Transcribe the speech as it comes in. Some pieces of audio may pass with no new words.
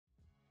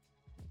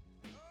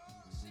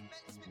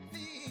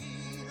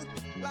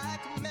You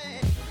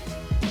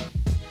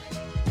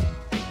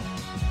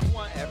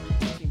want every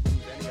team to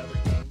lose any other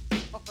game?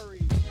 Sorry.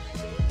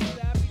 Bailey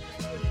Zappi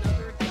just threw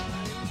another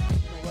dime.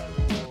 You know what?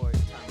 Wait.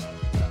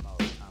 Time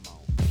out.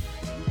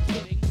 Are you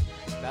kidding?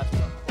 That's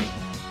what I'm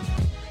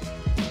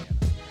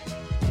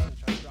gonna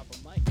try to drop a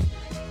mic.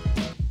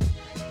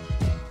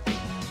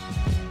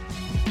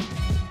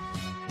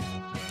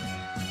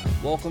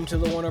 Welcome to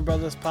the Warner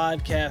Brothers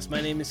podcast.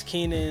 My name is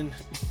Keenan,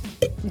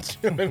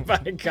 joined by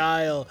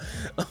Kyle,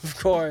 of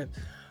course.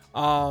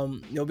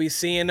 You'll be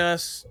seeing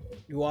us.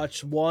 You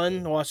watch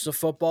the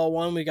football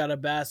one. We got a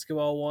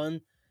basketball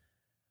one.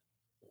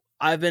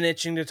 I've been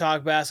itching to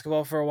talk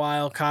basketball for a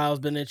while. Kyle's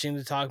been itching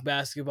to talk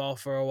basketball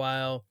for a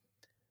while.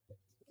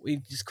 We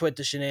just quit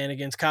the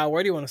shenanigans. Kyle,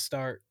 where do you want to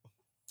start?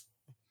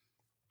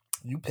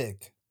 You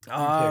pick.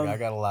 I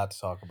got a lot to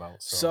talk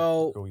about,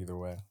 so go either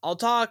way.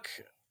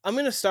 I'm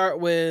going to start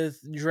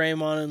with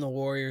Draymond and the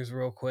Warriors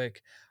real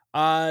quick.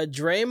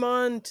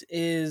 Draymond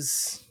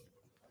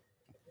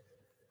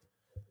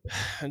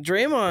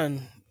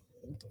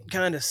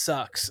kind of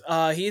sucks.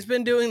 He's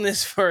been doing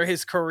this for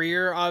his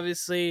career,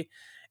 obviously,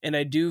 and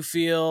I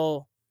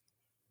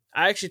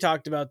actually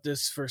talked about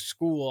this for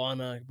school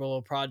on a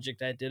little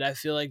project I did. I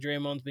feel like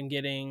Draymond's been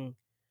getting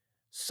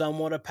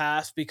somewhat a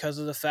pass because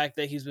of the fact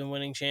that he's been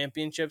winning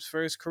championships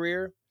for his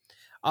career.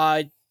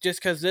 Just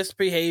because this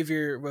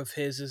behavior of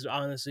his has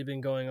honestly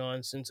been going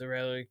on since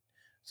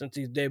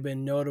they've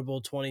been notable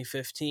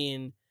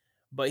 2015,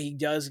 but he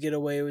does get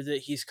away with it.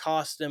 He's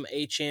cost them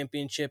a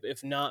championship,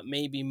 if not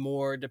maybe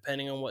more,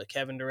 depending on what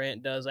Kevin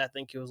Durant does. I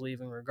think he was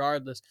leaving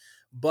regardless,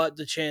 but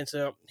the chance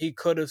that he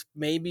could have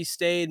maybe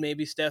stayed,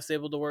 maybe Steph's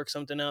able to work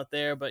something out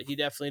there, but he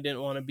definitely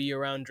didn't want to be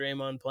around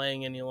Draymond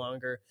playing any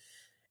longer.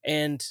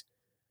 And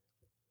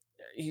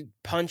he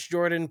punched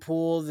Jordan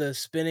Poole, the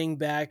spinning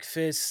back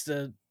fist,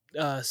 the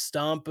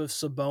stomp of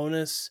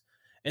Sabonis,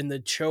 and the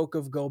choke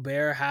of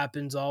Gobert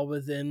happens all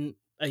within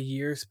a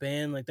year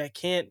span. Like, that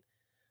can't,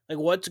 like,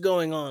 what's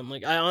going on?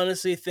 Like, I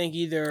honestly think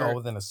either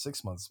within a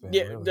 6-month span,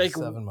 yeah, really, like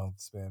 7-month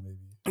span,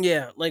 maybe.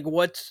 Yeah, like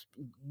what's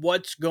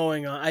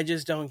going on? I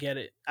just don't get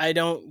it. I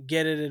don't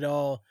get it at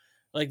all.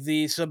 Like from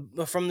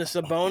the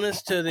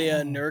Sabonis to the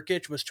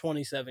Nurkic was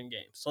 27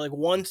 games. So like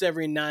once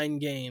every 9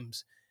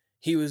 games,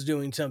 he was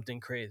doing something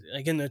crazy.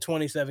 Like in the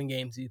 27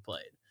 games he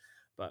played.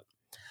 But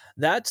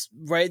that's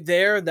right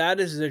there. That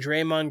is the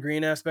Draymond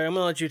Green aspect. I'm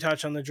gonna let you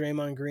touch on the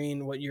Draymond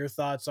Green. What your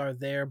thoughts are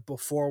there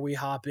before we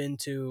hop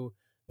into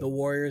the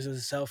Warriors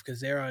itself,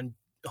 because they're on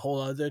a whole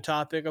other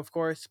topic, of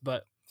course.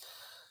 But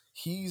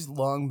he's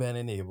long been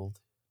enabled,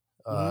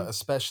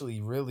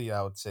 especially really,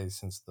 I would say,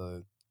 since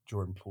the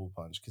Jordan Poole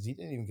punch, because he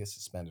didn't even get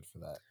suspended for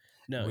that.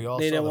 No,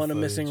 they didn't want a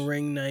missing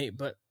ring night,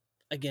 but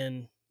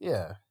again,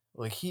 yeah,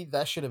 like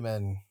that should have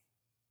been.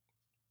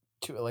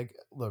 Like,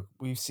 look,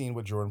 we've seen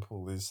what Jordan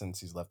Poole is since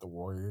he's left the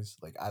Warriors.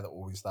 Like, I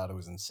always thought it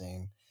was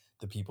insane.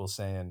 The people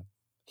saying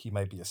he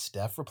might be a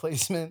Steph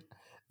replacement,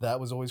 that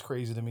was always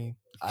crazy to me.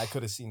 I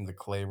could have seen the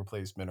Clay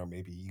replacement, or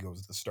maybe he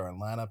goes to the starting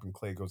lineup and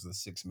Clay goes to the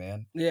 6th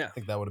man. Yeah, I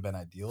think that would have been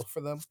ideal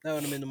for them. That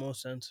would have made the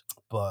most sense.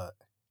 But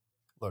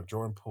look,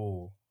 Jordan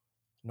Poole,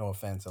 no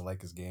offense, I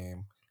like his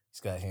game. He's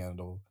got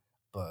handle,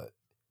 but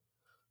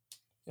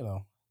you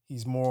know,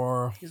 he's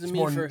more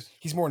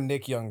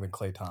Nick Young than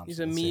Klay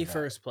Thompson. He's a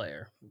first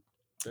player.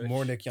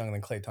 More Nick Young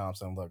than Klay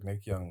Thompson. Look,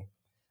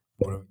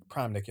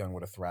 prime Nick Young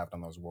would have thrived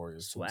on those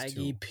Warriors teams too.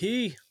 Swaggy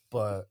P.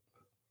 But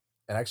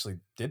and actually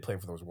did play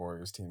for those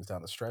Warriors teams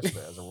down the stretch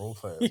there as a role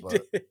player.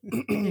 But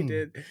he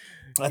did.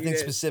 I think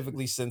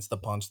specifically since the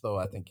punch, though,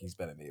 I think he's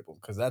been enabled,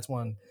 because that's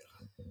one.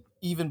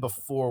 Even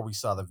before we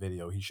saw the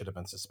video, he should have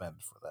been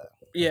suspended for that.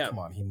 Yeah, come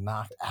on, he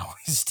knocked out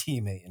his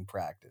teammate in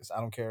practice.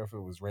 I don't care if it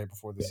was right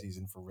before the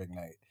season for ring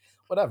night,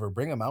 whatever.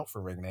 Bring him out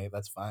for ring night,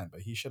 that's fine.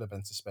 But he should have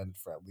been suspended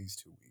for at least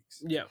 2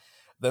 weeks. Yeah.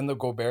 Then the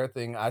Gobert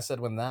thing, I said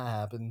when that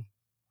happened,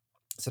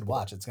 I said,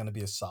 watch, it's going to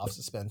be a soft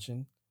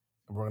suspension,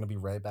 and we're going to be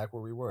right back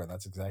where we were. And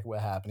that's exactly what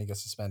happened. He got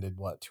suspended,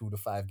 2 to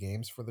 5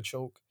 games for the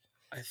choke,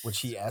 which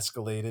he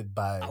escalated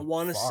by. I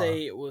want to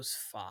say it was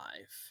 5,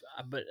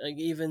 but like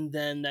even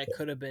then, that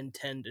could have been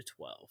 10 to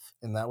 12.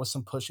 And that was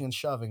some pushing and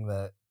shoving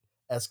that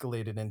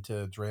escalated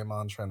into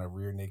Draymond trying to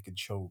rear naked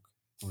choke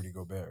Rudy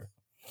Gobert.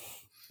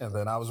 And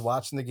then I was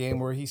watching the game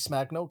where he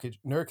smacked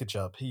Nurkic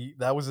up.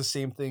 That was the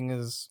same thing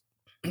as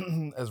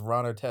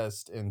Ron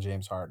Artest and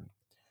James Harden.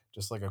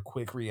 Just like a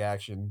quick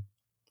reaction.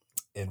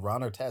 And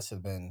Ron Artest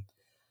had been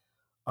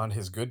on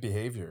his good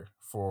behavior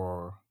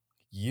for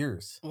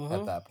years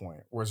at that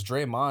point. Whereas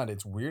Draymond,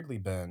 it's weirdly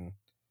been,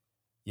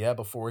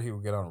 before he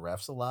would get on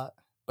refs a lot.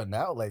 But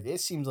now, like,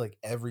 it seems like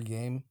every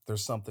game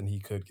there's something he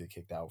could get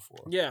kicked out for.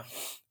 Yeah.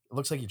 It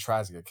looks like he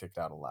tries to get kicked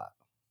out a lot.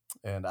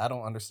 And I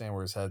don't understand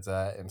where his head's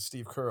at. And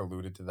Steve Kerr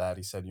alluded to that.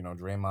 He said,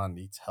 Draymond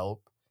needs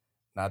help,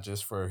 not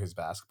just for his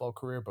basketball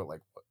career, but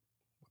like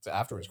what's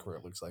after his career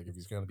looks like if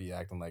he's going to be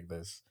acting like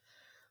this.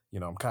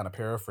 I'm kind of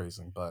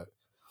paraphrasing, but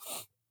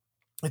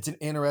it's an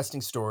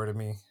interesting story to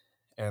me.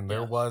 And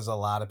there Yes. was a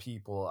lot of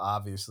people,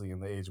 obviously,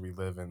 in the age we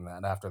live in,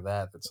 that after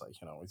that, that's like,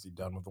 is he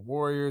done with the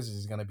Warriors?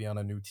 Is he going to be on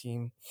a new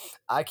team?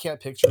 I can't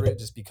picture it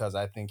just because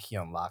I think he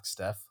unlocks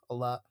Steph a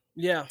lot.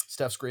 Yeah.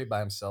 Steph's great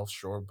by himself,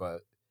 sure,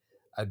 but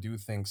I do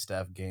think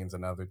Steph gains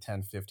another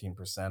 10,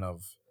 15%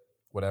 of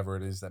whatever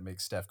it is that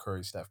makes Steph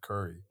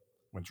Curry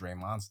when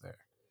Draymond's there.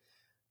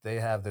 They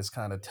have this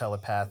kind of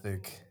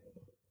telepathic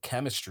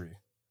chemistry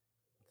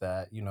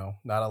that,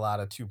 not a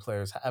lot of two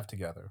players have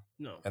together.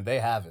 No. And they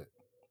have it.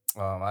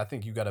 I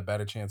think you got a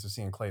better chance of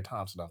seeing Klay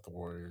Thompson off the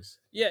Warriors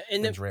Yeah,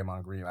 and than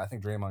Draymond Green. I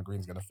think Draymond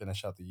Green's going to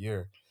finish out the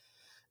year.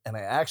 And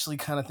I actually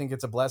kind of think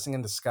it's a blessing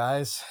in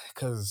disguise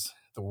because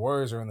the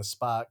Warriors are in the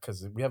spot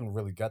because we haven't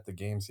really got the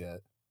games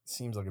yet. It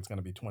seems like it's going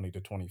to be 20 to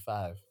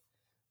 25.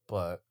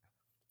 But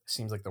it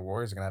seems like the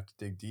Warriors are going to have to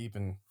dig deep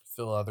and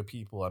fill other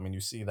people. I mean, you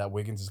see that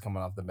Wiggins is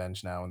coming off the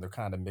bench now, and they're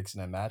kind of mixing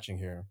and matching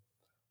here.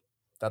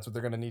 That's what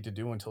they're going to need to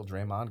do until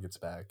Draymond gets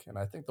back. And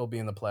I think they'll be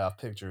in the playoff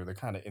picture. They're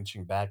kind of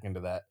inching back into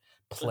that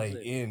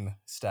play-in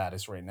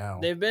status right now.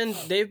 they've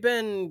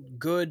been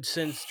good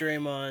since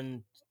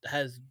Draymond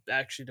has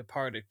actually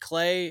departed.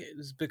 Clay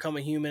has become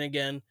a human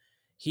again.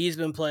 He's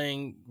been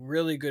playing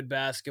really good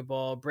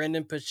basketball.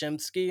 Brandon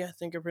Pachemsky, I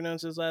think I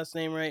pronounced his last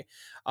name right.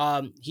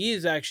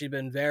 He's actually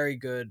been very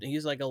good.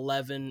 He's like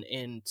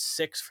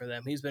 11-6 for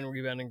them. He's been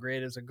rebounding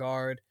great as a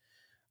guard.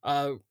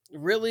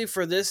 Really,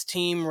 for this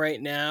team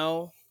right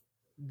now,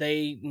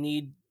 they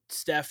need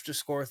Steph to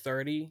score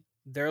 30.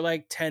 They're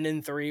like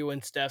 10-3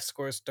 when Steph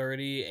scores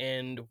 30,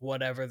 and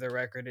whatever the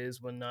record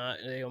is when not.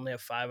 They only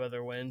have 5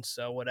 other wins,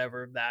 so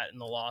whatever that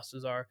and the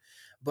losses are.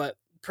 But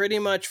pretty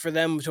much for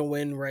them to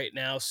win right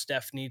now,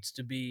 Steph needs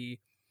to be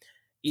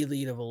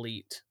elite of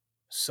elite.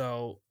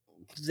 So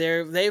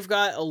they've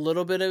got a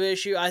little bit of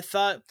issue. I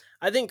think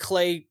I think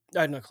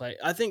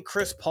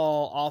Chris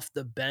Paul off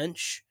the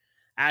bench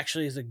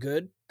actually is a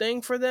good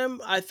thing for them.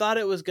 I thought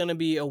it was going to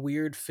be a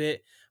weird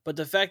fit, but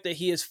the fact that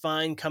he is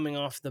fine coming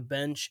off the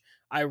bench,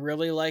 I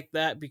really like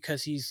that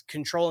because he's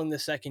controlling the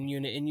second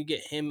unit and you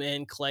get him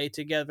and Clay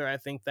together. I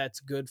think that's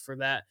good for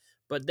that.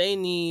 But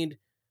they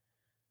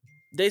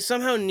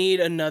somehow need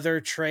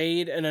another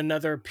trade and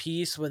another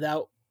piece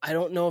without. I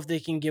don't know if they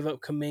can give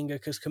up Kaminga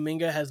because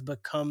Kaminga has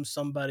become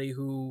somebody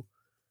who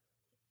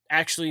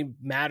actually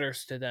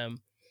matters to them.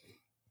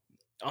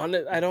 On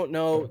it, I don't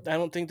know. I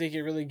don't think they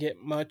can really get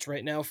much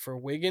right now for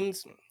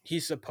Wiggins.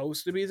 He's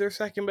supposed to be their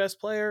second best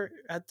player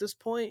at this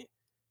point,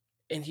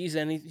 and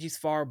he's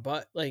far.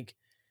 But like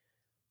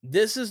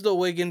this is the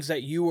Wiggins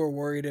that you were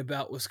worried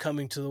about was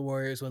coming to the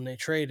Warriors when they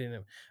traded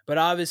him. But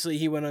obviously,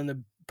 he went on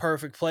the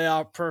perfect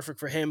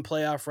for him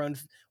playoff run.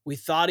 We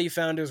thought he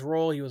found his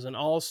role. He was an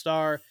all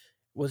star,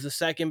 was the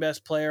second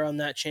best player on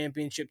that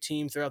championship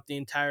team throughout the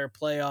entire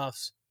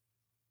playoffs.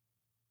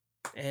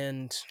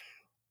 And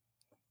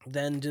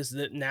then just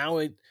that now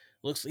it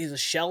looks he's a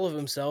shell of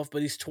himself,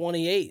 but he's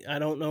 28. I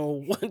don't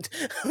know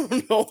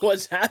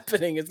what's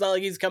happening. It's not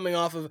like he's coming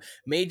off of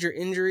major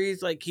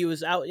injuries. Like he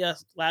was out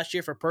last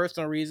year for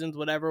personal reasons,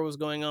 whatever was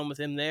going on with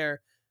him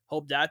there.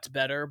 Hope that's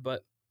better,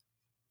 but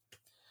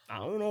I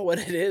don't know what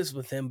it is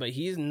with him, but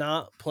he's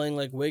not playing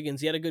like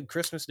Wiggins. He had a good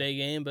Christmas Day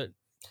game, but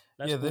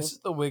that's Yeah, cool. this is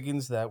the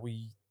Wiggins that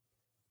we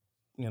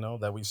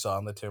saw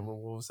in the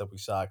Timberwolves, that we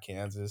saw at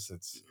Kansas.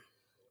 It's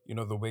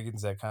the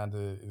Wiggins that kind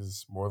of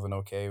is more than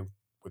okay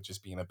with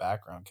just being a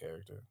background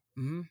character.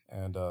 Mm-hmm.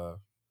 And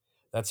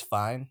that's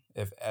fine.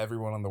 If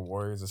everyone on the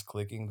Warriors is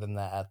clicking, then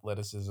that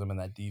athleticism and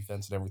that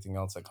defense and everything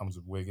else that comes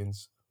with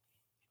Wiggins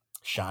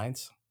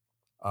shines.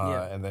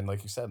 Yeah. And then,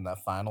 like you said, in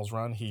that finals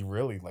run, he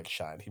really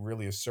shined. He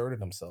really asserted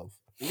himself.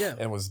 Yeah.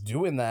 And was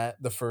doing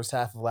that the first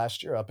half of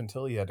last year up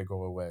until he had to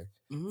go away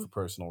Mm-hmm. for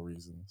personal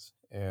reasons.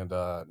 And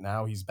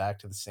now he's back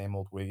to the same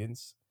old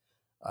Wiggins.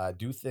 I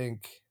do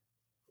think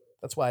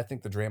that's why I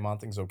think the Draymond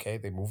thing's okay.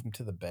 They moved him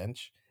to the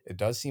bench. It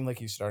does seem like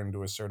he's starting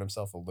to assert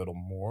himself a little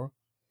more.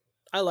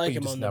 I like you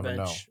him just on the never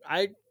bench.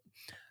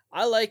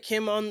 I like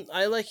him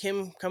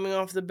coming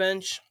off the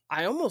bench.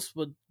 I almost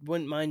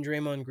wouldn't mind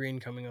Draymond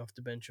Green coming off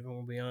the bench if I'm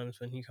gonna be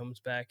honest when he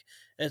comes back.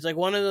 It's like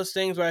one of those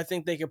things where I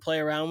think they could play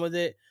around with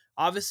it.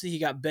 Obviously he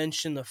got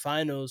benched in the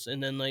finals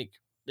and then like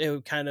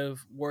it kind of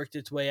worked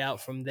its way out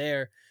from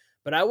there.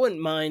 But I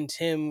wouldn't mind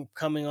him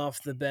coming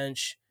off the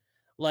bench.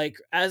 Like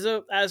as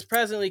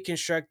presently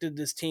constructed,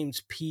 this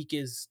team's peak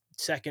is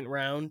second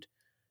round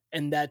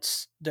and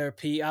that's their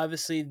P.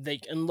 Obviously, they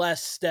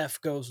unless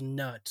Steph goes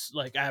nuts,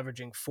 like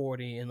averaging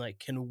 40 and like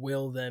can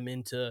will them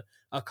into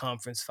a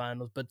conference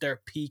finals, but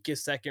their peak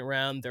is second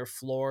round. Their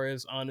floor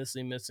is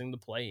honestly missing the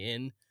play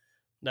in.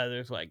 Now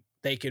there's like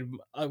they could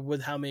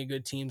with how many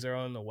good teams are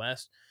on the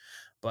West,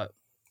 but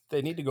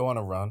They need to go on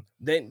a run.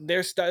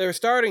 they're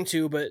starting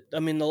to. But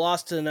I mean, the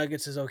loss to the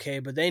Nuggets is okay,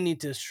 but they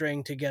need to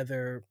string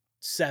together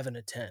 7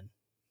 to 10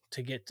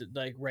 to get to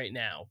like right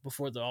now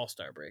before the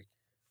All-Star break.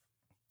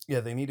 Yeah,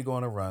 they need to go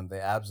on a run. They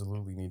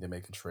absolutely need to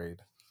make a trade,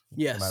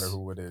 Yes. no matter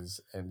who it is.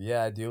 And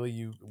yeah, ideally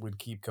you would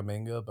keep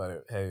Kaminga,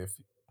 but hey, if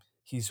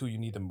he's who you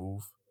need to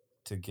move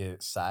to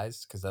get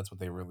size, because that's what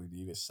they really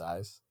need is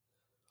size,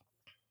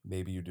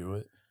 maybe you do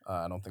it.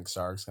 I don't think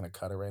Sark's going to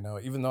cut it right now,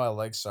 even though I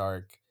like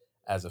Sark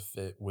as a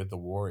fit with the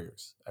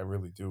Warriors. I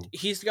really do.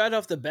 He's got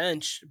off the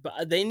bench,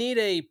 but they need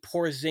a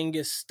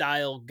Porzingis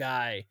style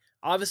guy.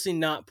 Obviously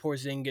not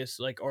Porzingis,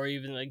 like, or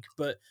even like,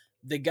 but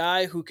the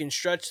guy who can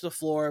stretch the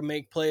floor,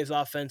 make plays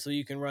offensively.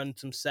 You can run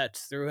some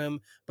sets through him,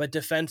 but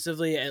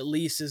defensively, at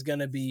least is going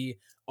to be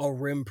a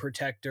rim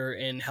protector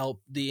and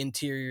help the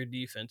interior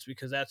defense,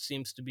 because that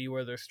seems to be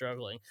where they're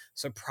struggling.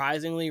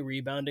 Surprisingly,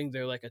 rebounding,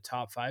 they're like a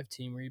top 5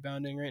 team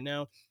rebounding right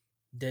now.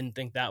 Didn't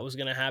think that was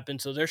going to happen,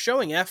 so they're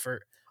showing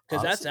effort,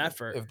 because that's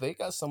Honestly, effort. if they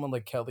got someone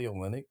like Kelly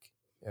Olynyk,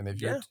 and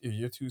Yeah. if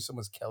your two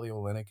someone's Kelly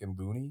Olynyk and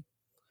Looney,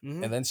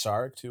 Mhm. and then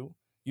Sark too,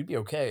 you'd be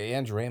okay.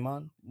 And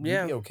Draymond, you'd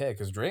Yeah. be okay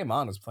because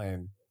Draymond was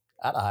playing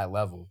at a high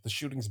level. The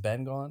shooting's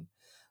been gone,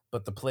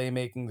 but the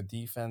playmaking, the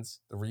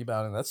defense, the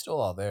rebounding, that's still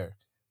all there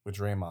with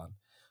Draymond.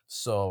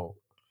 So,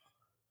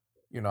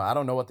 I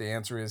don't know what the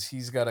answer is.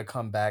 He's got to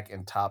come back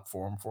in top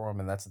form for him,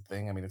 and that's the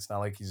thing. I mean, it's not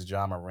like he's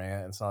John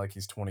Morant. It's not like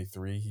he's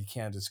 23. He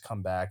can't just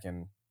come back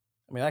and,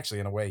 I mean, actually,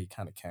 in a way, he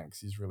kind of can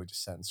because he's really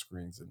just setting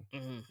screens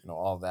and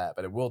all that.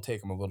 But it will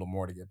take him a little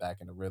more to get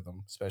back into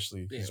rhythm,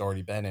 especially Yeah. he's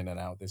already been in and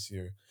out this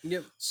year.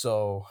 Yep.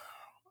 So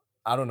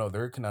I don't know.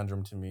 They're a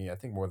conundrum to me. I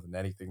think more than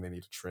anything, they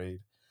need to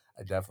trade.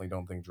 I definitely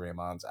don't think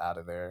Draymond's out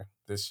of there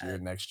this year,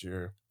 next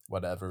year,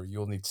 whatever.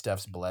 You'll need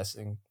Steph's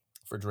blessing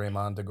for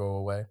Draymond to go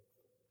away.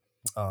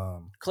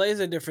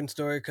 Clay's a different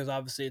story because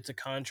obviously it's a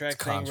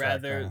contract thing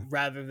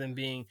rather than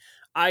being.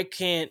 I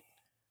can't.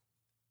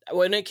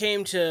 When it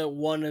came to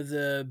one of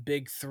the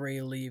big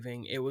 3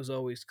 leaving, it was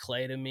always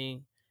Clay to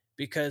me,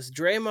 because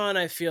Draymond,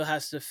 I feel,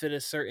 has to fit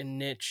a certain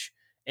niche,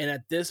 and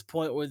at this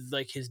point with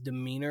like his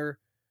demeanor,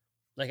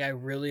 like I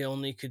really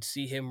only could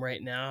see him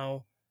right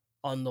now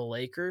on the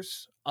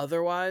Lakers.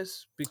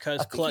 Otherwise,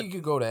 because I think he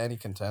could go to any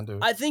contender.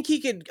 I think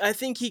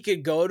he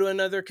could go to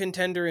another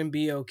contender and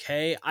be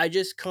okay. I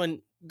just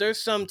couldn't.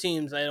 There's some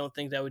teams I don't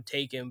think that would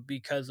take him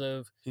because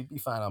of He'd be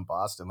fine on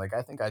Boston. Like,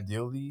 I think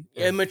ideally,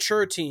 a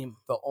mature team.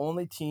 The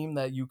only team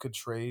that you could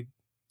trade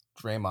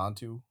Draymond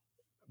to,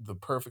 the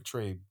perfect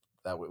trade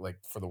that would, like,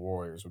 for the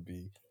Warriors would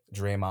be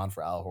Draymond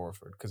for Al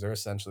Horford, because they're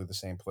essentially the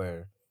same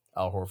player.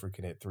 Al Horford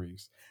can hit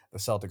threes. The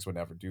Celtics would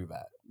never do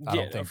that. I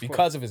don't think,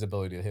 because of his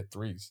ability to hit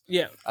threes.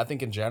 Yeah. I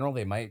think in general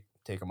they might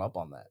take him up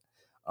on that.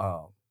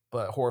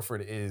 But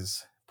Horford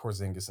is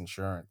Porzingis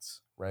insurance,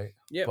 right?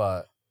 Yeah.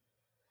 But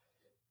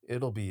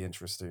it'll be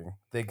interesting.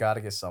 They got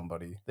to get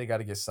somebody. They got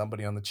to get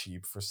somebody on the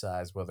cheap for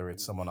size, whether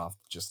it's someone off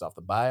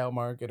the buyout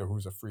market or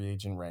who's a free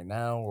agent right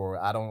now,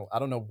 or I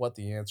don't know what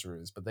the answer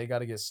is, but they got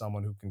to get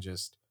someone who can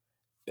just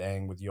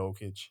bang with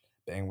Jokic,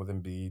 bang with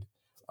Embiid.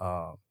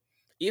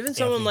 Even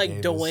someone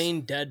like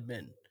Dwayne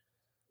Dedmon.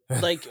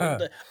 Like,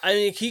 I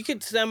mean, he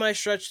could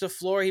semi-stretch the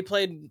floor. He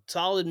played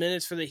solid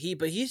minutes for the Heat,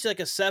 but he's like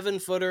a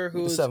 7-footer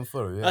who's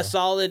a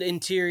solid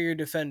interior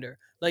defender.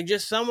 Like,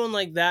 just someone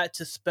like that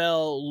to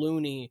spell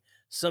Looney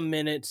some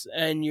minutes,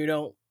 and you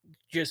don't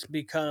just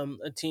become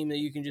a team that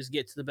you can just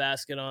get to the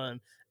basket on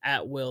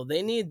at will.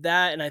 They need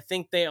that, and I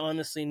think they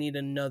honestly need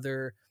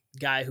another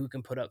guy who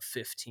can put up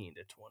 15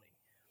 to 20.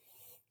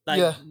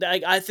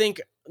 Like, I think,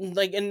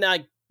 like, and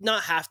like,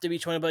 not have to be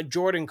 20, but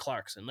Jordan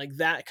Clarkson, like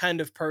that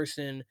kind of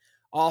person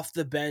off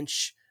the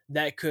bench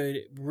that could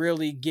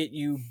really get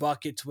you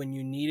buckets when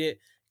you need it.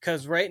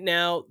 Because right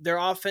now, their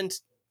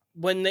offense,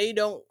 when they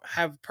don't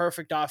have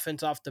perfect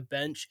offense off the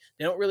bench,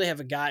 they don't really have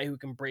a guy who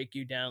can break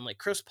you down. Like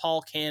Chris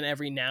Paul can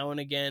every now and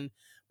again,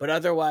 but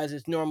otherwise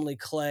it's normally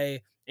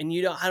Clay. And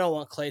I don't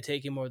want Clay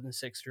taking more than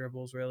 6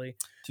 dribbles, really.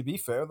 To be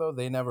fair, though,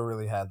 they never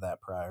really had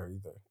that prior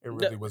either. It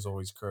really was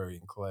always Curry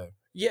and Clay.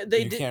 Yeah,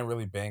 you can't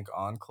really bank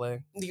on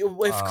Clay.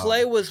 If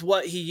Clay was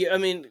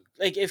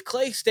if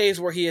Clay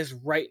stays where he is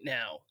right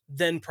now,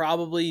 then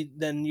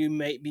you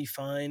might be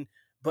fine.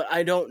 But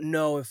I don't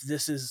know if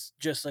this is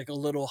just like a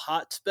little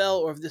hot spell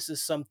or if this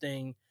is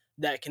something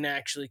that can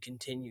actually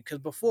continue. Because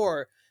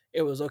before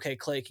it was okay,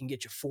 Clay can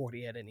get you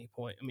 40 at any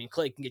point. I mean,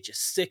 Clay can get you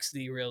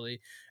 60 really.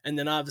 And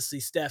then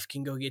obviously Steph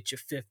can go get you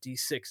 50,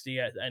 60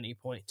 at any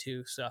point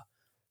too. So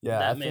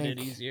that made it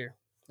easier.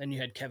 And you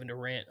had Kevin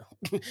Durant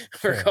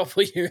for a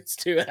couple of years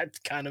too.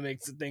 That kind of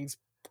makes things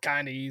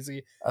kind of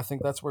easy. I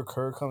think that's where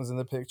Kerr comes in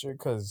the picture,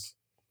 because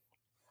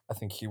I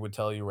think he would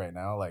tell you right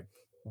now, like,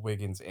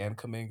 Wiggins and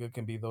Kuminga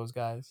can be those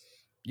guys.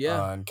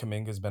 Yeah. And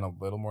Kuminga's been a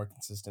little more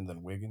consistent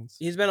than Wiggins.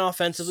 He's been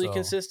offensively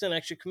consistent.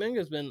 Actually,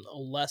 Kuminga's been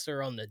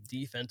lesser on the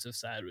defensive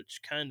side,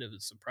 which kind of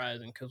is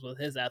surprising because with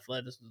his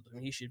athleticism,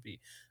 he should be.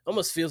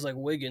 Almost feels like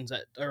Wiggins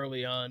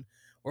early on,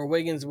 where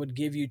Wiggins would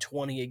give you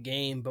 20 a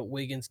game, but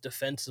Wiggins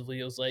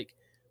defensively was like,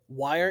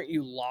 why aren't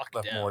you locked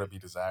left down? More to be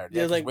desired.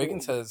 Yeah, like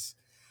Wiggins has,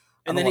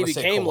 and then he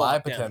became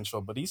Kawhi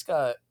potential, but he's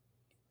got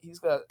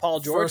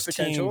Paul George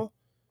potential.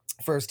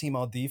 First team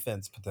all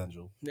defense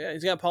potential. Yeah,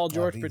 he's got Paul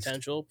George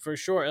potential for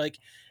sure. Like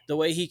the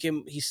way he's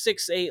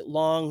 6'8",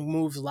 long,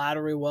 moves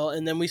laterally well,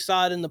 and then we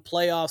saw it in the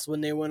playoffs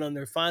when they went on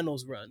their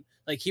finals run.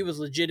 Like he was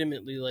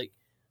legitimately like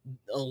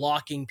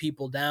locking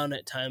people down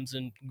at times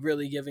and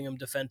really giving them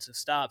defensive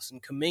stops.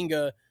 And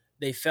Kuminga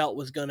they felt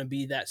was going to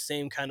be that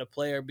same kind of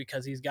player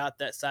because he's got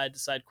that side to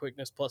side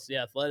quickness plus the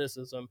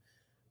athleticism.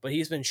 But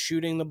he's been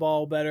shooting the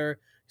ball better.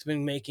 He's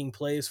been making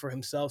plays for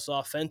himself. So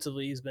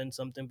offensively, he's been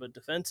something, but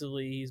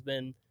defensively, he's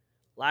been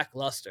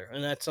lackluster.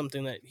 And that's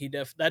something that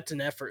that's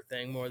an effort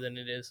thing more than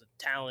it is a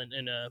talent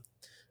and a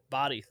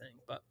body thing.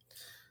 But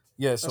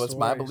Yeah, so that's it's the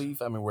my Warriors.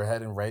 belief. I mean, we're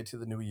heading right to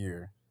the new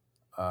year.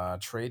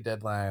 Trade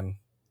deadline,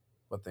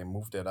 but they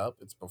moved it up.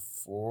 It's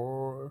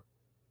before. I'm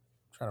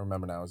trying to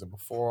remember now. Is it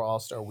before All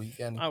Star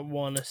Weekend? I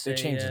want to say They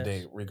changed yes. the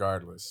date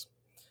regardless.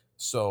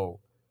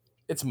 So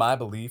it's my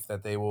belief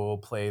that they will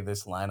play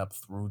this lineup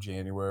through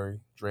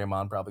January.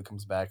 Draymond probably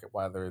comes back at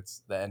whether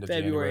it's the end of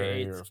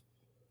February January 8th. or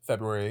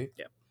February 8th.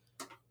 Yep.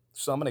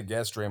 So I'm going to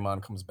guess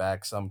Draymond comes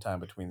back sometime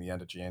between the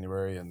end of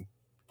January and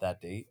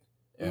that date.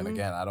 And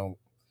again, if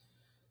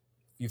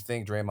you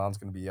think Draymond's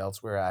going to be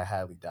elsewhere, I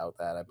highly doubt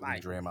that. I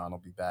believe Draymond will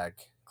be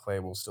back.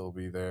 Clay will still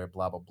be there,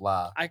 blah, blah,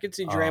 blah. I could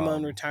see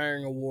Draymond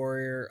retiring a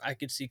Warrior. I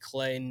could see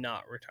Clay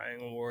not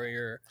retiring a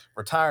Warrior.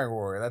 Retiring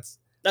Warrior, that's...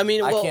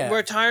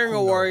 retiring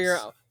a Warrior.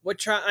 Who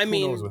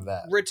knows with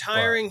that?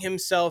 Retiring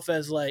himself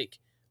as like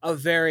a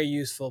very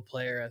useful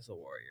player as a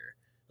Warrior.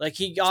 Like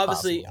he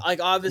obviously,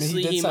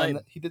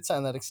 he did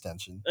sign that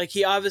extension. Like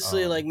he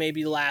obviously, like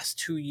maybe last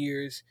 2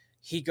 years,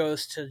 he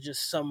goes to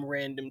just some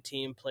random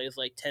team, plays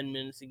like 10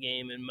 minutes a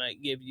game, and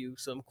might give you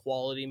some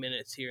quality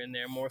minutes here and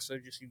there. More so,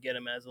 just you get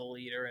him as a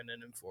leader and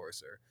an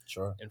enforcer.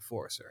 Sure.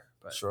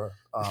 But. Sure.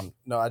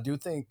 No, I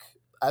think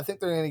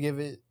they're going to give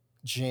it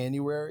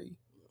January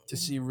to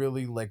see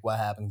really like what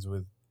happens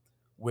with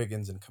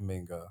Wiggins and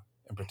Kuminga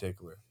in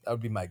particular. That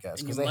would be my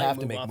guess because they have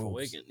to make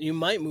moves. You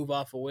might move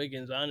off of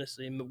Wiggins,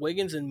 honestly.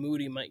 Wiggins and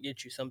Moody might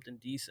get you something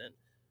decent.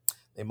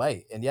 They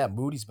might. And yeah,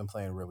 Moody's been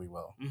playing really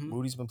well.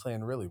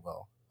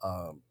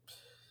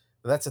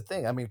 But that's the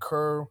thing. I mean,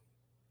 Kerr,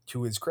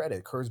 to his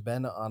credit, Kerr's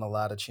been on a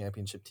lot of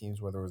championship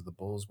teams, whether it was the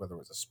Bulls, whether it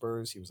was the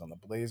Spurs. He was on the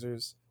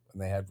Blazers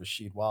when they had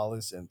Rasheed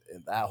Wallace and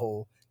that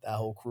whole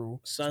crew.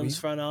 Suns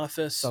front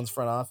office.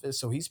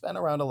 So he's been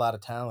around a lot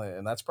of talent,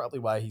 and that's probably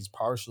why he's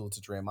partial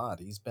to Draymond.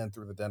 He's been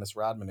through the Dennis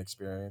Rodman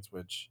experience,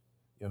 which,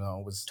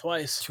 was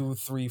twice. 2,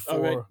 3, 4. Oh,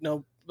 right.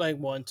 No, like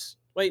once.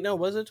 Wait, no,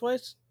 was it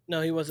twice?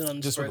 No, he wasn't on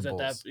the just Spurs the at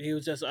that. He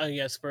was just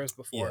Spurs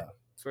before. Yeah.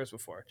 Spurs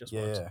before, just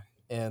yeah, once. Yeah,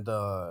 and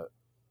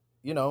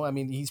I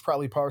mean, he's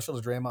probably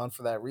partial to Draymond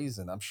for that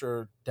reason. I'm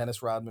sure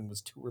Dennis Rodman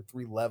was 2 or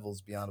 3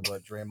 levels beyond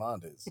what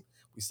Draymond is.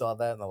 We saw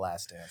that in The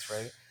Last Dance,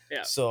 right?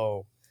 Yeah.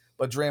 So,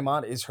 but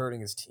Draymond is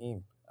hurting his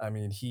team. I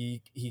mean,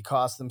 he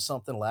cost them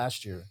something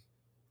last year.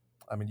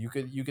 I mean, you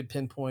could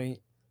pinpoint.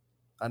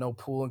 I know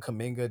Poole and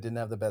Kuminga didn't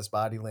have the best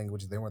body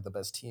language. They weren't the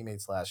best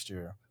teammates last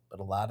year. But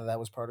a lot of that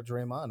was part of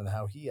Draymond and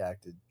how he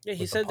acted. Yeah,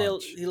 he said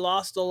he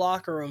lost the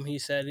locker room, he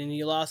said, and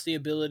he lost the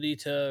ability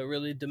to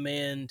really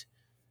demand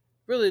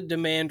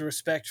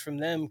respect from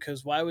them,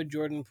 because why would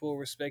Jordan Poole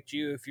respect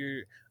you if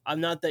you're... I'm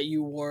not that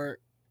you weren't...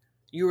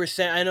 You were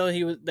saying... I know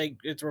he was, like,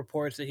 it's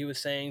reports that he was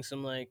saying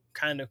some, like,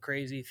 kind of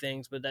crazy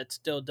things, but that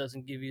still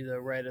doesn't give you the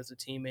right as a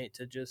teammate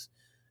to just...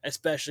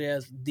 Especially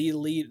as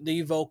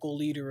the vocal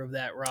leader of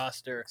that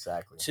roster,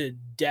 exactly, to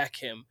deck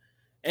him.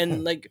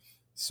 And, like...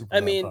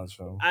 Superman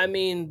I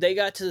mean, they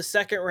got to the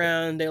second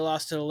round. They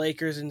lost to the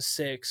Lakers in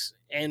 6,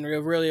 and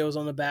really it was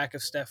on the back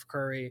of Steph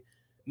Curry.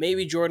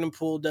 Maybe Jordan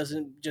Poole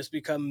doesn't just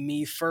become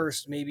me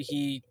first. Maybe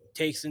he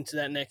takes into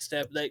that next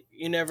step. That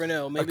you never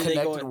know. Maybe a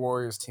connected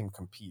Warriors team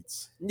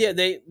competes. Yeah,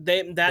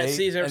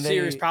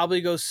 series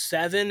probably goes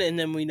 7, and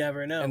then we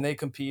never know. And they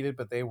competed,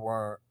 but they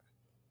weren't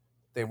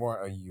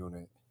a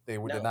unit. They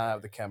did not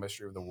have the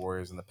chemistry of the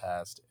Warriors in the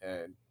past,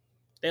 and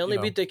they only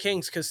beat the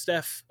Kings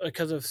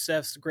because of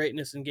Steph's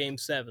greatness in Game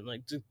 7.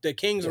 Like the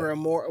Kings were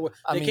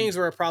Kings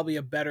were probably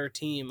a better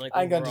team. Like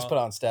I ain't gonna just put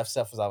on Steph.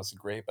 Steph was obviously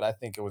great, but I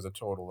think it was a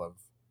total of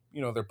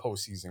their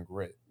postseason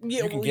grit.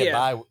 Yeah, you can get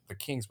by the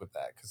Kings with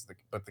that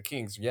but the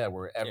Kings,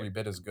 were every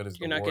bit as good as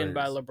the Warriors. You're not getting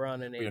by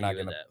LeBron and AD. You're not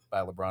getting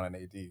by LeBron and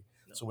AD.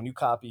 No. So when you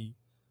copy,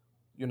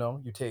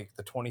 you take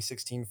the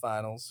 2016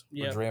 Finals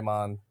where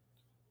Draymond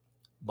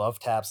love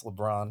taps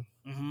LeBron,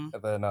 and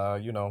then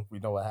we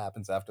know what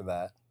happens after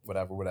that.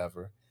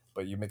 Whatever.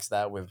 But you mix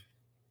that with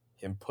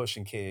him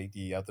pushing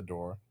KD out the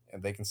door,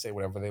 and they can say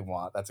whatever they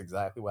want. That's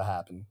exactly what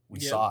happened. We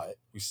saw it.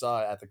 We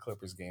saw it at the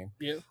Clippers game.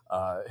 Yeah.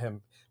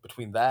 Him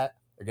between that,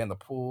 again, the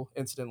Poole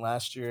incident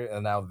last year,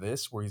 and now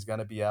this, where he's going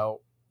to be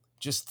out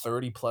just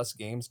 30-plus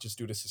games just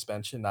due to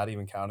suspension, not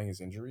even counting his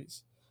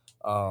injuries.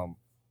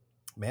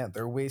 Man,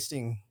 they're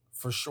wasting,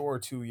 for sure,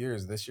 2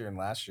 years, this year and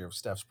last year, of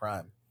Steph's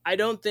prime. I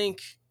don't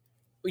think...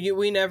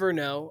 We never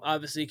know.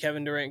 Obviously,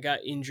 Kevin Durant got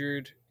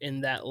injured in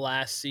that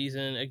last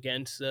season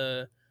against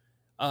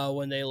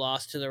when they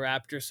lost to the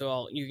Raptors,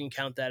 so you can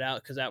count that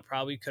out, because that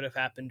probably could have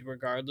happened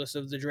regardless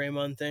of the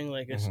Draymond thing.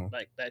 Like it's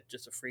like that,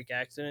 just a freak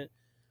accident.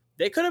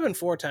 They could have been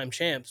 4-time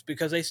champs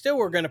because they still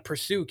were going to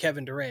pursue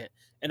Kevin Durant.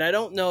 And I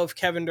don't know if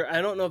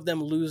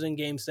them losing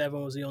Game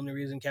 7 was the only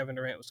reason Kevin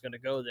Durant was going to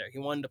go there. He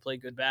wanted to play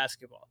good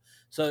basketball.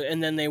 So,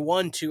 and then they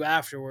won 2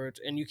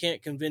 afterwards, and you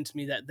can't convince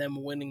me that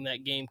them winning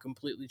that game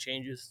completely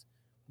changes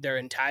their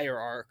entire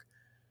arc.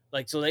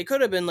 Like, so they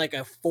could have been like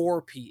a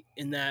four-peat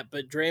in that,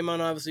 but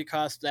Draymond obviously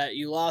cost that.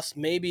 You lost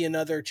maybe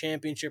another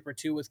championship or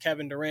two with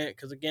Kevin Durant,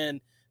 because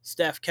again,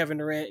 Steph, Kevin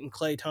Durant, and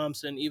Klay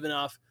Thompson, even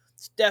off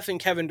Steph and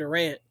Kevin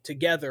Durant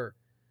together,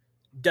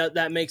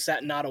 that makes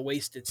that not a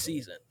wasted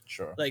season.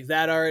 Sure. Like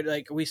that already,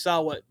 like we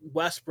saw what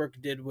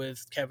Westbrook did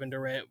with Kevin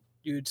Durant.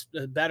 Dude's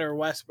a better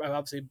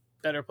obviously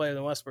better player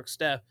than Westbrook,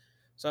 Steph.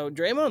 So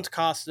Draymond's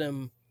cost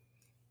them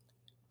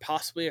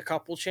possibly a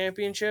couple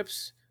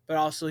championships, but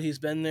also he's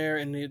been there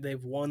and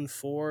they've won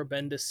 4,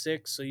 been to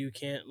 6. So you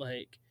can't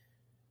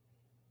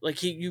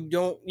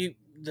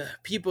the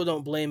people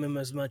don't blame him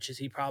as much as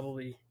he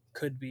probably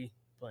could be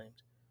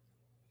blamed.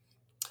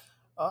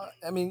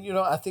 I mean,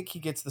 I think he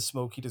gets the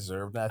smoke he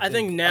deserved. And I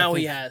think now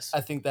he has.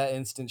 I think that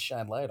instance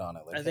shined light on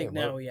it. Like, I think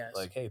now look, he has.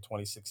 Like, hey,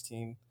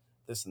 2016,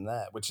 this and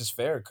that, which is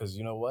fair because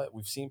you know what?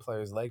 We've seen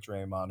players like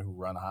Draymond who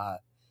run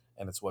hot,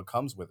 and it's what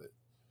comes with it.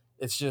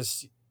 It's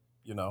just,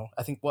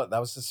 I think that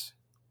was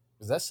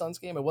that Suns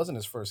game? It wasn't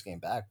his first game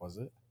back, was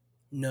it?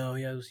 No,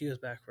 he was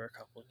back for a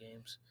couple of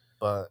games.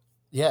 But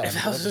yeah, if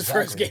that was his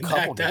first game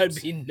back, that'd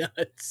be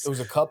nuts. It was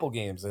a couple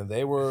games, and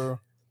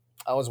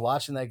I was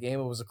watching that game.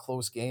 It was a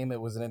close game.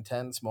 It was an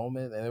intense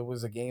moment, and it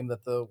was a game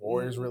that the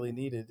Warriors really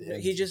needed.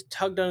 And he just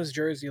tugged on his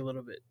jersey a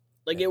little bit.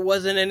 Like it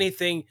wasn't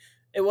anything.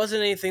 It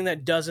wasn't anything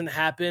that doesn't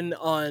happen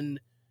on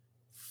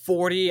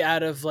 40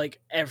 out of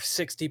like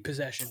 60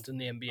 possessions in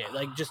the NBA.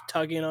 Like just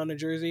tugging on a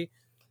jersey.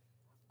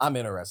 I'm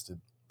interested.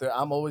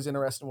 I'm always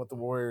interested in what the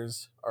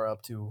Warriors are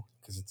up to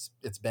because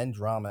it's been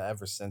drama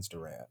ever since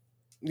Durant.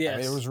 Yes. I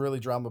mean, it was really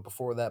drama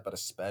before that, but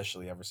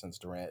especially ever since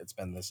Durant, it's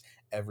been this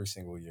every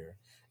single year.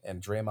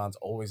 And Draymond's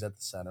always at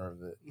the center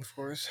of it. Of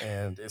course.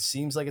 And it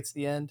seems like it's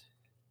the end,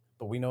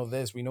 but we know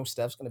this. We know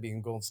Steph's going to be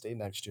in Golden State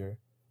next year.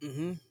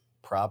 Mm-hmm.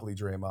 Probably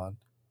Draymond,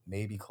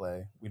 maybe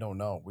Klay. We don't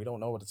know. We don't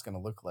know what it's going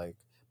to look like.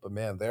 But,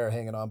 man, they're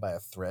hanging on by a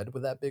thread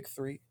with that big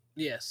three.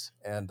 Yes.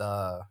 And,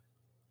 I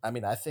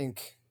mean, I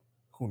think,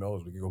 who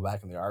knows, we could go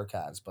back in the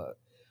archives, but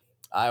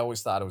I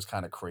always thought it was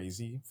kind of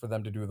crazy for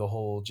them to do the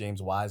whole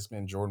James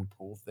Wiseman, Jordan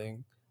Poole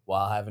thing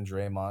while having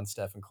Draymond,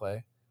 Steph, and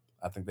Klay.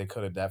 I think they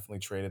could have definitely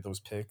traded those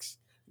picks.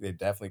 They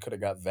definitely could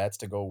have got vets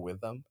to go with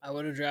them. I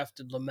would have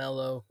drafted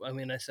LaMelo. I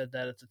mean, I said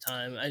that at the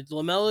time.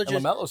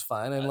 LaMelo's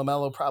fine, and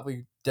LaMelo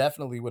probably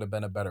definitely would have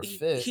been a better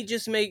fit. He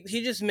just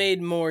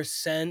made more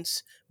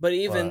sense. But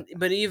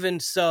even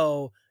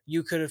so,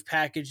 you could have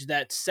packaged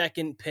that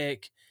second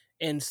pick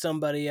and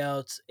somebody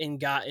else and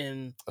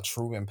gotten a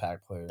true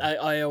impact player.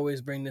 I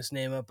always bring this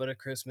name up, but a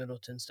Chris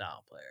Middleton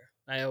style player.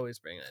 I always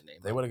bring that name.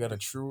 They would have got a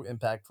true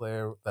impact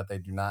player that they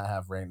do not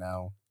have right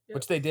now,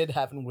 which they did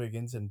have in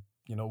Wiggins, and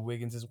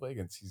Wiggins is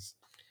Wiggins. He's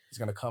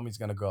gonna come. He's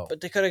gonna go. But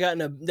they could have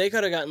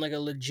gotten like a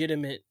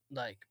legitimate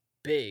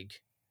big.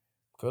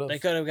 They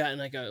could have gotten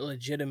like a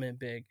legitimate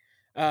big.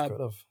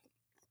 Could have.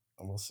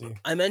 We'll see.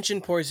 I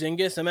mentioned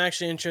Porzingis. I'm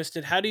actually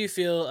interested. How do you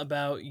feel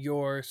about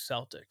your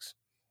Celtics?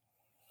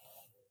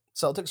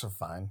 Celtics are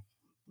fine.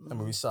 I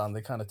mean, we saw them.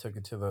 They kind of took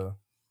it to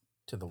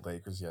the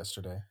Lakers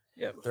yesterday.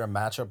 Yep. They're a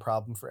matchup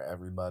problem for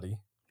everybody.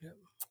 Yep.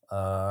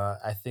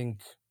 I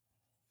think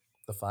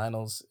the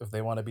finals, if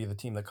they want to be the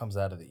team that comes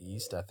out of the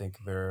East, I think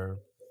they're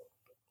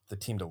the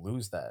team to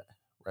lose that,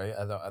 right?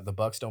 The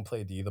Bucks don't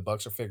play D. The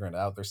Bucks are figuring it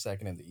out. They're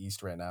second in the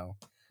East right now.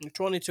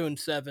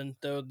 22-7,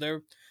 though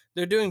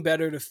they're doing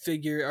better to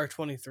figure. Or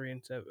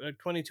 23-7,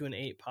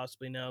 22-8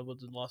 possibly now with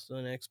the loss to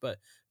the Knicks, but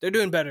they're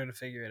doing better to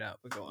figure it out.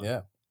 But go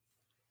on.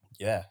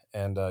 Yeah,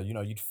 and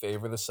you'd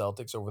favor the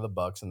Celtics over the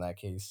Bucks in that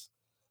case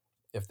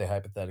if they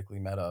hypothetically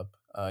met up,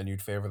 and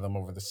you'd favor them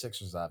over the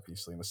Sixers,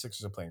 obviously. And the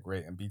Sixers are playing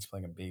great, and Embiid's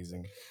playing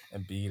amazing.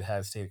 Embiid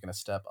has taken a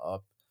step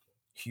up.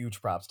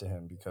 Huge props to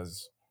him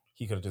because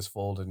he could have just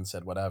folded and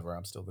said, whatever,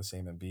 I'm still the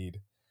same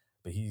Embiid.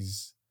 But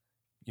he's,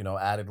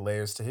 added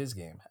layers to his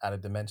game,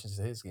 added dimensions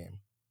to his game.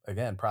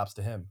 Again, props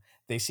to him.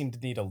 They seem to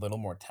need a little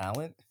more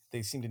talent.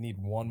 They seem to need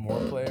one more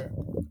player.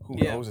 Who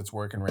knows it's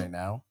working right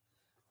now.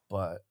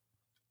 But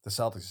the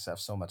Celtics just have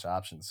so much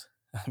options.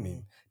 I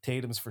mean,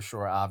 Tatum's for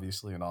sure,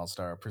 obviously an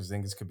all-star.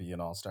 Porzingis could be an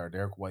all-star.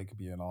 Derek White could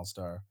be an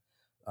all-star.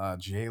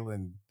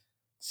 Jalen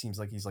seems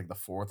like he's like the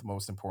fourth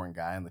most important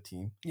guy on the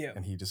team. Yeah.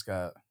 And he just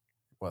got,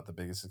 the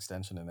biggest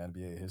extension in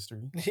NBA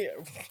history?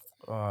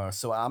 Yeah.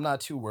 So I'm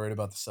not too worried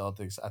about the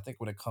Celtics. I think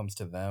when it comes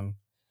to them,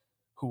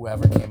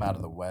 whoever came out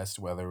of the West,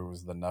 whether it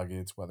was the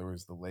Nuggets, whether it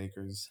was the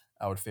Lakers,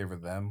 I would favor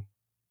them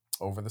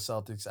over the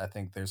Celtics. I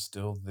think they're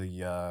still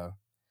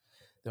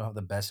they don't have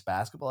the best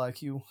basketball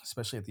IQ,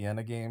 especially at the end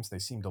of games. They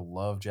seem to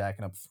love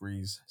jacking up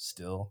threes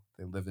still.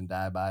 They live and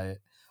die by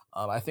it.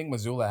 I think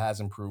Mazzulla has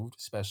improved,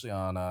 especially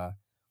on,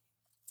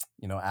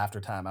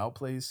 after timeout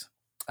plays.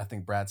 I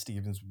think Brad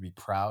Stevens would be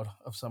proud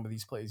of some of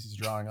these plays he's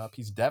drawing up.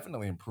 He's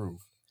definitely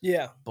improved.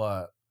 Yeah.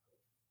 But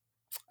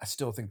I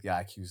still think the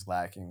IQ is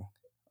lacking.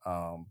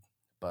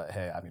 But,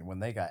 hey, I mean, when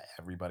they got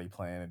everybody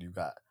playing and you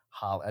got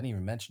I didn't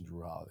even mention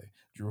Drew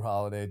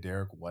Holiday,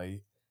 Derek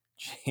White,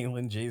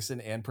 Jalen,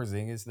 Jason, and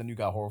Porzingis. Then you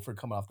got Horford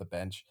coming off the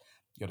bench.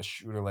 You got a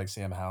shooter like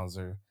Sam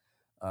Hauser.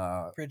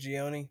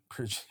 Prigioni.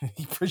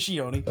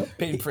 Prigioni,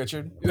 Peyton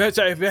Pritchard,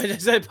 Sorry, I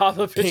just said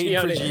Pablo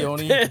Peyton Prigioni.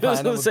 Prigioni. I was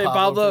Combine going him to say with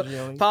Pablo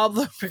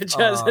Prigioni.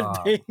 Prigioni. I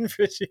said Peyton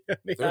Prigioni.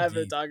 They're I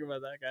haven't deep. talked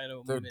about that guy in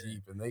a They're minute.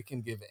 deep, and they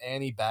can give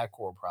any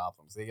backcourt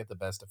problems. They get the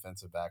best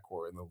defensive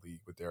backcourt in the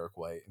league with Derek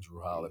White and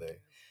Drew Holiday.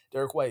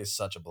 Derek White is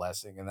such a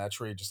blessing, and that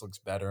trade just looks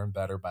better and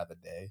better by the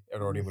day.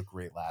 It already looked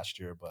great last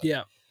year, but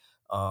Yeah.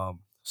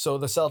 So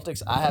the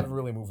Celtics, I haven't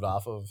really moved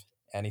off of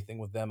anything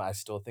with them. I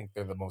still think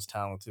they're the most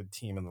talented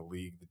team in the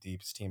league, the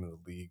deepest team in the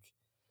league.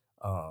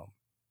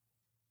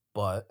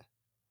 But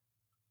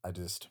I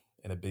just,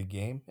 in a big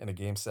game, in a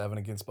game 7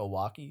 against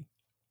Milwaukee,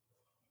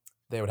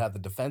 they would have the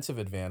defensive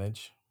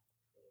advantage.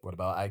 What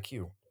about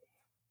IQ?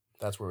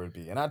 That's where it would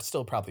be. And I'd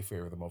still probably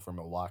favor them over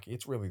Milwaukee.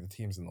 It's really the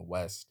teams in the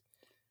West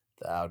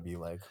that I would be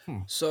like,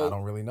 I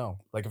don't really know.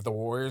 Like if the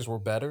Warriors were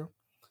better,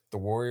 the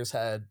Warriors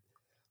had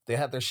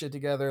their shit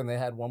together and they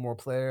had one more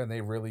player and they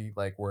really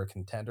like were a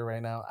contender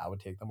right now, I would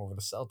take them over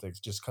the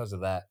Celtics just because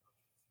of that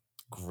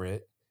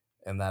grit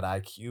and that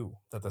IQ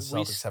that the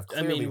Celtics have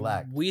clearly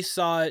lacked. We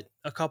saw it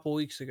a couple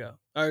weeks ago,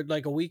 or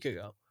like a week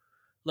ago.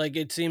 Like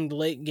it seemed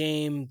late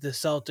game, the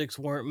Celtics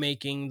weren't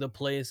making the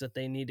plays that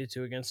they needed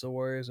to against the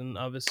Warriors, and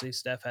obviously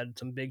Steph had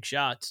some big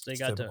shots. They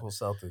got typical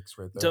Celtics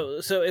right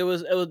there. So it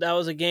was that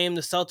was a game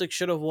the Celtics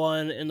should have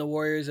won, and the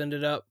Warriors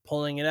ended up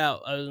pulling it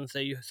out. I was gonna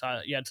say you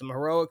had some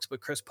heroics, but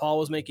Chris Paul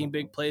was making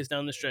big plays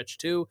down the stretch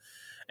too,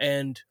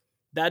 and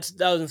that's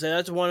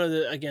one of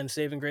the again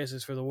saving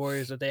graces for the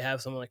Warriors that they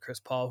have someone like Chris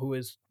Paul who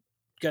is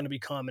going to be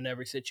calm in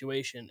every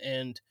situation,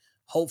 and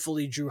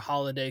hopefully Drew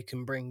Holiday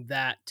can bring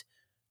that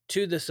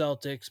to the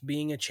Celtics,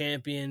 being a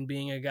champion,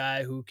 being a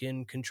guy who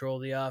can control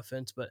the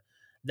offense. But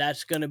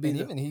that's going to be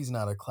even he's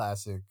not a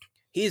classic.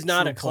 He's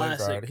not a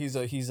classic guard.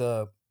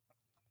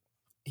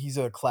 He's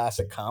a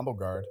classic combo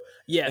guard.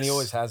 Yes, and he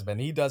always has been.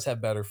 He does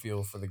have better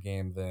feel for the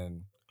game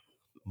than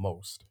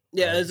most.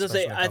 Yeah, right? I was gonna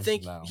say, I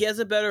think he has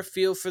a better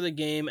feel for the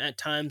game at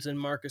times than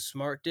Marcus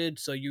Smart did.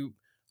 So you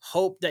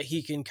hope that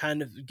he can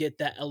kind of get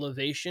that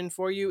elevation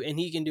for you, and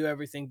he can do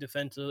everything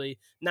defensively.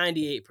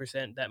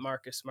 98% that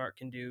Marcus Smart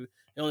can do.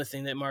 The only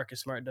thing that Marcus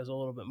Smart does a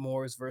little bit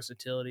more is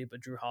versatility, but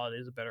Drew Holiday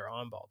is a better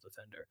on-ball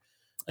defender.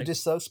 It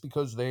just sucks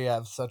because they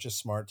have such a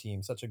smart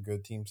team, such a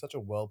good team, such a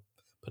well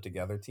put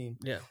together team.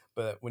 Yeah.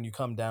 But when you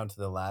come down to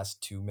the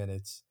last 2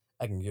 minutes,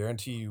 I can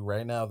guarantee you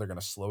right now they're going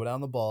to slow down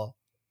the ball,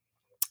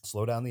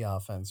 slow down the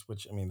offense,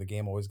 which, I mean, the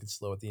game always gets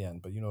slow at the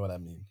end, but you know what I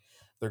mean.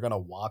 They're going to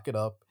walk it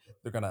up.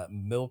 They're going to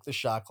milk the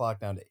shot clock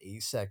down to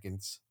 8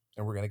 seconds,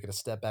 and we're going to get a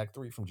step back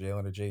 3 from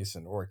Jalen or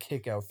Jason, or a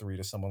kick out 3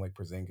 to someone like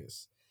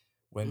Porzingis.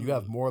 When you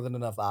have more than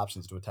enough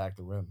options to attack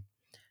the rim.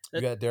 You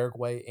got Derek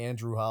White and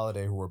Drew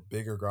Holiday, who are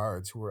bigger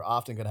guards, who are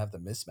often going to have the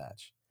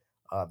mismatch.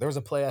 There was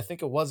a play, I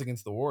think it was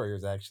against the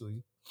Warriors,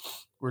 actually,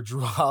 where Drew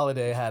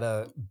Holiday had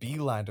a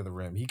beeline to the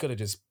rim. He could have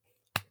just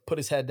put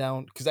his head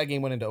down, because that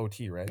game went into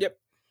OT, right? Yep.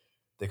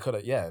 They could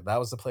have, that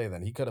was the play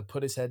then. He could have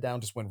put his head down,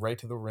 just went right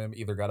to the rim,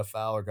 either got a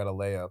foul or got a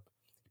layup,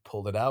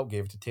 pulled it out,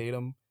 gave it to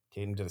Tatum.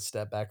 Tatum did a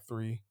step back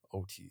 3,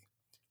 OT.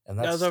 And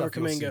that was over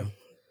Kuminga.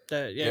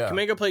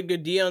 Kuminga played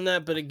good D on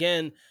that, but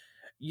again,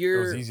 it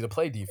was easy to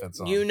play defense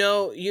on. You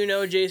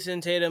know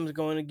Jason Tatum's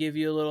going to give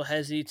you a little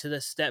hezzy to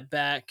the step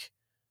back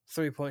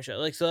 3-point shot.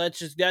 Like, so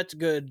that's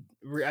good.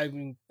 I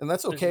mean, and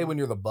that's okay when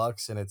you're the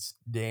Bucks and it's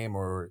Dame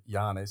or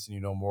Giannis,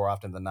 and more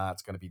often than not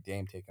it's going to be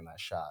Dame taking that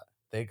shot.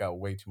 They got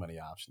way too many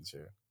options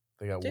here.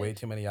 They got way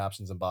too many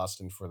options in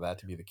Boston for that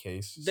to be the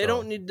case. They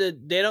don't need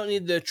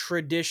the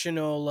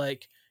traditional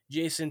like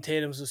Jason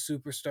Tatum's a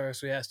superstar,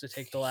 so he has to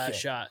take the last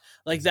shot.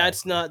 Like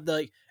that's not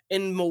like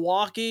in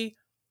Milwaukee.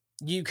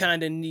 You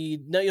kind of you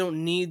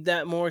don't need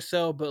that more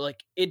so, but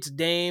like it's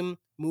Dame,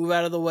 move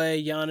out of the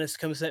way, Giannis,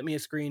 come set me a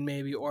screen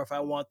maybe, or if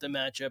I want the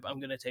matchup, I'm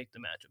going to take the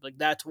matchup. Like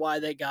that's why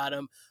they got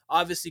him.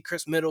 Obviously,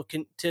 Chris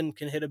Middleton can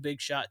hit a big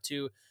shot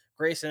too.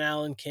 Grayson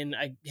Allen can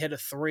hit a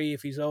 3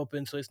 if he's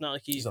open, so it's not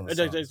like he's on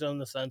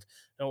the Suns.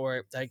 Don't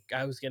worry,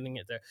 I was getting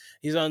it there.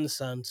 He's on the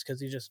Suns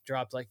because he just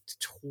dropped like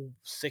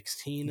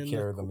 16 in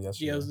them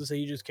yesterday. I was to say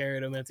he just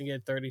carried them. I think he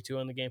had 32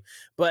 on the game.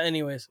 But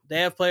anyways, they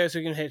have players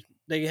who can hit.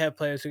 They have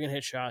players who can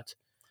hit shots.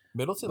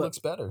 Middleton looks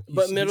better,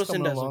 but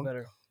Middleton does look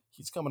better.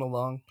 He's coming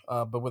along,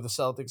 but with the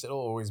Celtics, it'll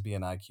always be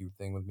an IQ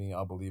thing with me.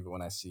 I'll believe it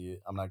when I see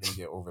it. I'm not going to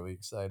get overly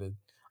excited.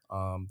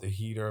 The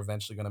Heat are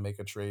eventually going to make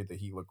a trade. The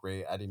Heat look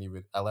great.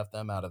 I left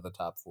them out of the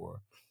top 4.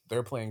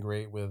 They're playing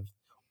great with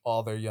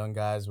all their young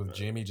guys, with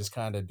Jamie just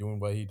kind of doing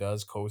what he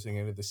does, coasting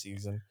into the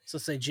season. So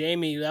say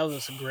Jamie, that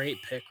was a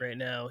great pick right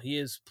now. He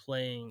is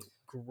playing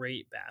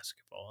great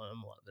basketball, and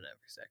I'm loving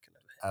every second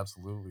of it.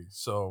 Absolutely.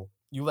 So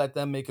you let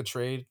them make a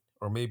trade,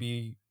 or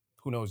maybe,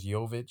 who knows,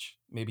 Jovic,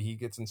 maybe he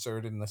gets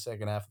inserted in the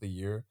second half of the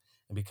year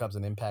and becomes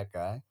an impact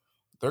guy.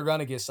 They're going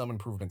to get some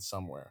improvement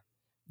somewhere.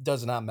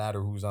 Does not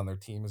matter who's on their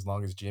team as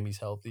long as Jimmy's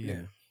healthy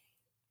and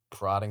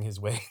prodding his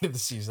way into the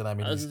season. I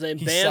mean,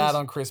 he sat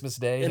on Christmas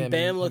Day. And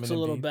Bam looks a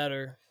little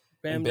better.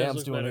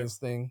 Bam's doing his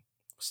thing.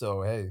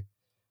 So, hey,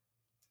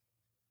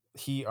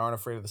 Heat aren't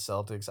afraid of the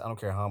Celtics. I don't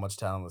care how much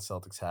talent the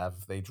Celtics have.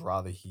 If they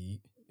draw the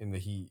Heat in the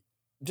Heat,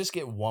 just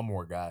get one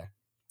more guy.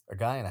 a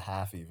guy and a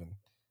half even,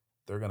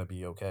 they're going to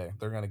be okay.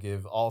 They're going to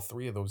give all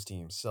three of those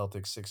teams,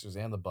 Celtics, Sixers,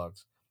 and the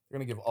Bucks, they're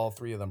going to give all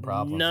three of them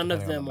problems None of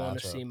depending on the them want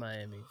to matchup. see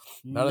Miami.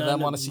 None of them None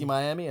want of to see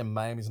Miami, and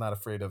Miami's not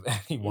afraid of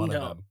any one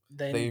of no. them.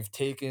 They They've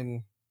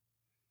taken,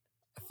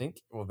 I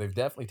think, well, they've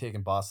definitely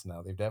taken Boston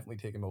out. They've definitely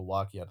taken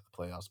Milwaukee out of the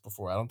playoffs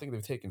before. I don't think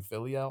they've taken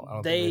Philly out. I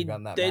don't think they've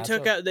gotten that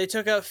matchup. they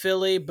took out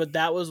Philly, but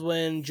that was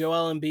when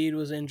Joel Embiid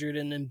was injured,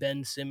 and then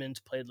Ben Simmons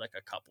played like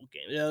a couple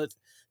games. You know,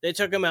 they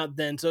took him out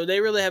then, so they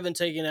really haven't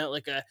taken out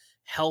like a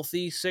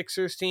healthy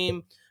Sixers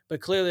team. But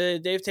clearly,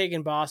 they've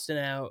taken Boston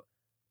out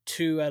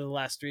 2 out of the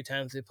last 3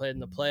 times they played in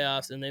the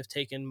playoffs, and they've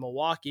taken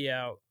Milwaukee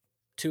out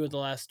 2 of the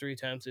last 3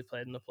 times they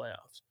played in the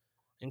playoffs,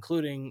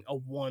 including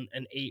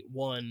an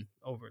 8-1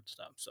 over and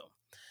stuff. So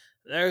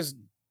there's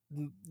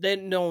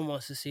no one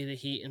wants to see the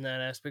Heat in that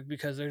aspect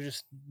because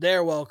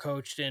they're well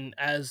coached, and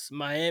as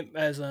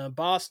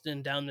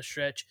Boston down the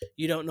stretch,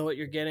 you don't know what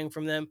you're getting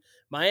from them.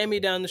 Miami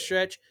down the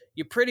stretch,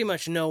 you pretty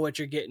much know what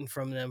you're getting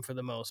from them for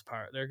the most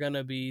part. They're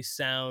gonna be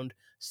sound.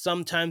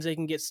 Sometimes they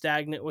can get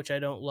stagnant, which I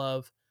don't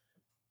love,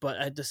 but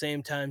at the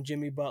same time, as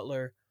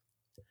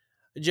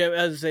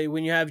I say,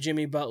 when you have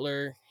Jimmy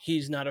Butler,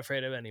 he's not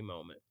afraid of any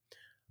moment.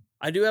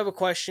 I do have a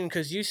question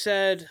because you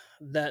said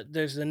that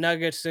there's the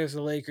Nuggets, there's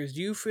the Lakers.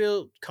 Do you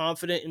feel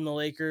confident in the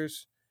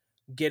Lakers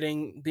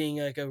being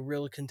like a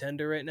real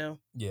contender right now?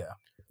 Yeah.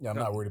 I'm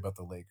not worried about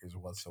the Lakers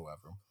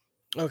whatsoever.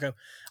 Okay.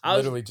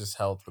 Literally just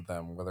health with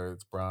them, whether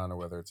it's Bron or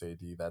whether it's AD.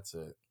 That's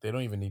it. They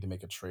don't even need to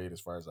make a trade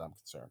as far as I'm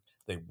concerned.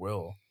 They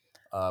will,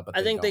 but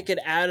I think they could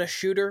add a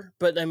shooter,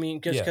 but I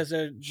mean, just because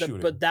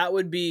but that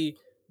would be,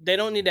 they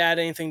don't need to add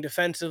anything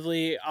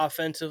defensively,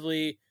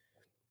 offensively.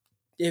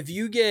 If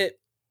you get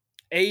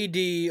AD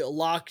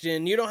locked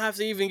in, you don't have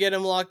to even get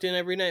him locked in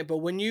every night, but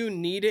when you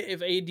need it,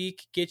 if AD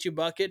could get you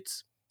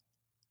buckets,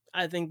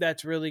 I think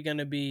that's really going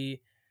to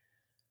be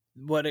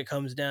what it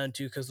comes down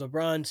to, because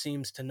LeBron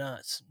seems to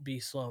not be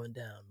slowing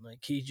down.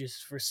 Like, he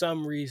just, for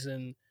some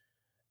reason,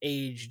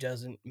 age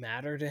doesn't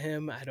matter to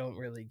him. I don't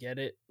really get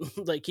it.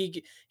 Like,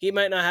 he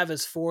might not have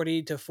his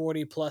 40 to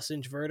 40 plus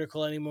inch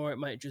vertical anymore. It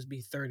might just be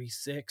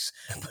 36,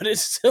 but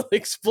it's still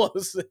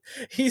explosive.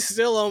 He's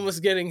still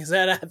almost getting his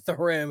head at the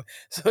rim,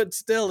 so it's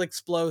still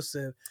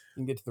explosive. He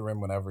can get to the rim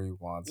whenever he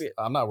wants. Yeah.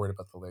 I'm not worried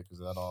about the Lakers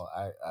at all.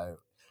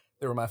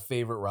 They were my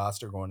favorite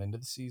roster going into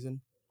the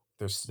season.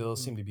 They still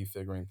seem to be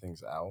figuring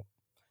things out,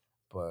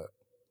 but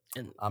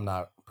I'm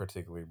not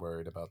particularly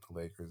worried about the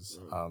Lakers.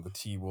 The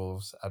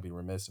T-Wolves, I'd be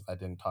remiss if I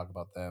didn't talk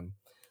about them.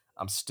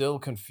 I'm still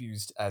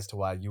confused as to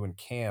why you and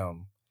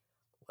Cam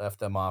left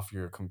them off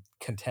your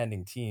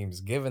contending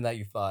teams, given that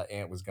you thought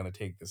Ant was going to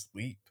take this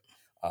leap.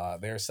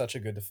 They're such a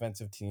good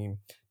defensive team.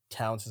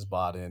 Towns has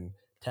bought in.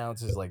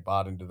 Towns is like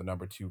bought into the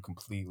number 2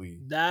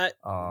 completely. That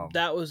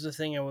was the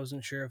thing. I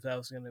wasn't sure if that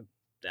was gonna.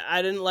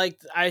 I didn't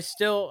like. I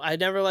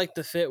never liked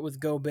the fit with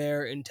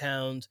Gobert and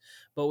Towns,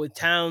 but with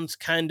Towns,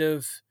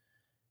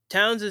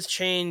 Towns has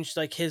changed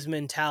like his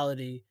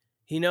mentality.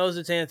 He knows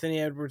it's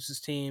Anthony Edwards'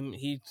 team.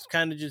 He's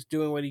kind of just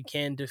doing what he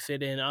can to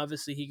fit in.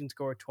 Obviously, he can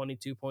score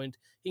 22 points.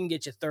 He can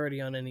get you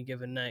 30 on any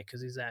given night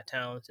because he's that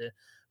talented.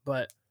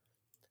 But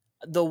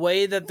the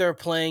way that they're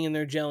playing and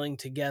they're gelling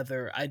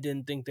together, I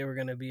didn't think they were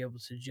going to be able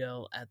to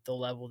gel at the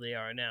level they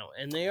are now,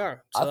 and they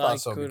are. So I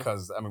thought so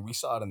because we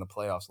saw it in the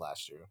playoffs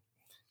last year.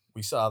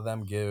 We saw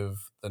them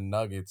give the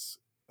Nuggets,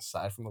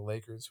 aside from the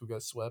Lakers who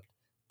got swept,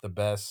 the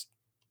best,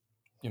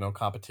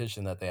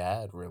 competition that they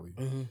had really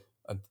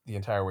the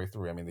entire way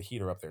through. I mean, the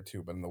Heat are up there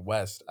too, but in the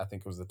West, I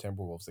think it was the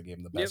Timberwolves that gave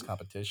them the best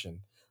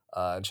competition.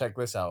 And check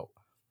this out: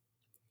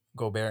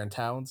 Gobert and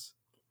Towns.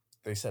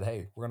 They said,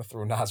 hey, we're going to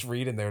throw Nas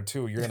Reed in there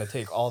too. You're going to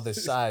take all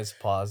this size,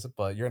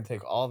 but you're going to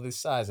take all this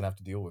size and have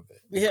to deal with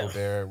it. Yeah.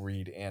 Gobert,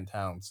 Reed, and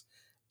Towns.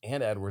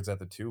 And Edwards at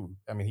the 2.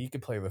 I mean, he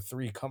could play the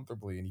 3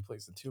 comfortably, and he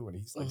plays the 2, and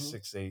he's like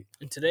 6'8".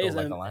 In today's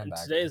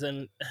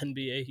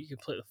NBA, he could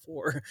play the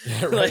 4.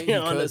 Yeah, right.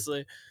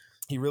 Honestly.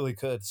 He really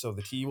could. So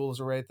the T-Wolves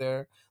are right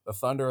there. The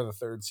Thunder are the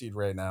 3rd seed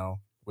right now,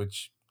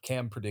 which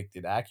Cam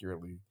predicted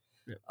accurately.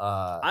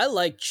 I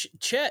like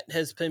Chet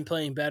has been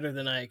playing better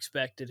than I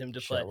expected him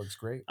to play. Chet looks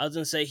great. I was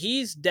going to say,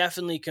 he's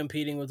definitely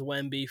competing with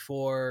Wemby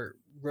for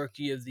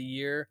Rookie of the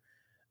Year.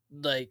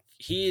 Like,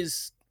 he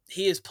is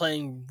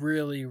playing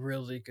really,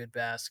 really good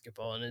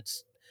basketball, and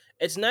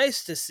it's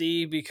nice to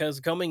see, because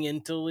coming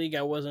into the league,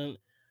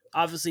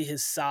 obviously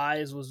his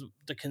size was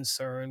the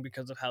concern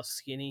because of how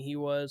skinny he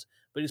was,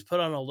 but he's put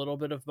on a little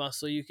bit of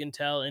muscle, you can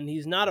tell, and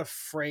he's not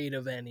afraid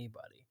of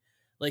anybody.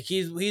 Like,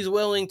 he's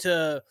willing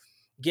to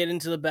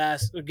get to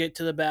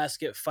the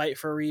basket, fight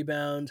for a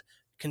rebound,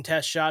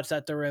 contest shots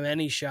at the rim,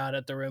 any shot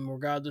at the rim,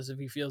 regardless if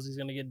he feels he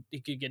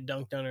could get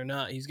dunked on or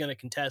not. He's going to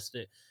contest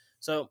it.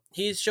 So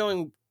he's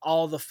showing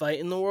all the fight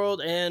in the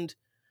world, and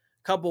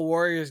a couple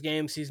Warriors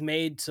games, he's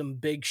made some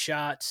big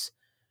shots.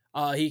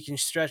 He can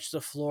stretch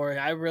the floor.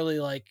 I really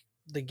like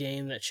the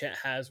game that Chet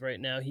has right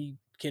now. He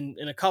can,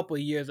 in a couple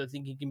of years, I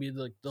think he can be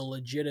the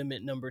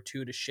legitimate number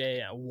 2 to Shea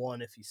at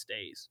 1 if he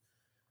stays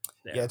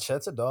there. Yeah,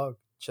 Chet's a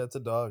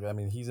dog. I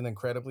mean, he's an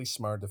incredibly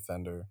smart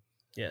defender.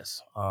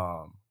 Yes.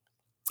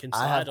 can I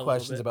slide have a little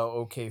questions bit. about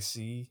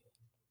OKC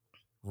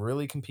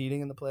really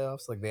competing in the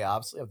playoffs. Like they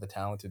obviously have the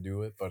talent to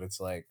do it, but it's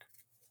like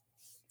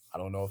I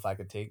don't know if I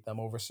could take them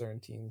over certain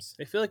teams.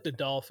 They feel like the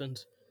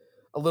Dolphins,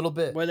 A little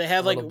bit, where they a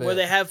have little where bit.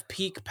 they have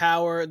peak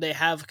power. They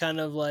have kind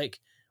of like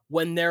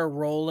when they're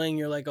rolling,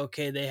 you're like,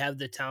 okay, they have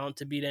the talent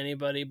to beat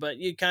anybody, but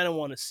you kind of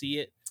want to see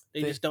it.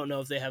 They Thing, just don't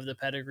know if they have the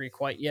pedigree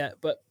quite yet.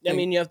 But I thing,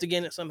 mean, you have to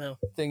gain it somehow.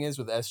 thing is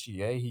with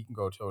SGA, he can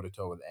go toe to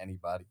toe with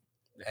anybody,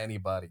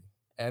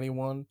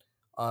 anyone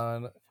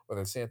on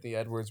whether it's Anthony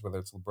Edwards, whether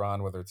it's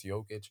LeBron, whether it's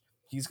Jokic.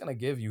 He's gonna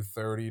give you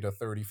 30 to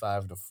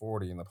 35 to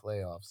 40 in the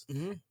playoffs,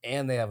 Mm-hmm.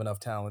 and they have enough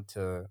talent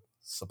to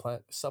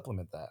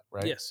supplement that,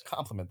 right? Yes.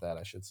 Complement that,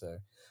 I should say.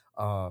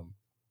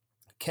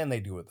 Can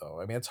they do it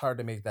though? I mean, it's hard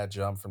to make that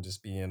jump from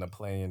just being a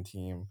playing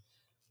team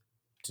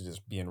to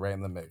just being right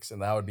in the mix,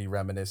 and that would be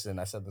reminiscent.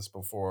 I said this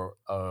before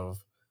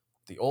of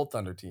the old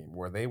Thunder team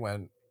where they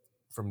went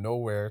from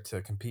nowhere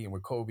to competing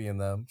with Kobe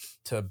and them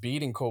to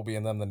beating Kobe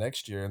and them the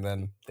next year, and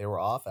then they were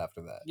off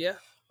after that. Yeah.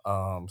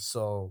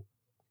 So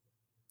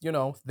you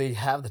know they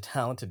have the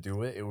talent to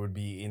do it. It would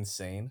be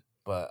insane,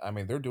 but I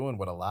mean they're doing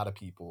what a lot of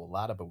people, a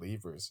lot of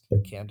believers,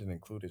 Camden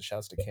included,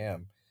 shouts to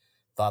Cam,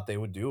 thought they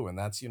would do, and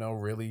that's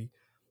really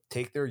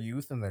take their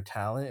youth and their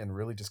talent and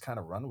really just kind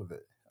of run with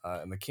it.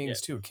 And the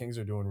Kings too. Kings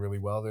are doing really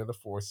well. They're the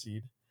 4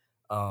 seed.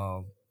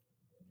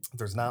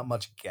 There's not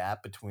much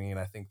gap between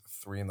I think the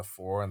 3 and the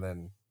 4, and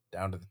then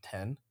down to the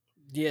 10.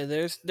 Yeah,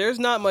 there's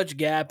not much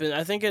gap, and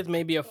I think it's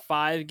maybe a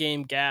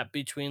 5-game gap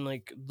between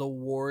like the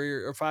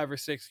Warrior, or 5 or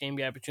 6-game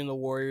gap between the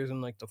Warriors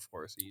and like the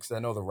 4 seed. Because I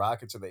know the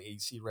Rockets are the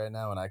 8 seed right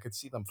now, and I could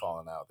see them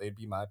falling out. They'd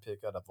be my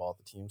pick out of all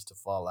the teams to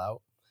fall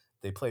out.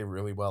 They play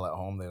really well at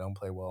home. They don't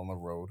play well on the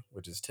road,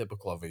 which is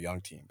typical of a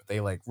young team. But they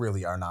like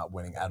really are not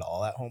winning at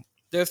all at home.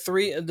 They're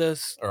 3. The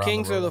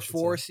Kings road, are I the should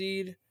 4 say.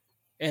 seed,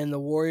 and the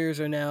Warriors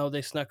are now,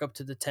 they snuck up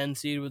to the 10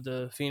 seed with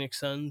the Phoenix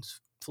Suns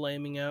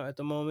flaming out at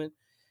the moment.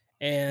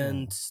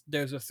 And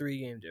there's a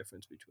 3-game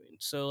difference between.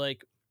 So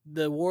like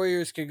the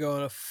Warriors could go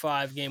on a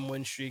 5-game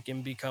win streak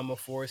and become a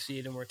 4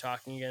 seed, and we're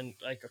talking again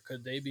like,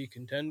 could they be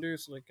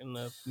contenders like in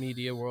the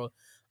media world?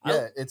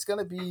 Yeah, it's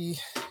gonna be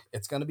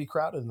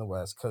crowded in the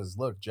West because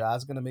look,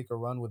 Ja's gonna make a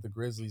run with the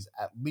Grizzlies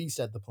at least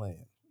at the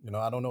play-in.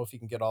 I don't know if he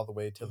can get all the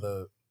way to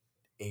the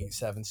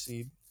 8-7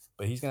 seed,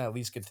 but he's gonna at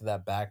least get to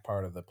that back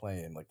part of the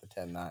play-in, like the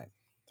 10-9.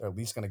 They're at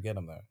least gonna get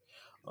him there,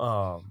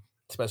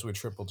 especially with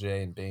Triple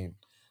J and Bane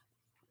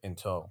in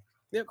tow.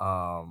 Yep.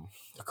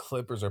 The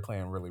Clippers are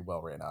playing really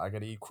well right now. I got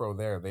to eat crow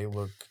there. They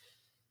look.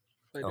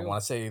 I don't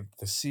want to say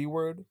the C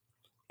word,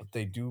 but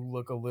they do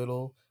look a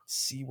little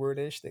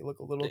C-word-ish. They look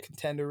a little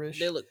contender-ish.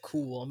 They look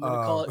cool. I'm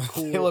gonna call it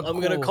cool.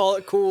 Gonna call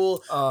it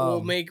cool.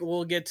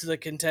 We'll get to the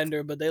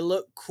contender, but they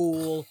look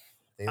cool.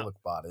 They look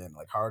bought in.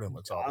 Like Harden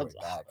looks all the way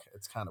back.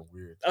 It's kind of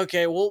weird.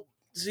 Okay, well,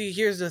 see,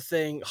 here's the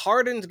thing.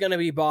 Harden's gonna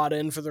be bought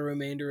in for the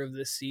remainder of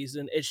this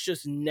season. It's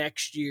just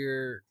next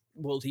year,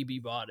 will he be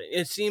bought in?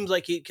 It seems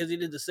like because he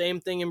did the same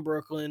thing in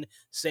Brooklyn,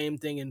 same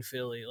thing in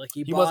Philly. Like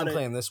he wasn't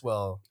playing this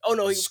well. Oh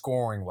no,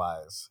 scoring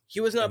wise, he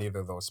was not in either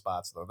of those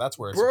spots though. That's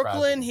where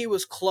Brooklyn. He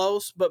was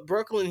close, but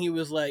Brooklyn he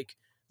was like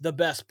the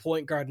best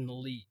point guard in the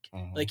league.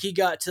 Mm-hmm. Like he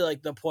got to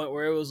like the point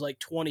where it was like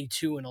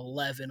 22 and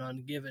 11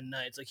 on given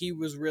nights. Like he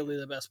was really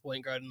the best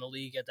point guard in the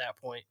league at that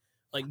point.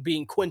 Like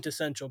being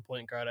quintessential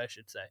point guard, I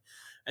should say.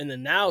 And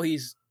then now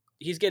he's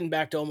getting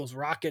back to almost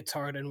Rockets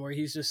Harden, where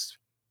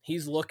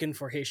he's looking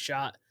for his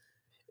shot.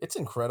 It's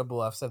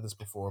incredible. I've said this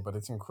before, but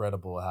it's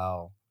incredible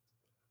how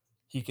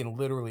he can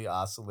literally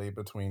oscillate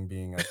between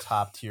being a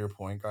top tier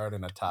point guard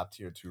and a top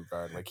tier 2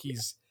 guard. Like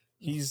he's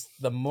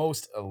the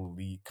most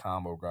elite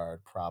combo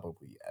guard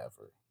probably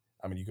ever.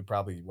 I mean, you could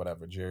probably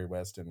Jerry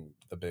West and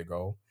the Big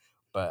O,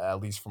 but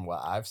at least from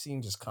what I've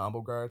seen, just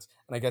combo guards.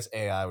 And I guess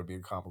AI would be a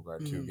combo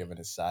guard too, given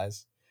his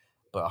size.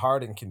 But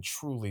Harden can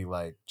truly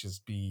like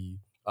just be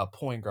a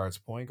point guard's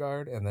point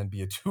guard and then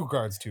be a 2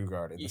 guard's 2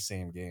 guard in the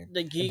same game.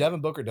 And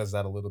Devin Booker does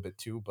that a little bit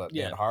too, but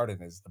man,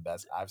 Harden is the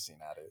best I've seen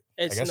at it.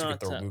 I guess you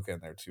could throw Luka in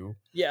there too.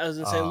 Yeah, I was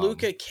gonna say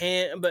Luka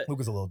can't, but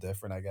Luka's a little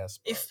different, I guess.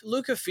 If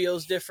Luka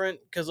feels different,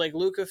 because like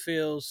Luka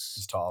feels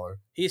he's taller.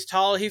 He's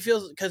tall. He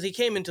feels because he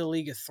came into the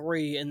league at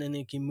 3, and then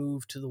he can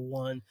move to the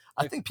 1.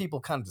 Like, I think people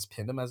kind of just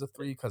pinned him as a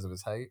 3 because of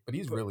his height, but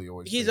he's really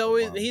always he's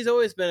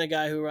always been a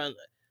guy who runs.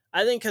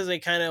 I think because they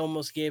kind of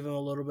almost gave him a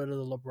little bit of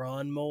the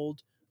LeBron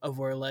mold of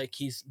where like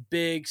he's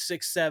big,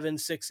 6'7",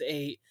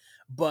 6'8",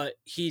 but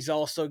he's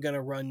also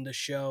gonna run the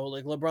show.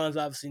 Like LeBron's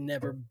obviously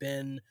never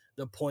been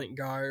the point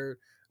guard,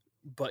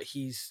 but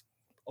he's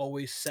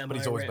always But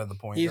he's always been the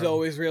point. He's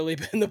always really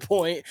been the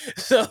point.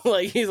 So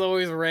like he's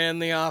always ran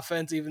the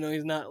offense, even though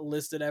he's not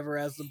listed ever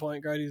as the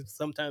point guard. He's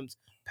sometimes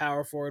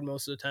power forward,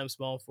 most of the time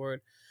small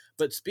forward.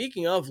 But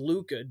speaking of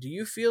Luka, do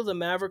you feel the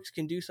Mavericks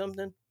can do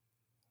something?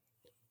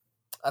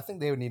 I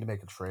think they would need to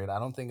make a trade. I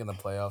don't think in the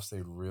playoffs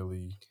they'd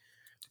really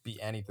be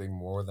anything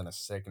more than a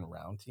second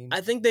round team.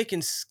 I think they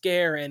can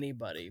scare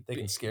anybody. They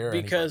can scare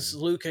because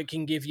anybody. Luka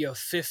can give you a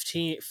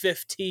 15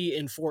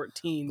 and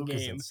 14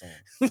 Luka's game. Insane.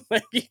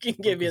 Like he can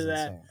give you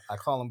that. Insane. I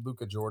call him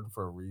Luka Jordan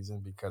for a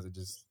reason because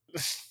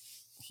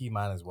he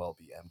might as well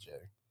be MJ.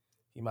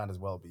 He might as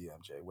well be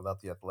MJ without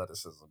the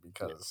athleticism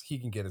because he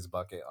can get his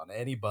bucket on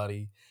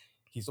anybody.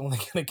 He's only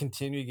going to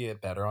continue to get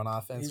better on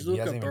offense. He's He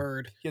Luka hasn't even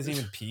Bird. he hasn't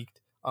even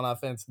peaked on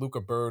offense. Luka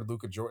Bird,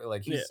 Luka Jordan,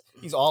 like Yeah.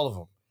 he's all of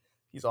them.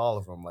 He's all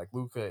of them. Like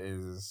Luka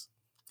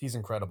he's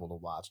incredible to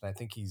watch, and I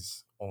think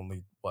he's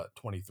only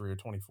 23 or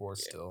 24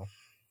 still.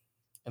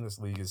 And this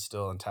league is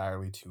still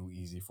entirely too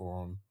easy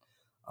for him.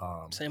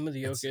 Same with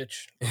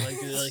Jokic.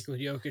 Like with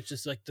Jokic,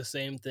 it's like the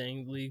same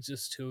thing. The league's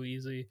just too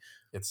easy.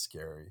 It's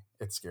scary.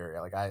 It's scary.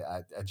 Like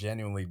I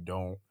genuinely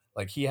don't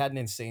like. He had an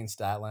insane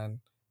stat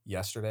line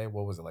yesterday.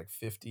 What was it, like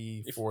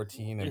 50,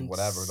 14, and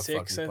whatever the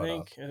fuck he put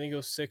up. I think it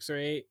was 6 or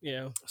 8.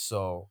 Yeah.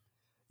 So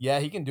yeah,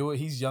 he can do it.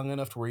 He's young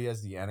enough to where he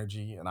has the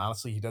energy, and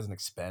honestly, he doesn't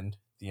expend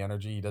the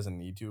energy. He doesn't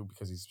need to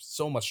because he's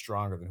so much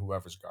stronger than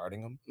whoever's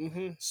guarding him.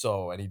 Mm-hmm.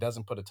 So, and he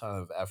doesn't put a ton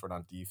of effort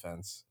on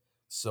defense.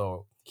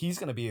 So he's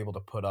going to be able to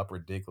put up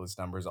ridiculous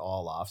numbers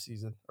all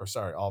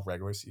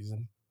regular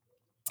season.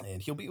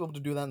 And he'll be able to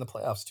do that in the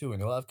playoffs too.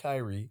 And he'll have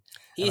Kyrie.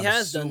 He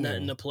has done that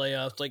in the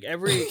playoffs. Like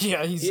every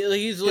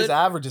his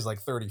average is like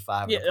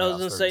 35. Yeah, in the playoffs, I was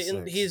gonna say, and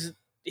 36.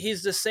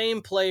 he's the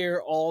same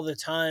player all the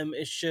time.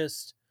 It's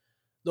just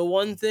the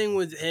one thing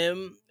with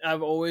him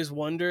I've always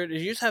wondered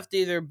is you just have to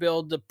either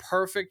build the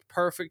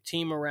perfect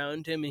team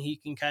around him, and he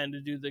can kind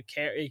of do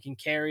he can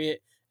carry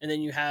it, and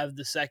then you have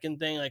the second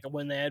thing, like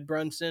when they had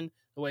Brunson,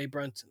 the way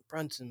Brunson.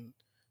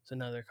 It's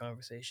another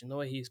conversation. The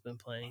way he's been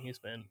playing,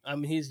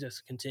 he's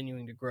just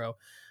continuing to grow.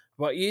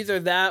 But either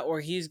that or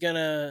he's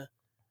gonna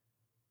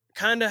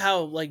kind of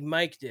how like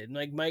Mike did.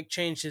 Like Mike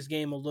changed his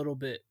game a little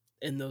bit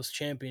in those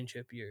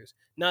championship years.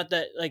 Not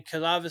that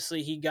because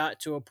obviously he got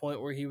to a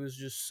point where he was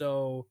just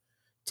so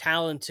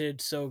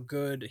talented, so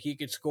good, he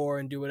could score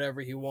and do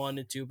whatever he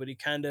wanted to, but he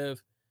kind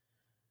of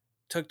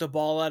took the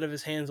ball out of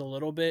his hands a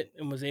little bit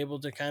and was able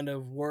to kind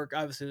of work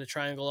obviously the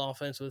triangle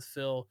offense with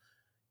Phil.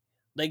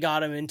 They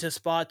got him into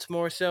spots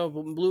more so,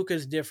 but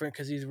Luka's different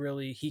because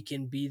he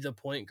can be the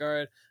point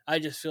guard. I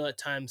just feel at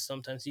times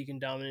sometimes he can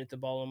dominate the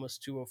ball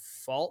almost to a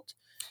fault.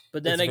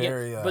 But then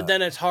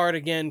then it's hard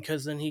again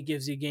because then he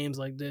gives you games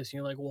like this. And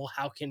you're like, well,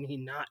 how can he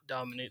not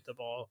dominate the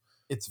ball?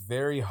 It's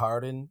very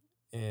Harden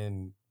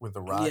with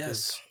the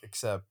Rockets,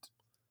 except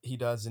he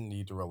doesn't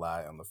need to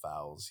rely on the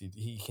fouls.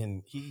 He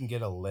can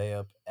get a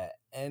layup at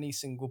any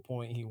single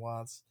point he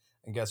wants.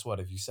 And guess what?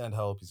 If you send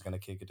help, he's going to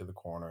kick it to the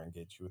corner and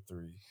get you a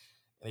three.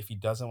 And if he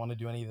doesn't want to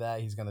do any of that,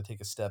 he's going to take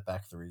a step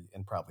back three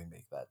and probably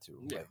make that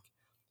too. Yeah. Like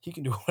he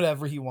can do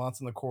whatever he wants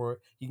in the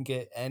court. He can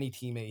get any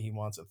teammate he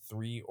wants a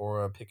three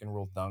or a pick and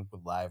roll dunk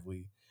with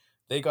Lively.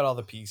 They got all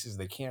the pieces.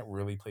 They can't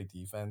really play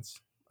defense.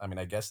 I mean,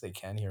 I guess they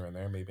can here and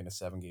there, maybe in a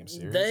 7-game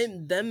series.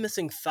 Them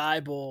missing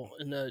Thibault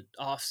in the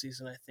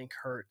offseason, I think,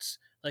 hurts.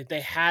 Like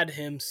they had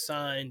him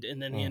signed, and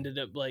then he ended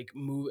up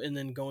and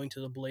then going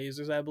to the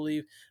Blazers, I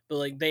believe. But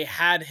like they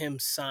had him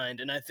signed,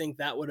 and I think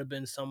that would have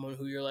been someone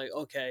who you're like,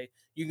 okay,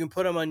 you can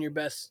put him on your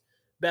best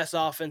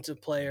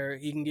offensive player.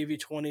 He can give you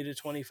 20 to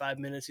 25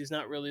 minutes. He's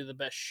not really the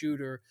best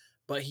shooter,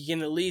 but he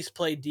can at least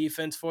play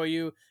defense for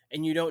you,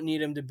 and you don't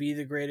need him to be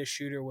the greatest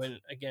shooter when,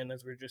 again,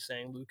 as we're just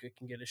saying, Luka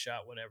can get a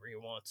shot whenever he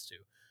wants to.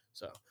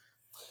 So,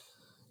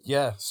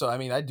 yeah. So, I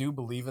mean, I do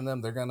believe in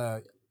them. They're going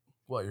to,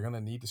 you're going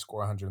to need to score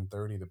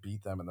 130 to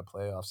beat them in the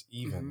playoffs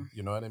even.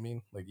 You know what I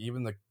mean? Like,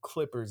 even the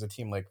Clippers, a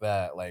team like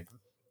that, like,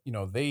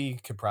 they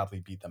could probably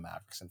beat the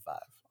Mavericks in 5,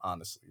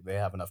 honestly. They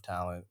have enough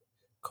talent,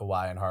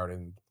 Kawhi and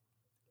Harden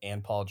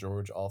and Paul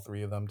George, all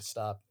three of them to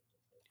stop.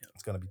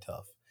 It's going to be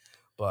tough.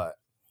 But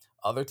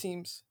other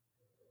teams,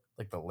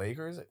 like the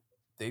Lakers,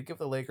 they'd give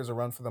the Lakers a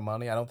run for the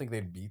money. I don't think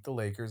they'd beat the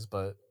Lakers,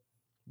 but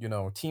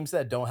teams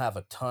that don't have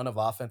a ton of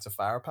offensive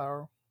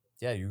firepower,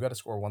 yeah, you got to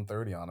score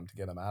 130 on them to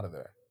get them out of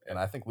there. And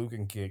I think Luka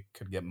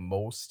could get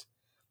most,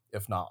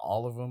 if not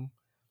all of them.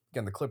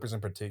 Again, the Clippers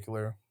in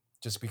particular,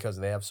 just because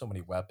they have so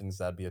many weapons,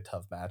 that'd be a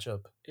tough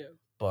matchup. Yeah.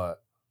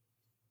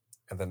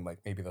 And then like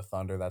maybe the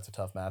Thunder, that's a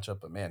tough matchup.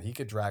 But man, he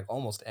could drag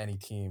almost any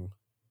team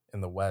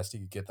in the West. He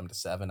could get them to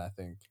 7, I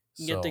think.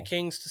 Get the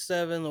Kings to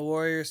 7, the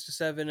Warriors to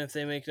 7 if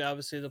they make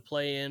obviously the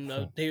play in.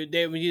 They could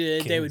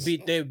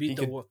beat the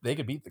Kings. They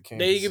could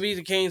beat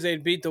the Kings.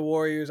 They'd beat the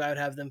Warriors. I would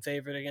have them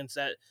favored against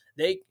that.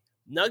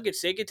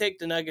 Nuggets. They could take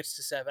the Nuggets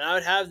to 7. I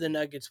would have the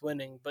Nuggets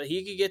winning, but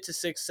he could get to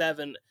 6,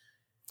 7.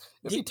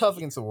 It'd be tough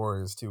against the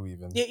Warriors too.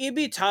 Even it'd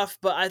be tough,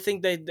 but I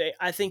think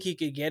I think he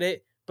could get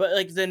it. But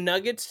like the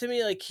Nuggets, to me,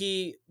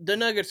 the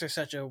Nuggets are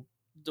such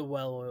the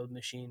well-oiled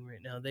machine right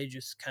now. They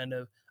just kind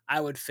of. I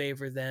would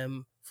favor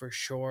them for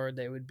sure.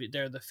 They're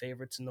the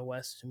favorites in the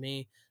West to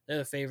me. They're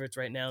the favorites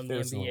right now in the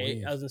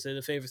NBA. I was gonna say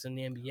the favorites in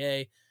the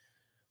NBA,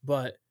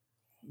 but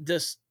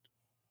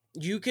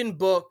you can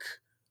book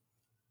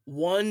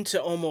 1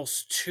 to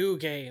almost 2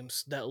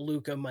 games that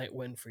Luka might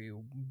win for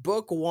you.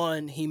 Book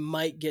 1, he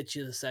might get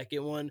you the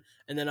second one,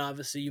 and then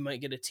obviously you might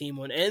get a team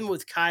one. And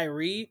with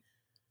Kyrie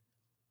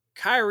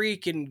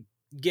can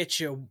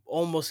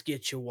almost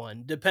get you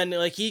 1, depending.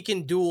 Like he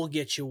can dual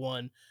get you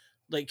 1.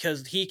 Like,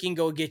 because he can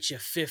go get you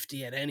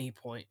 50 at any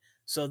point.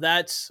 So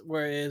that's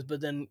where it is.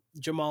 But then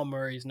Jamal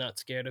Murray's not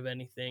scared of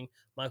anything.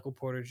 Michael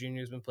Porter Jr.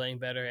 has been playing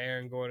better.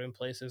 Aaron Gordon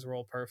plays his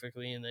role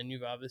perfectly. And then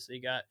you've obviously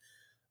got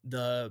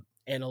the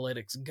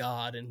analytics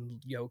god and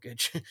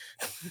Jokic.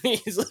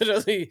 He's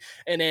literally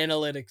an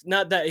analytics.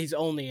 Not that he's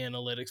only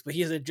analytics, but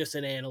he's just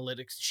an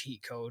analytics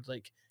cheat code.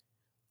 Like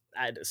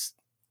I just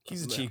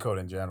He's a cheat code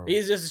in general.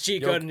 He's just a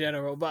cheat code in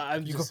general.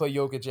 But you could put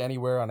Jokic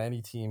anywhere on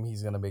any team,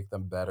 he's gonna make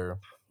them better.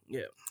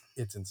 Yeah,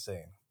 it's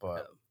insane.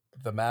 But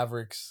the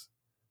Mavericks,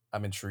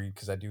 I'm intrigued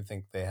because I do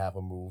think they have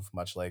a move,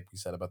 much like we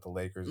said about the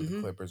Lakers or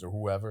the Clippers or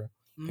whoever.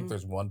 I think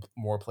there's one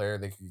more player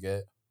they could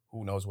get.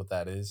 Who knows what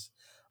that is?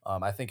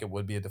 I think it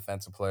would be a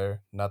defensive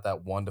player. Not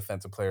that one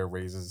defensive player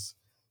raises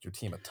your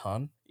team a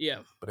ton. Yeah.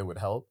 But it would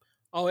help.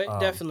 Oh, it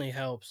definitely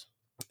helps.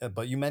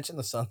 But you mentioned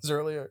the Suns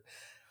earlier.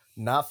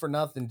 Not for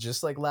nothing,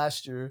 just like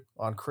last year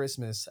on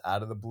Christmas,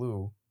 out of the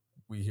blue,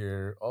 we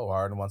hear, oh,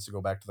 Harden wants to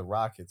go back to the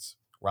Rockets.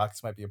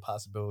 Rockets might be a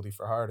possibility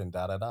for Harden,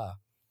 da-da-da.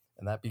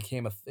 And that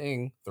became a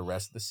thing the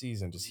rest of the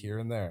season, just here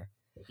and there.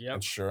 Yep.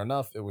 And sure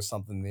enough, it was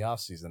something in the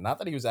offseason. Not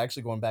that he was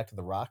actually going back to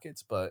the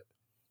Rockets, but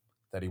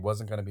that he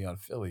wasn't going to be on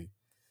Philly.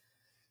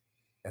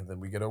 And then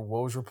we get a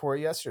Woj report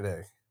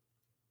yesterday.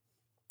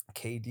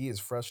 KD is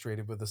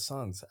frustrated with the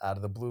Suns out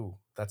of the blue.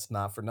 That's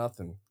not for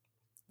nothing.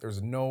 There's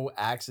no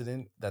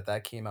accident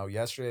that came out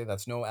yesterday.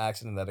 That's no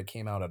accident that it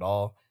came out at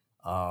all.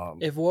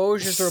 If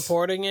Woj is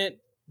reporting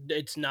it,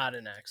 it's not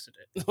an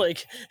accident.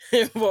 Like,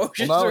 if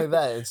Woj not only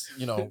that, it's,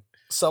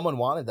 someone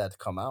wanted that to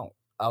come out.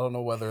 I don't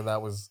know whether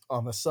that was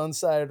on the Sun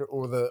side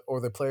or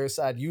the player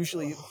side.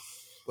 Usually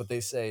what they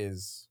say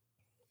is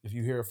if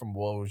you hear it from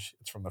Woj,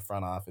 it's from the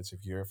front office.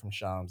 If you hear it from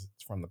Shams,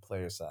 it's from the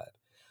player side.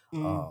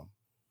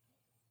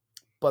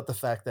 But the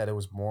fact that it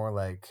was more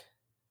like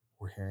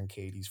we're hearing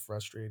KD's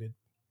frustrated,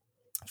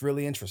 it's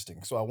really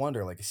interesting. So I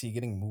wonder, like, is he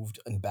getting moved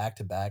in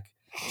back-to-back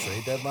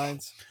trade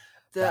deadlines?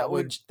 That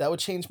would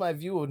change my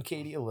view on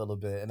KD a little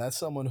bit. And that's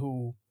someone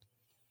who,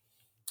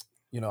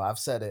 I've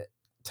said it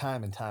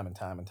time and time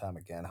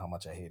again how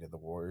much I hated the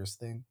Warriors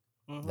thing.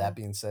 That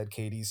being said,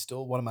 KD's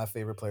still one of my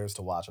favorite players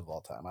to watch of all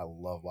time. I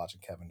love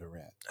watching Kevin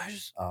Durant.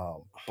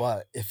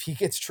 But if he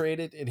gets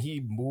traded and he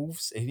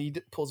moves and he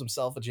pulls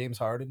himself a James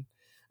Harden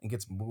and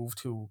gets moved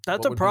to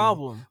that's a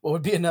problem. What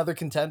would be another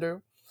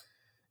contender?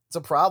 It's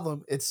a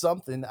problem. It's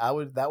something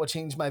that would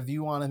change my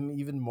view on him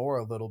even more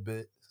a little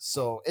bit.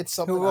 So it's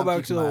something. He'll go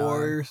back to the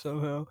Warriors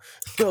somehow.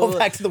 Go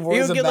back to the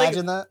Warriors.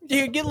 Imagine that.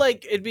 You'd get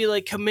it'd be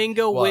like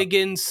Kuminga,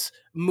 Wiggins,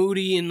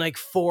 Moody, and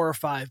 4 or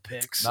 5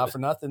 picks. Not for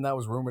nothing, that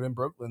was rumored in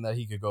Brooklyn that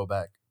he could go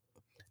back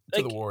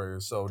to the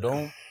Warriors. So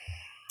don't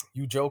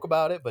you joke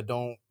about it, but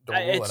don't rule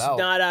it out.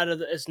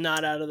 It's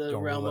not out of the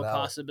realm of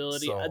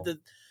possibility. So.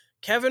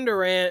 Kevin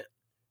Durant.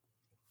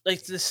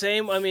 Like the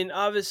same, I mean,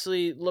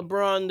 obviously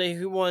LeBron,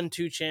 he won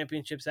 2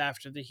 championships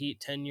after the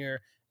Heat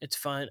tenure. It's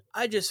fine.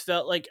 I just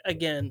felt like,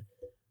 again,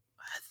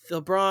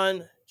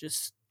 LeBron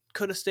just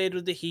could have stayed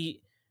with the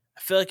Heat. I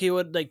feel like he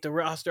would, the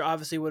roster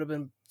obviously would have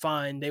been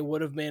fine. They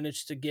would have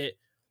managed to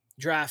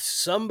draft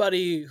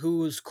somebody who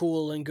was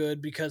cool and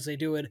good because they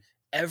do it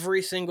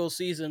every single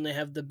season. They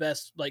have the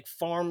best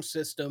farm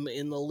system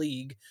in the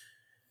league.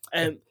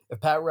 And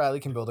if Pat Riley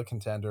can build a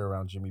contender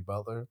around Jimmy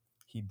Butler,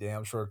 he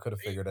damn sure could have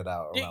figured it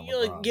out around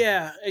LeBron.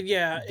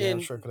 Yeah.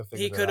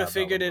 He could have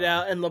figured it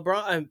out. And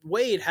LeBron,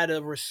 Wade had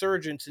a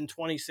resurgence in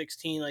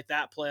 2016,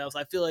 that playoffs.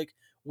 I feel like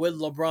with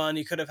LeBron,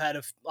 he could have had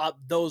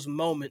those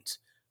moments.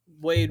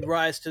 Wade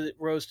rose to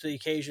the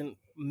occasion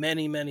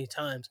many, many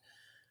times.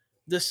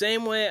 The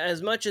same way,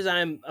 as much as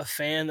I'm a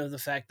fan of the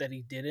fact that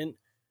he didn't,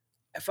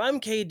 if I'm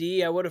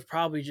KD, I would have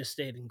probably just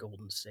stayed in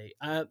Golden State.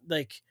 At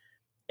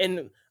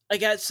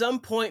some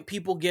point,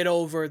 people get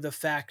over the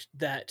fact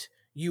that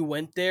you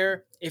went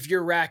there if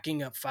you're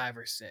racking up 5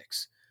 or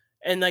 6.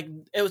 And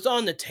it was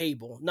on the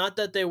table. Not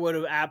that they would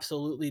have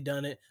absolutely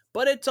done it,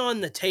 but it's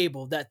on the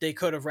table that they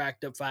could have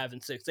racked up 5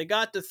 and 6. They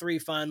got the 3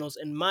 finals.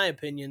 In my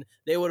opinion,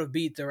 they would have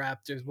beat the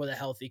Raptors with a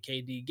healthy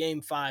KD.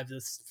 Game 5,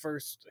 this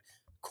first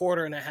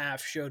quarter and a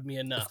half showed me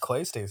enough. If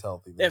Klay stays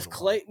healthy. I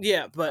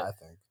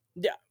think.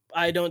 Yeah,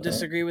 I don't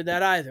disagree with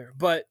that either.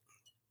 But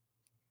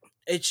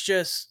it's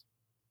just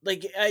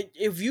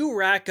if you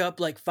rack up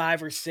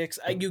 5 or 6,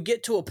 you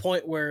get to a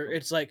point where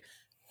it's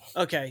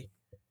okay,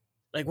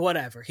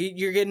 whatever.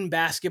 You're getting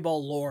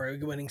basketball lore.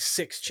 You're winning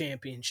 6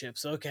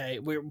 championships. Okay,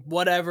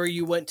 whatever.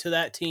 You went to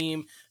that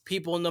team.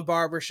 People in the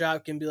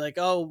barbershop can be like,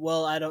 oh,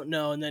 well, I don't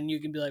know. And then you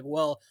can be like,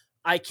 well,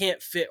 I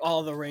can't fit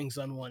all the rings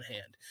on one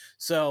hand.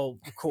 So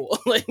cool.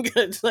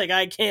 It's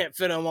I can't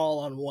fit them all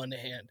on one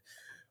hand.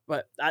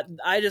 But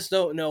I just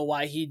don't know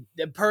why he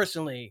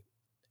personally,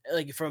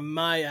 from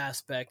my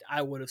aspect,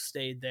 I would have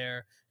stayed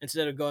there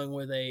instead of going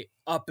with a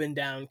up and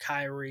down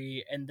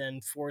Kyrie and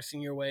then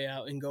forcing your way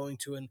out and going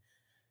to an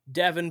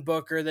Devin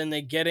Booker. Then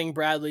they getting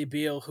Bradley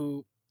Beal,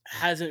 who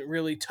hasn't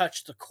really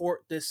touched the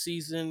court this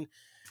season.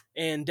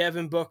 And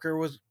Devin Booker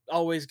was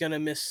always going to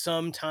miss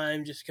some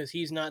time just because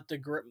he's not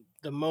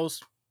the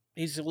most,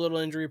 he's a little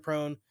injury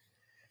prone.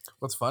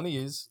 What's funny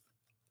is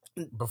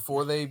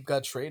before they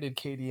got traded,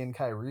 KD and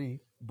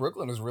Kyrie,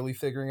 Brooklyn is really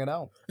figuring it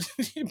out.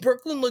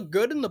 Brooklyn looked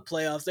good in the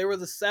playoffs. They were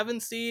the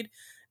 7th seed.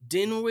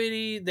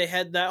 Dinwiddie, they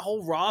had that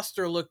whole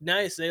roster looked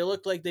nice. They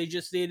looked like they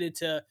just needed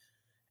to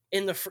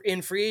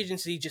in free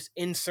agency just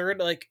insert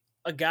like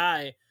a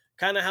guy,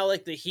 kind of how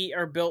like the Heat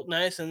are built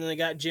nice, and then they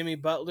got Jimmy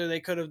Butler. They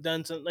could have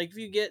done something like if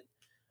you get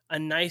a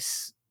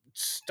nice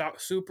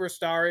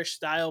superstarish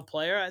style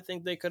player, I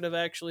think they could have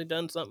actually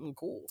done something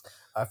cool.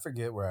 I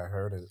forget where I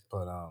heard it,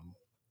 but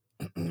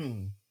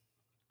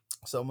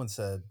someone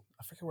said,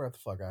 I forget where the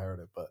fuck I heard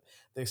it, but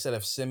they said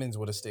if Simmons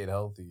would have stayed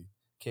healthy,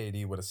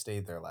 KD would have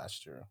stayed there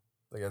last year.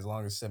 Like as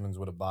long as Simmons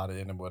would have bought it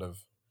in and would have.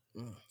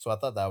 So I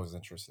thought that was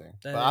interesting.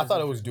 That But I is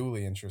thought it was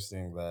duly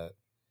interesting that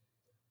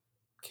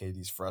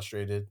KD's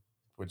frustrated,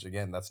 which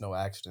again, that's no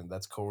accident.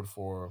 That's code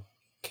for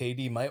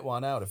KD might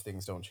want out if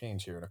things don't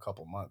change here in a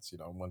couple months,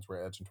 once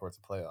we're edging towards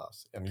the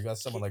playoffs. And you got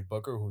someone like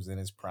Booker who's in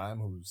his prime,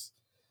 who's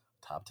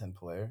top 10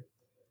 player.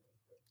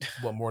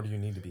 What more do you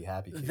need to be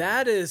happy? KD?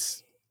 That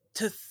is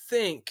to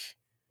think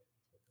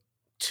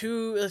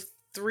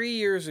 3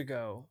 years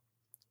ago,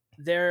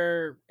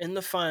 they're in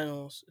the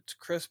finals. It's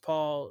Chris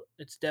Paul,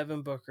 it's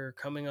Devin Booker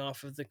coming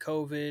off of the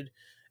COVID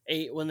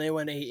when they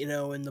went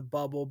 8-0 in the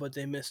bubble, but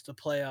they missed the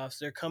playoffs.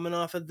 They're coming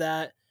off of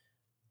that.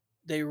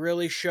 They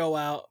really show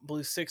out.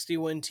 Blue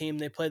 60-win team.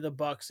 They play the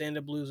Bucks. They end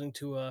up losing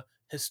to a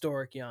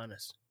historic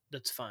Giannis.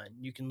 That's fine.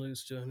 You can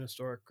lose to an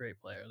historic great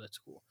player. That's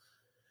cool.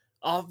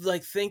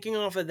 Thinking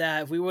off of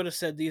that, if we would have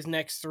said these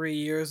next 3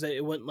 years that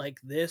it went like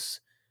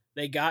this,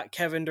 they got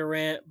Kevin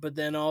Durant, but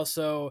then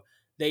also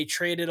they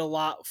traded a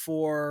lot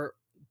for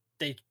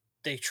they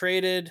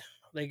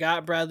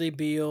got Bradley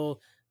Beal.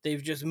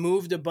 They've just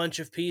moved a bunch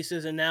of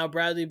pieces, and now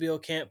Bradley Beal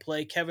can't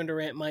play. Kevin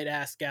Durant might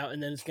ask out,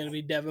 and then it's going to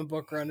be Devin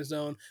Booker on his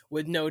own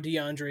with no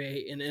DeAndre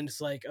Ayton, and it's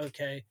like,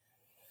 okay.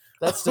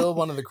 That's still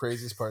one of the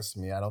craziest parts to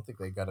me. I don't think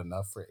they got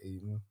enough for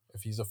Ayton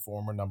if he's a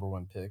former number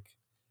 1 pick,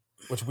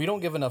 which we don't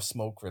give enough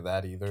smoke for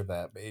that either,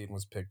 that Ayton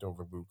was picked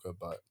over Luka,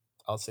 but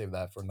I'll save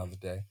that for another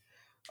day.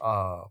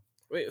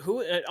 Wait,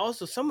 who?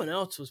 Also, someone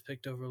else was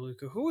picked over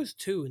Luka. Who was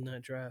 2 in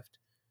that draft?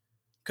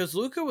 Because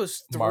Luka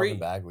was 3. Marvin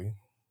Bagley.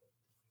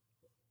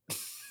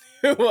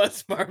 It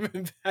was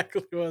Marvin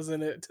Bagley,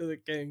 wasn't it, to the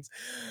Kings?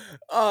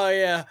 Oh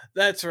yeah,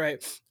 that's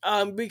right.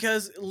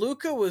 Because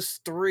Luka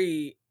was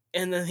 3,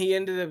 and then he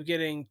ended up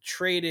getting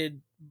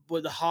traded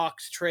with the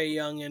Hawks. Trae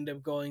Young ended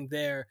up going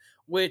there,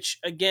 which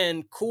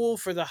again, cool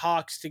for the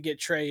Hawks to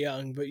get Trae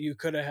Young, but you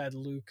could have had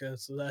Luka,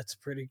 so that's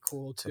pretty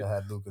cool too. Could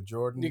have had Luka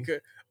Jordan,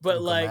 but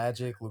Luka like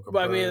Magic, Luka.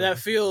 But I mean, that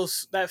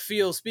feels.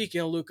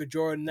 Speaking of Luka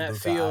Jordan, Luka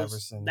feels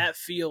Iverson. that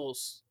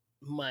feels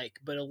Mike,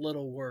 but a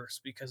little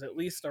worse because at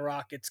least the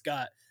Rockets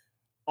got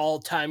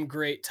all-time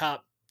great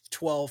top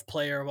 12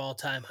 player of all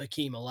time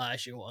Hakeem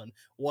Olajuwon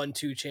won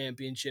 2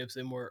 championships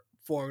and were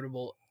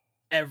formidable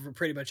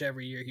pretty much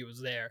every year he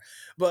was there.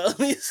 But at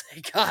least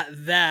they got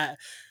that.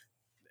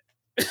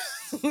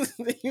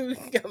 You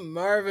got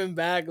Marvin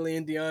Bagley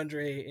and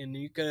DeAndre, and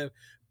you could have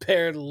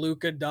paired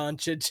Luka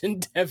Doncic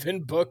and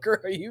Devin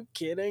Booker. Are you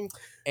kidding?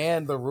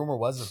 And the rumor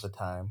was at the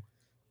time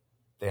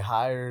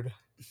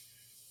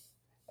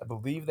I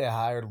believe they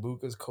hired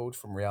Luka's coach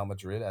from Real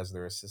Madrid as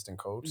their assistant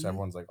coach. So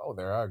everyone's like, oh,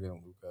 they are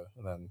getting Luka.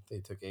 And then they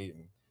took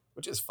Ayton,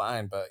 which is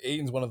fine. But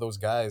Ayton's one of those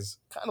guys,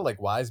 kind of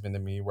like Wiseman to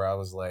me, where I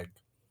was like,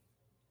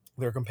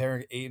 they're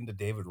comparing Ayton to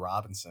David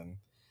Robinson.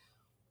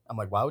 I'm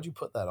like, why would you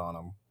put that on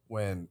him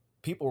when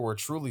people were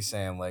truly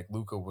saying like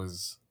Luka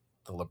was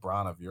the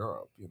LeBron of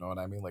Europe? You know what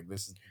I mean? Like,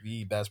 this is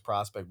the best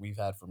prospect we've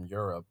had from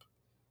Europe.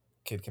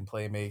 Kid can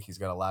play make. He's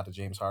got a lot of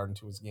James Harden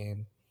to his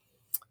game.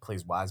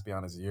 Plays wise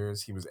beyond his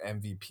years. He was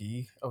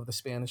MVP of the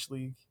Spanish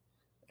league.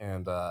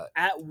 And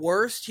at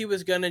worst, he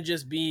was going to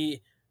just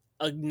be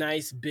a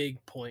nice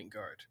big point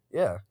guard.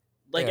 Yeah.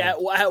 Like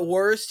at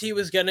worst, he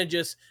was going to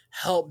just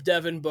help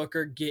Devin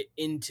Booker get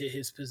into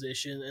his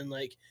position and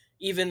like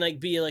even like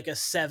be like a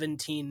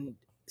 17-7-9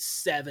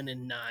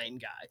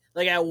 guy.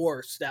 Like at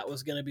worst, that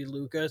was going to be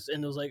Lucas.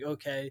 And it was like,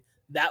 okay,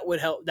 that would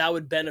help. That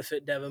would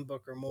benefit Devin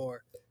Booker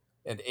more.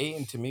 And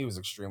Ayton, to me, was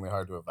extremely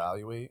hard to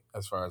evaluate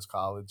as far as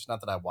college.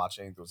 Not that I watch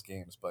any of those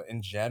games, but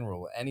in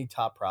general, any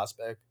top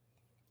prospect,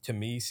 to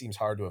me, seems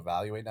hard to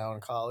evaluate now in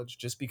college,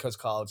 just because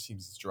college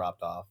seems to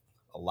dropped off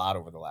a lot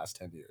over the last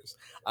 10 years.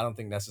 I don't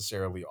think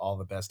necessarily all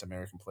the best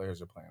American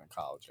players are playing in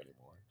college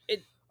anymore.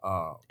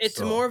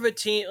 It's more of a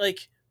team,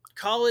 like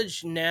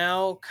college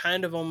now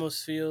kind of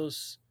almost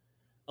feels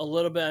a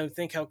little bit, I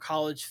think how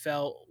college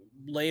felt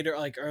later,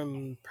 like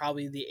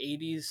probably the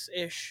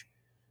 80s-ish.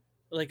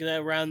 Like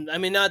that around, I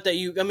mean, not that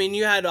you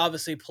had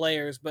obviously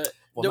players, but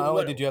not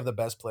only did you have the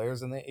best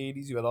players in the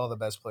 80s, you had all the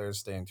best players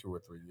staying 2 or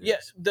 3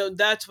 years. Yeah,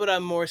 that's what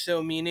I'm more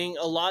so meaning.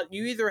 A lot,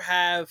 you either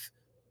have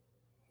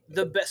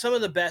some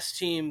of the best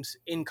teams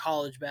in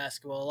college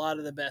basketball, a lot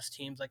of the best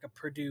teams, like a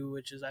Purdue,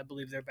 which is, I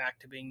believe they're back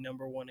to being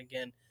number 1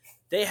 again.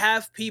 They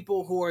have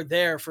people who are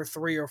there for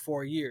 3 or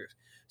 4 years.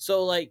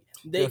 So like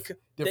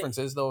difference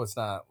is though, it's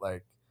not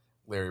like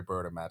Larry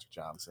Bird or Magic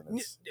Johnson.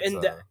 That's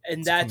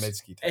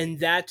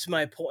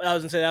my point. I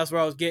was gonna say that's where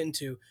I was getting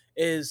to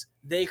is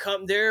they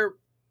come there.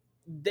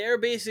 they're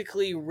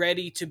basically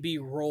ready to be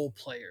role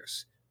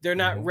players. They're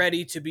not Mhm.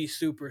 ready to be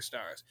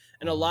superstars.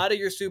 And a Mhm. lot of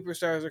your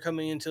superstars are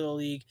coming into the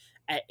league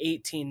at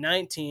 18,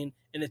 19,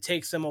 and it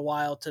takes them a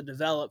while to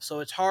develop. So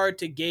it's hard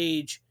to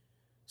gauge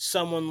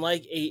someone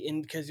like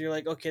Ayton because you're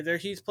like, okay,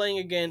 he's playing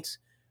against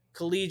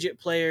collegiate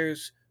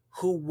players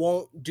who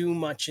won't do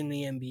much in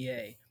the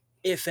NBA.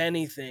 If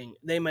anything,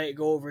 they might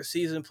go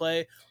overseas and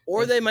play,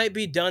 or And they might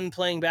be done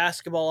playing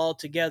basketball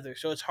altogether.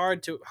 So it's harder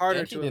he to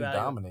didn't evaluate.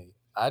 dominate.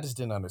 I just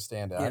didn't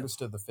understand it. I Yeah.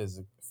 understood the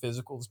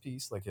physicals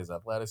piece, like his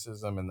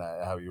athleticism and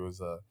that how he was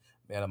a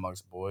man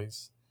amongst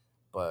boys.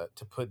 But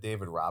to put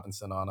David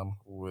Robinson on him,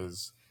 who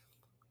was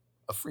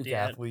a freak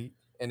Yeah. athlete,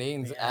 and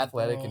Aiden's Yeah,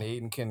 athletic, bro. and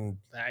Aiden can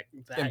That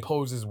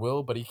impose his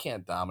will, but he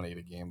can't dominate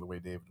a game the way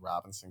David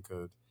Robinson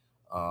could.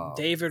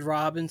 David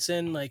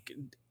Robinson,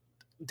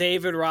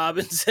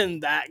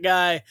 that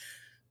guy.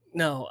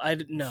 No, I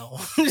didn't know.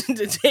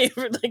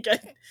 David,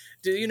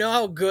 do you know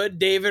how good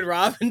David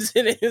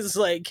Robinson is?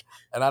 Like,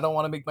 And I don't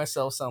want to make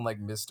myself sound like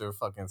Mr.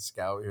 fucking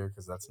Scout here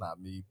because that's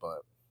not me. But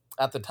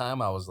at the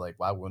time, I was like,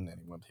 why wouldn't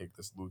anyone take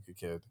this Luka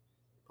kid?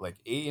 Like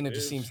Aiden, it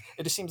just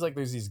seems like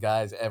there's these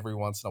guys every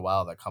once in a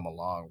while that come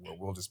along where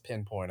we'll just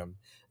pinpoint him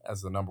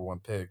as the number one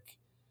pick,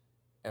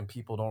 and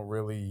people don't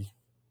really.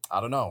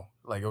 I don't know.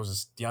 Like it was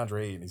just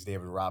DeAndre Ayton, he's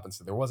David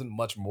Robinson. There wasn't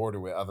much more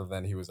to it other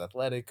than he was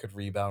athletic, could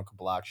rebound, could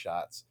block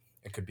shots,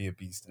 and could be a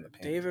beast in the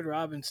paint. David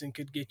Robinson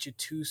could get you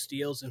 2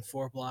 steals and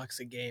 4 blocks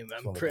a game.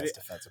 He's one of the best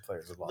defensive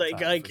players of all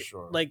time, for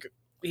sure.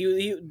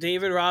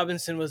 David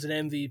Robinson was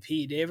an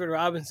MVP. David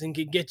Robinson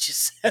could get you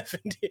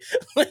 70.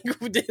 Like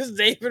this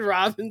David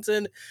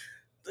Robinson,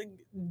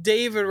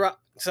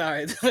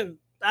 sorry,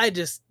 I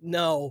just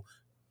no,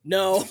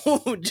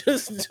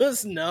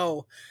 just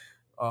no.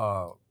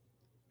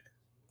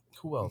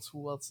 Who else?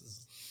 Who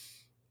else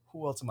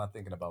am I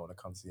thinking about when it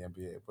comes to the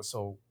NBA? But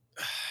so,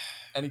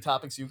 any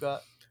topics you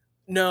got?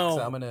 No,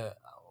 I'm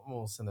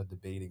almost in a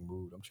debating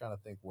mood. I'm trying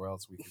to think where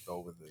else we could go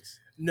with this.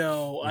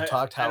 No, we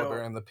talked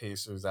Halliburton and the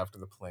Pacers after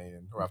the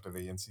play-in or after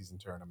the in-season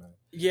tournament.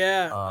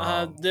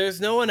 Yeah, there's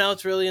no one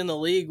else really in the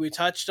league. We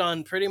touched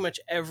on pretty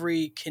much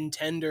every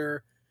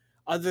contender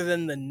other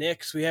than the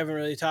Knicks. We haven't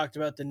really talked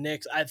about the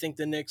Knicks. I think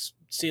the Knicks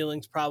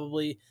ceiling's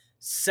probably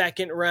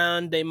second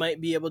round. They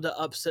might be able to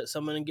upset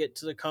someone and get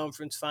to the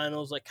conference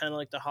finals, kind of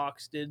like the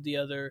Hawks did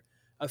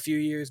a few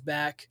years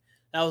back.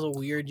 That was a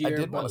weird year. I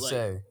did want to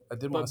say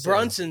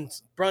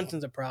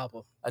Brunson's a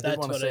problem. I did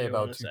want to say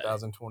about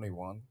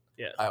 2021.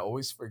 Yeah, I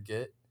always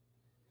forget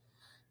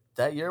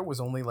that year was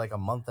only like a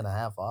month and a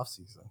half off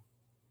season.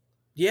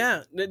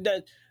 Yeah,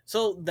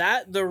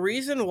 the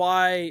reason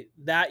why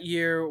that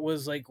year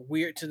was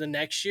weird to the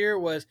next year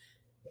was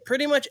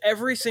pretty much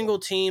every single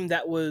team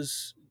that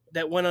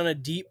went on a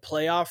deep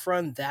playoff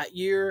run that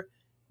year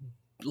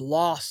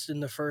lost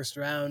in the first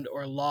round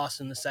or lost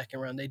in the second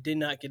round. They did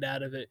not get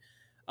out of it.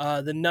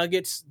 The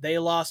Nuggets, they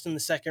lost in the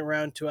second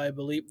round to, I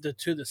believe,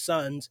 to the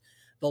Suns.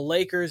 The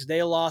Lakers,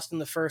 they lost in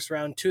the first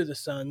round to the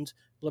Suns.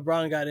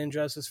 LeBron got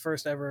injured. That was his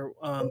first ever.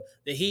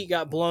 The Heat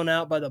got blown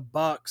out by the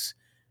Bucks.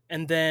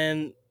 And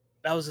then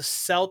that was the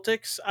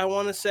Celtics, I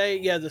want to say.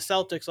 Yeah, the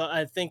Celtics,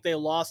 I think they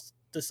lost.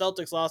 The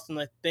Celtics lost in,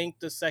 I think,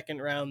 the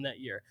second round that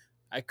year.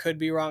 I could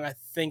be wrong. I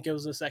think it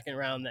was the second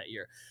round that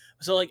year.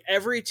 So,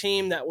 every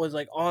team that was,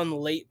 on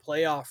late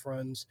playoff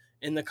runs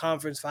in the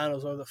conference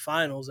finals or the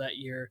finals that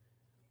year,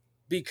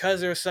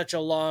 because there's such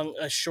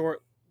a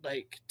short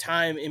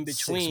time in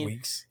between, 6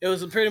 weeks. It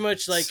was pretty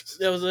much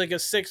it was a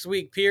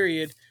 6-week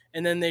period,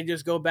 and then they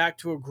just go back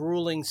to a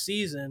grueling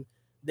season.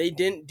 They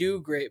didn't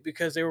do great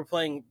because they were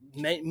playing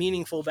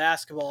meaningful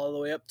basketball all the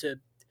way up to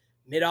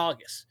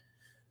mid-August.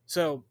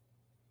 So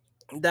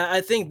that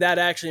I think that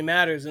actually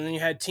matters. And then you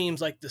had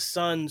teams like the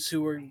Suns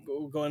who were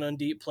going on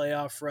deep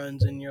playoff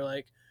runs, and you're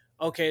like,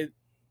 okay,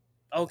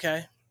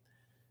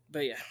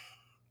 but yeah,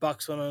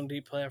 Bucks went on a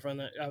deep playoff run.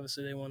 That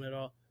obviously they won it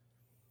all.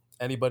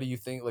 Anybody you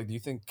think do you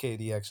think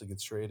KD actually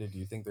gets traded? Do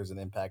you think there's an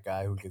impact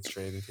guy who gets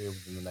traded here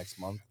within the next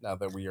month? Now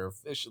that we are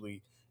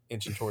officially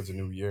inching towards a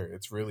new year,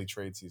 it's really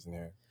trade season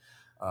here.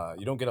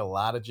 You don't get a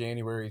lot of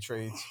January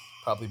trades,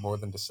 probably more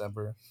than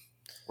December.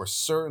 We're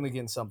certainly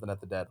getting something at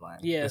the deadline.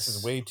 Yes. This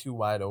is way too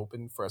wide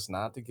open for us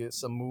not to get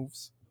some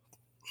moves.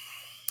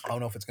 I don't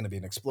know if it's going to be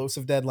an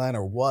explosive deadline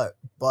or what,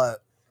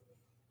 but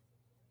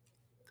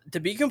to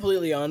be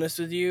completely honest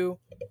with you,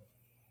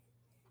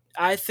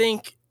 I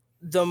think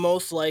the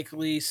most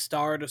likely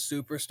star to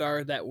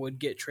superstar that would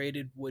get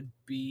traded would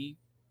be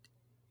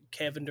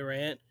Kevin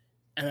Durant,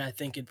 and I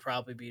think it'd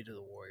probably be to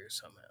the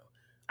Warriors somehow.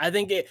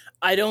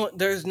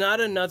 There's not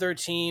another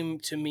team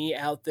to me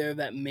out there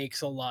that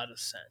makes a lot of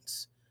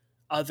sense.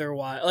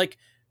 Otherwise, let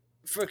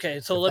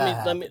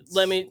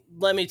me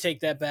take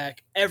that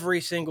back.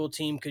 Every single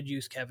team could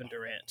use Kevin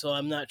Durant, so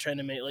I'm not trying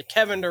to make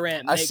Kevin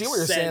Durant. I see what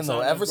you're saying though.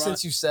 Ever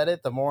since you said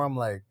it, the more I'm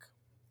like,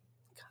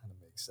 kind of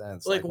makes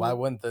sense. Why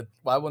wouldn't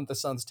the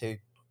Suns take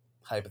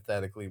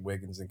hypothetically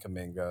Wiggins and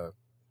Kuminga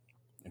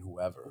and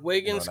whoever?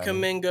 Wiggins,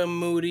 Kuminga,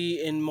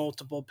 Moody, and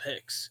multiple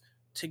picks.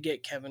 to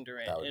get Kevin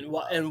Durant, That would be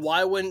and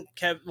wild.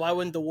 why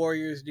wouldn't the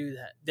Warriors do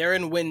that? They're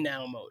in win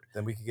now mode.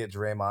 Then we could get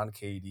Draymond,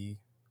 KD,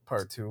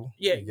 part 2.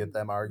 Yeah, We get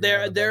them arguing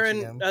on the they're bench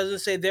in. again. I was gonna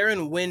say they're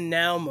in win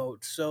now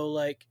mode. So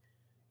like,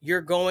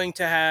 you're going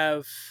to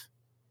have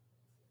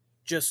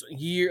just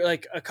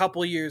a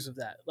couple years of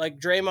that. Like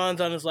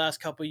Draymond's on his last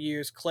couple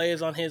years, Clay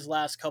is on his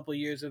last couple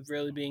years of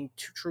really being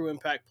true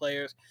impact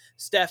players.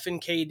 Steph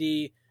and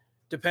KD,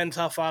 depends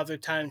how Father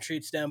Time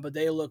treats them, but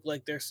they look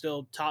like they're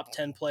still top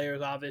 10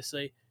 players.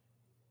 Obviously,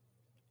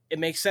 it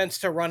makes sense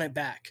to run it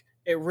back.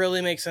 It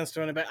really makes sense to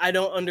run it back. I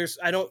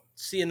don't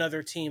see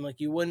another team like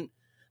you wouldn't.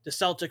 The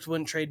Celtics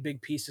wouldn't trade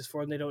big pieces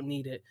for them. They don't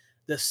need it.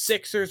 The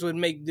Sixers would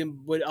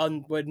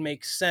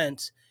make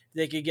sense.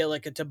 They could get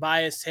like a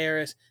Tobias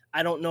Harris.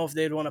 I don't know if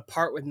they'd want to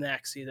part with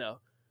Maxey though.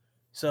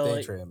 So They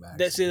like, trade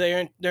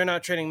Maxey. they're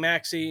not trading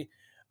Maxey.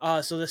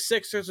 So the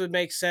Sixers would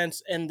make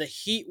sense, and the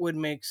Heat would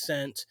make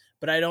sense.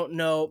 But I don't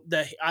know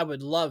that I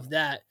would love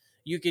that.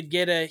 You could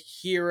get a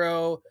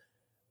hero.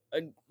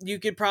 You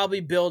could probably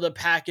build a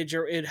package,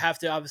 or it'd have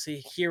to obviously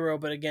hero.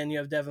 But again, you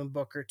have Devin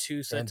Booker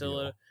too, so And it's a Beal.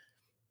 little.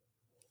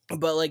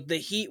 But like the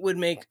Heat would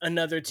make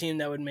another team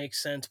that would make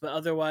sense. But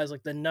otherwise,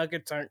 like the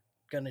Nuggets aren't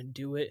gonna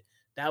do it.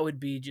 That would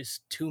be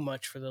just too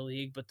much for the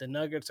league. But the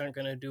Nuggets aren't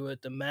gonna do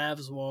it. The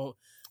Mavs won't.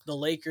 The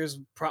Lakers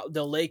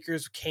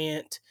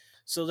can't.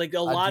 So like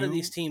a lot of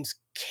these teams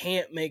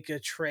can't make a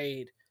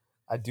trade.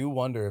 I do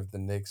wonder if the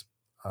Knicks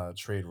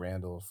trade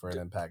Randall for an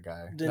impact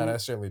guy. The- Not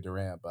necessarily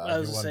Durant, but I I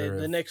was do gonna say wonder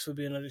the if Knicks would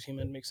be another team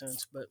that makes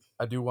sense. But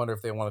I do wonder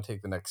if they want to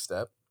take the next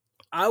step.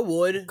 I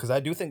would. Because I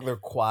do think they're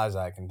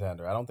quasi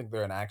contender. I don't think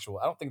they're an actual.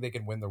 I don't think they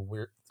can win the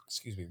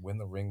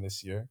ring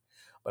this year,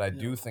 but I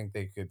do think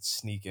they could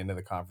sneak into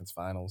the conference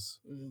finals.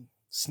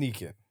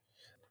 Sneak in.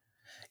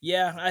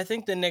 Yeah, I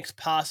think the Knicks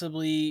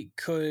possibly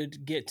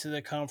could get to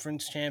the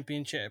conference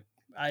championship.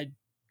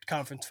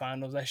 Conference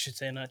finals, I should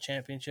say, not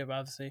championship,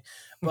 obviously.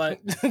 But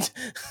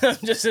I'm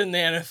just in the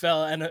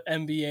NFL and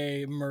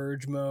NBA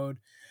merge mode.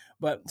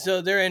 But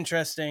so they're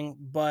interesting,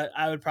 but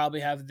I would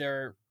probably have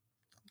their,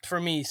 for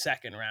me,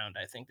 second round.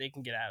 I think they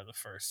can get out of the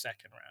first,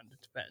 second round.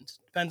 It depends.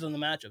 Depends on the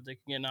matchup. They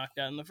can get knocked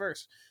out in the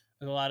first.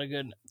 There's a lot of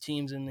good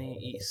teams in the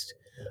East.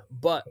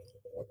 But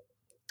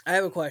I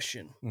have a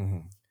question. Mm-hmm.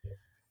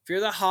 If you're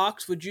the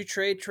Hawks, would you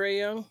trade Trae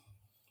Young?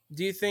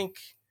 Do you think,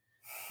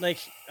 like,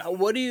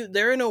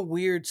 they're in a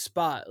weird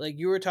spot. Like,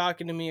 you were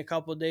talking to me a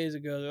couple of days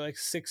ago. They're like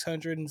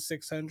 600 and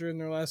 600 in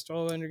their last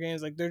 1,200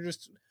 games. Like, they're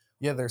just.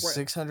 Yeah, they're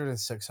 600 and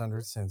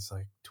 600 since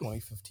like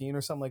 2015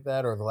 or something like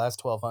that, or the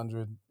last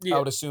 1,200. Yeah. I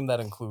would assume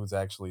that includes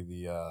actually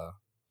the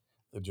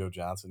Joe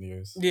Johnson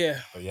years. Yeah.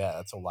 But yeah,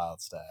 that's a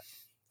wild stat.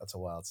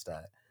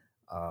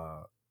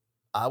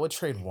 I would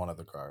trade one of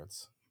the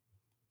guards.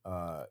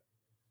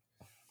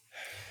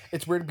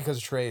 It's weird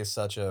because Trae is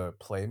such a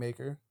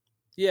playmaker.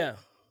 Yeah.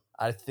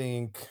 I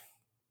think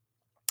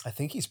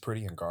he's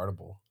pretty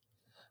unguardable.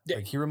 Yeah.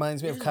 Like he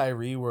reminds me of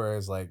Kyrie,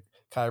 whereas like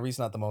Kyrie's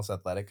not the most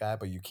athletic guy,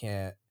 but you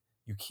can't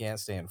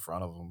stay in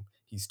front of him.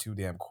 He's too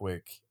damn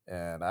quick,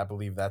 and I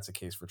believe that's the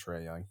case for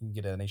Trae Young. He can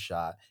get any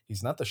shot.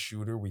 He's not the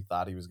shooter we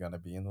thought he was going to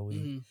be in the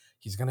league. Mm-hmm.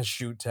 He's going to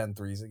shoot 10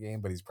 threes a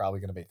game, but he's probably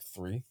going to make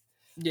 3.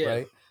 Yeah.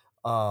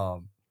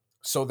 Right?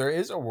 So there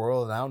is a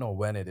world, and I don't know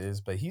when it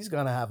is, but he's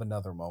going to have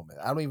another moment.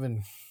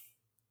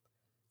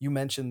 You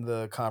mentioned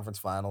the conference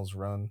finals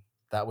run.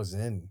 That was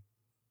in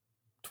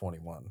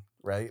 21,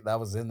 right? That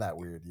was in that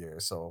weird year.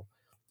 So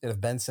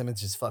if Ben Simmons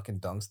just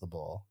fucking dunks the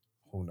ball,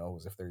 who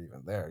knows if they're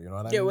even there? You know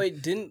what I mean? Yeah,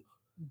 wait, didn't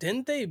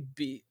they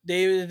beat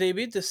they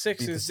beat the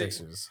Sixers? Beat the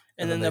Sixers.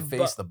 And then they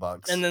faced the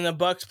Bucks. And then the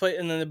Bucks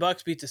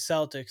beat the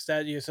Celtics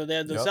that year. So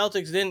the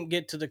Celtics didn't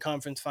get to the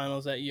conference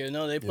finals that year.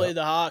 No, they played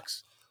the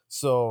Hawks.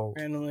 So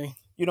randomly.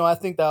 I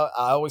think that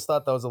I always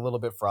thought that was a little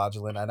bit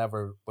fraudulent. I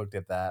never looked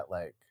at that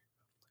like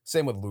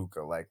same with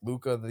Luka. Like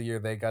Luka, the year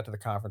they got to the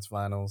conference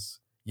finals,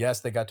 yes,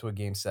 they got to a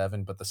game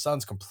 7, but the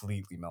Suns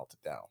completely melted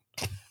down.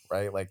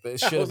 Right? Like it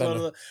should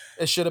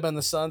have been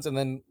the Suns, and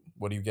then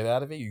what do you get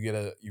out of it? You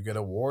get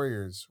a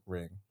Warriors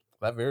ring.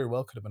 That very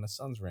well could have been a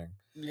Suns ring.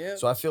 Yeah.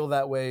 So I feel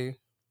that way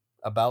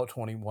about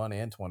 21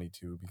 and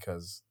 22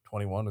 because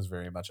 21 was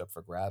very much up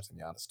for grabs and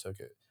Giannis took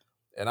it.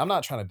 And I'm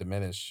not trying to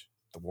diminish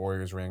the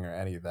Warriors ring or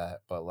any of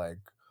that, but like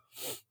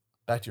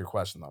back to your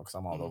question though, because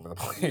I'm all over the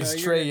place. No,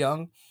 Trae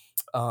Young,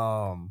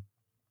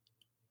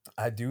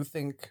 I do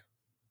think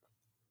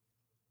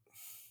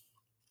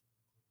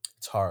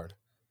it's hard.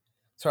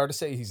 It's hard to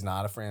say he's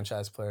not a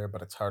franchise player,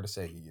 but it's hard to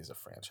say he is a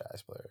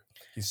franchise player.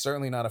 He's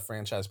certainly not a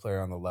franchise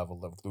player on the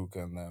level of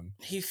Luka and them.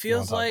 He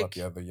feels like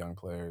the other young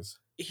players.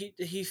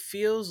 He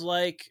feels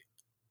like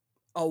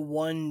a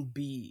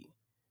 1B.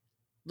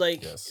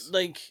 Like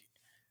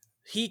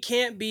he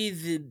can't be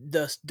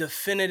the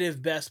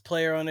definitive best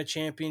player on a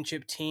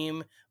championship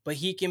team, but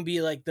he can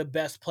be like the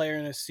best player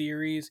in a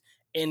series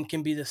and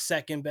can be the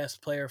second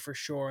best player for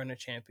sure on a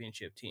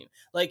championship team.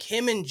 Like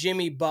him and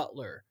Jimmy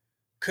Butler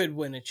could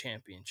win a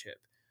championship.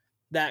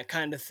 That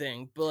kind of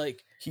thing. But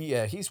like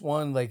he's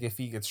one, like if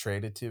he gets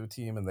traded to a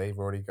team and they've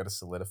already got a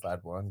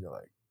solidified one, you're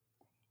like,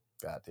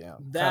 Goddamn.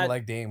 Kind That of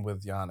like Dame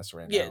with Giannis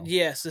right Yeah, now.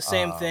 yes, the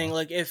same thing.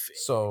 Like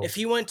So if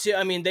he went to,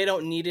 I mean, they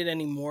don't need it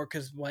anymore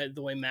because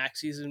the way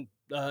Maxi's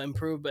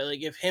improved. But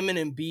like if him and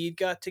Embiid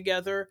got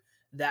together,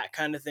 that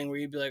kind of thing where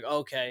you'd be like,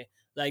 okay,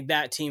 like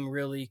that team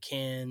really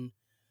can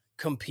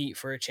compete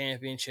for a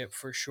championship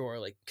for sure.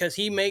 Like because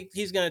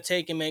he's gonna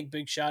take and make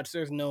big shots.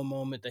 There's no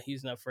moment that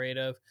he's not afraid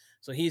of.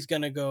 So he's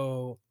gonna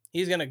go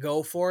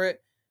for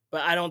it.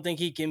 But I don't think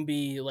he can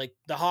be like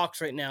the Hawks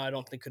right now. I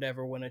don't think could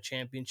ever win a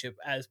championship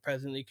as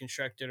presently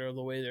constructed or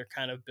the way they're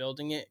kind of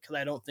building it because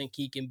I don't think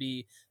he can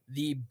be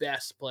the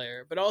best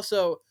player. But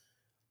also,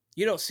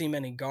 you don't see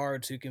many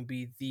guards who can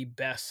be the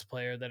best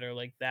player that are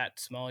like that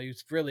small.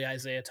 It's really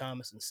Isaiah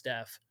Thomas and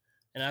Steph.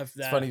 And I've it's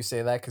that funny you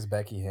say that because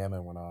Becky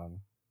Hammond went on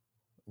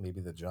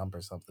maybe The Jump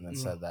or something and mm,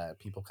 said that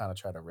people kind of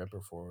try to rip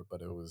her for it,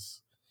 but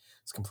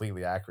it's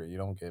completely accurate. You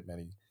don't get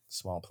many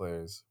small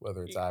players,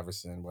 whether it's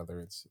Iverson, whether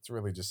it's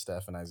really just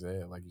Steph and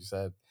Isaiah, like you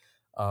said.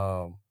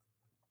 Um,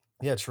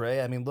 yeah,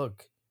 Trey. I mean,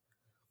 look,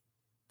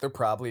 they're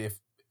probably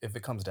if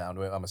it comes down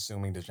to it, I'm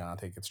assuming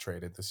DeJounte gets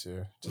traded this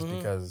year, just mhm.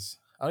 because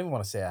I don't even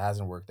want to say it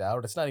hasn't worked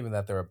out. It's not even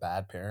that they're a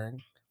bad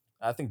pairing.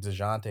 I think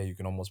DeJounte you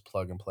can almost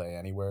plug and play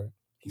anywhere.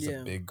 He's a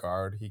Yeah. big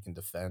guard. He can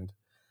defend.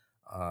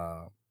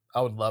 Uh,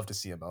 I would love to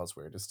see him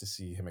elsewhere, just to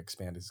see him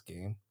expand his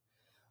game.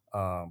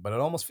 But it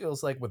almost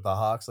feels like with the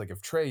Hawks, like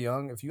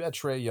if you had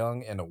Trey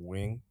Young and a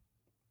wing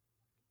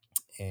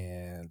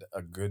and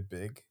a good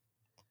big,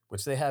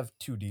 which they have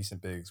two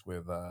decent bigs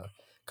with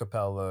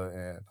Capella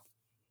and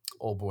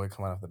old boy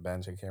coming off the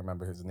bench. I can't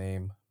remember his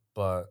name,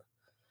 but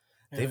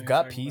I know what they've you're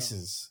got talking about.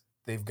 pieces.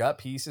 They've got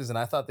pieces, and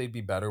I thought they'd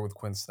be better with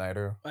Quinn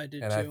Snyder. I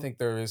did And I too. think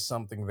there is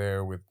something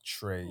there with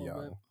Trey A little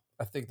bit. Young.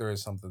 I think there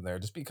is something there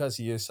just because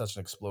he is such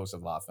an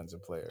explosive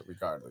offensive player,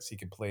 regardless. He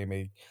can play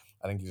make.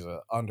 I think he's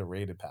an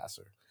underrated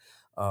passer.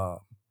 Um,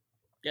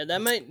 Yeah,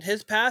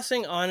 his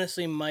passing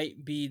honestly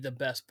might be the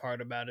best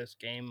part about his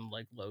game,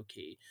 like low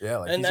key. yeah,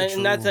 like And he's a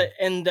and that's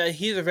true.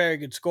 he's a very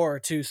good scorer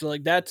too. So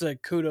like that's a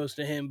kudos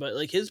to him. But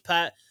like his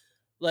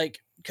like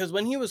because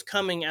when he was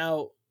coming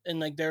out and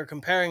like they were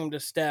comparing him to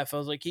Steph, I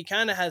was like he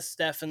kind of has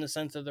Steph in the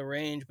sense of the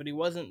range, but he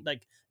wasn't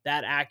like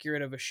that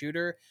accurate of a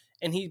shooter.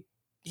 And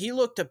he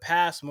looked to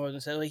pass more than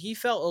Steph. Like he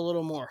felt a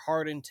little more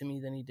hardened to me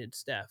than he did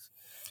Steph.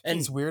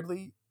 He's And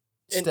weirdly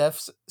and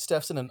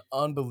Steph's an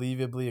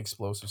unbelievably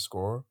explosive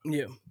scorer,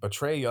 yeah, but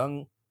Trey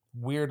Young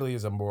weirdly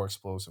is a more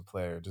explosive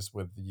player just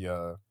with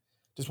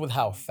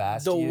how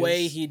fast the he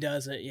way is. he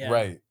does it, yeah,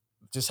 Right.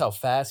 Just how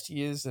fast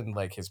he is and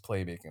like his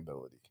playmaking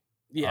ability.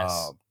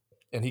 yes.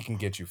 And he can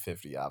get you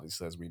 50,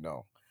 obviously, as we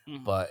know.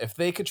 Mhm. But if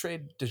they could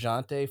trade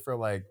DeJounte for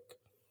like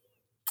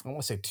I don't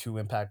want to say two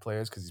impact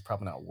players because he's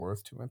probably not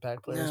worth two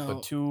impact players, but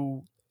No,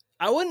 two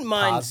I wouldn't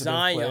mind positive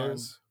Zion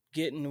players.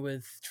 getting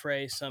with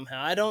Trey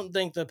somehow. I don't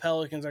think the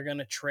Pelicans are going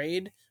to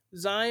trade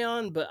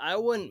Zion, but I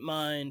wouldn't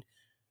mind.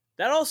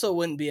 That also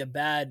wouldn't be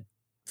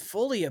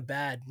fully a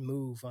bad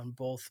move on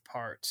both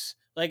parts.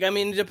 Like, I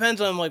mean, it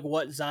depends on like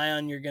what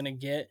Zion you're going to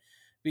get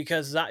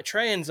because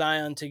Trey and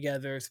Zion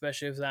together,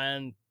 especially if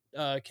Zion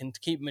can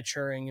keep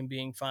maturing and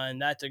being fine,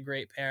 that's a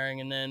great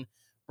pairing. And then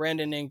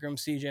Brandon Ingram,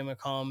 CJ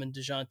McCollum, and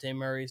DeJounte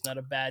Murray is not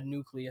a bad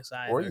nucleus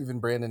Or either. even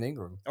Brandon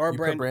Ingram. Or You put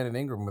Brandon, Brandon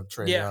Ingram with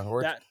Trey yeah,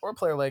 Young that, or a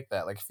player like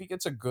that. Like if he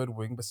gets a good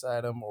wing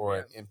beside him or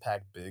yeah, an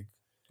impact big,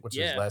 which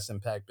there's yeah. less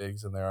impact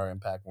bigs than there are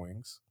impact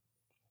wings,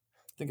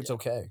 I think it's Yeah,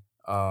 okay.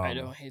 I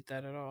don't hate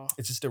that at all.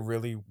 It's just a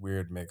really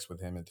weird mix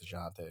with him and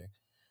DeJounte.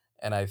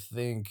 And I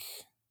think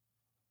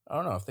I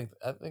don't know.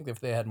 I think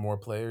if they had more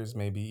players,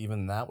 maybe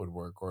even that would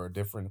work, or a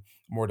different,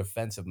 more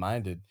defensive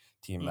minded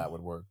team Mm. that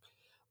would work.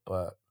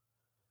 But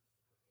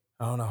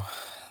I don't know.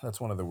 That's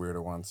one of the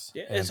weirder ones.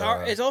 Yeah, it's And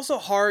hard. It's also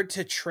hard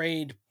to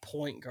trade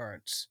point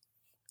guards.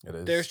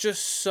 it There's is.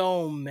 just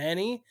so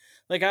many.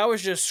 Like I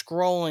was just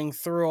scrolling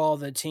through all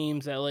the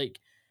teams that like,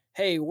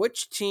 hey,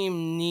 which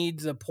team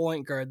needs a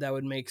point guard that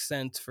would make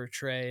sense for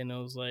Trey? And it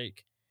was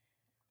like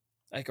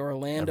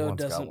Orlando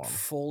Everyone's got doesn't one.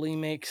 fully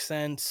make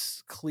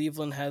sense.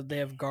 Cleveland they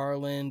have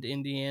Garland.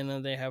 Indiana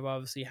they have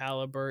obviously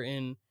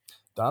Halliburton.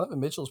 Donovan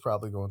Mitchell's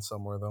probably going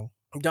somewhere though.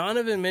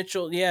 Donovan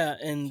Mitchell, yeah,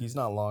 and He's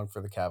not long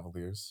for the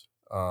Cavaliers.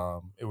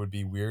 It would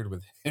be weird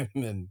with him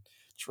and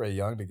Trey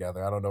Young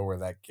together. I don't know where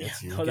that yeah,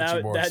 gets you. no, It gets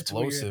you more that's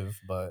weird. explosive,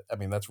 but I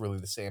mean that's really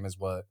the same as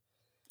what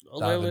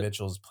Donovan Lillard,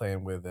 Mitchell's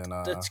playing with in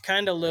that's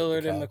kind of the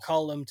Lillard and Cavs.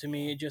 McCollum to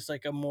me, just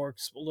like a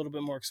little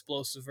bit more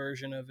explosive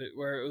version of it,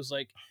 where it was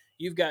like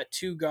you've got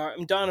two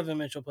guards. Donovan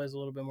Mitchell plays a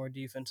little bit more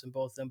defense than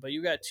both of them, but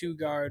you got two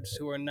guards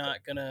who are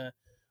not gonna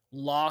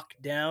lock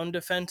down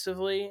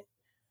defensively,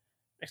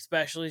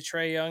 especially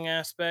Trey Young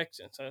aspects,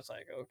 and so it's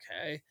like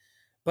okay,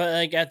 but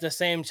like at the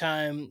same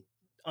time.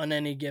 On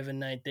any given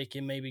night, they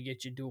can maybe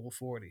get you dual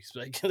 40s.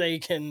 Like they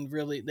can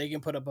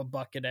put up a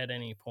bucket at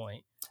any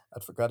point.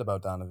 I forgot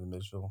about Donovan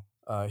Mitchell.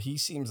 He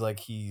seems like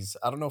he's.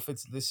 I don't know if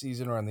it's this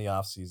season or in the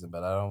off season,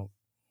 but I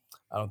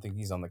don't think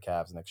he's on the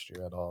Cavs next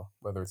year at all.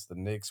 Whether it's the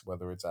Knicks,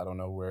 whether it's I don't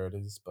know where it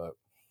is, but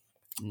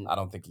I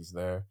don't think he's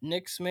there.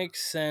 Knicks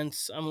makes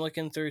sense. I'm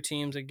looking through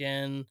teams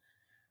again.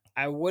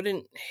 I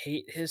wouldn't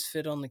hate his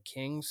fit on the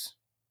Kings.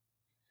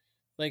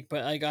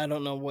 But I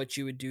don't know what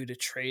you would do to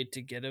trade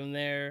to get him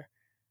there.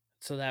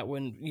 So that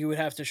when you would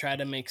have to try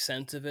to make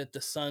sense of it, the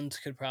Suns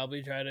could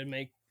probably try to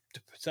make the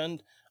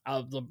Suns.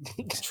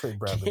 Trade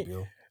Bradley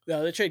Beal.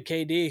 No, they trade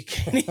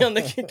KD on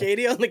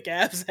the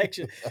Cavs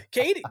section.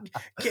 KD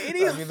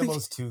That'd be the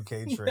most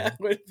 2K trade. That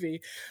would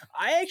be.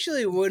 I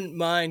actually wouldn't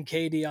mind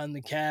KD on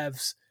the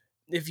Cavs.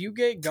 If you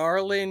get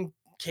Garland,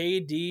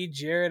 KD,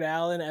 Jared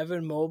Allen,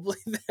 Evan Mobley,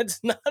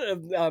 that's not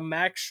a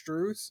Max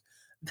Strus.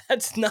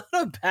 That's not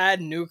a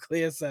bad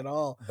nucleus at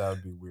all. That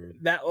would be weird.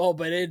 But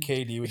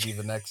KD would be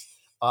the next,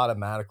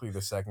 automatically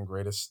the second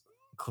greatest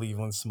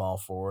Cleveland small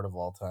forward of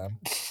all time,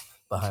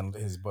 behind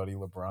his buddy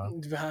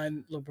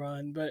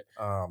LeBron. But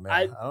oh man,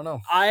 I don't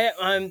know.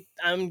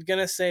 I'm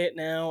gonna say it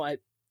now.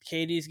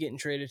 KD's getting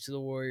traded to the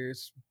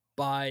Warriors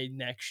by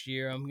next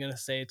year. I'm gonna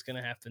say it's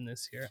gonna happen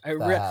this year.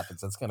 That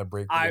happens. That's gonna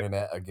break the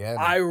internet again.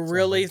 I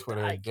really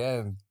Twitter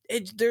again.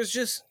 There's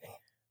just,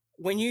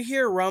 when you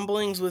hear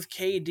rumblings with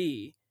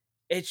KD,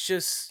 it's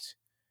just,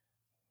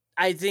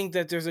 I think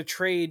that there's a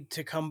trade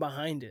to come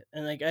behind it.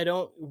 And I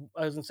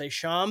was gonna say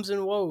Shams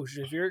and Woj,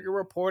 if you're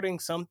reporting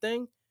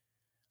something,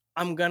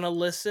 I'm gonna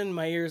listen.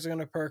 My ears are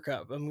gonna perk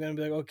up. I'm gonna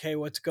be like, okay,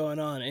 what's going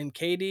on? And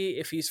KD,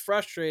 if he's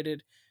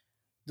frustrated,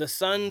 the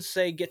Suns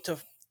could get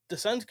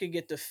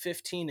to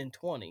 15 and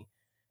 20.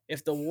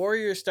 If the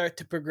Warriors start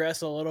to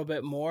progress a little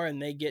bit more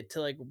and they get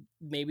to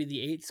maybe the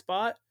 8th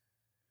spot,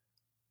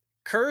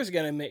 Kerr's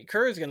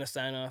gonna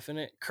sign off in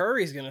it.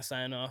 Curry's gonna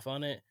sign off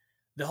on it.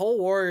 The whole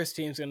Warriors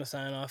team's gonna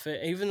sign off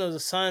it. Even though the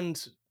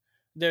Suns,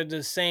 they're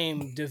the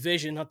same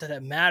division, not that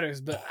it matters,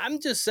 but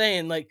I'm just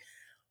saying,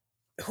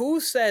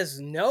 who says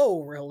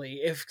no,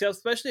 really?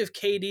 Especially if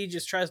KD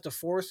just tries to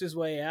force his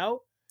way out.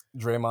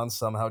 Draymond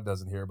somehow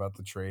doesn't hear about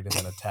the trade and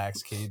then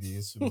attacks KD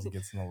as soon as he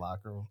gets in the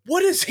locker room.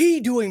 What is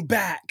he doing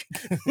back?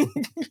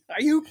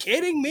 Are you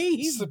kidding me?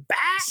 He's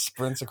back.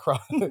 Sprints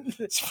across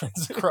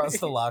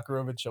the locker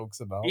room and chokes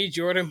him out. He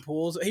Jordan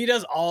Pools. He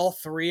does all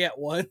 3 at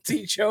once.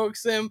 He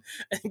chokes him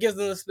and gives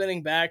him the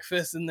spinning back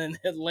fist, and then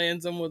it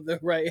lands him with the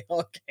right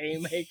hook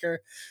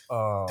haymaker.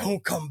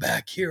 Don't come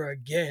back here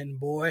again,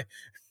 boy.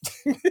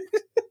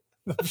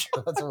 That's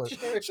what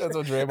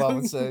Draymond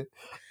would say.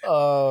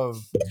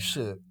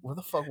 Shit. Where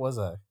the fuck was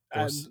I?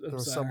 There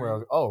was somewhere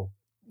else. Oh,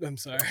 I'm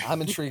sorry.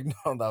 I'm intrigued.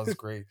 No, that was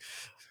great.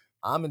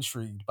 I'm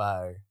intrigued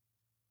by,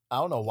 I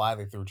don't know why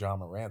they threw John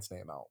Morant's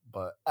name out,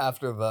 but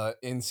after the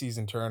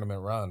in-season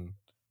tournament run,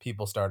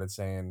 people started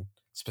saying,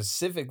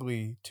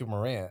 specifically to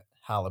Morant,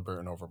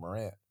 Halliburton over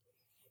Morant.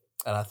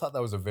 And I thought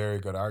that was a very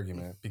good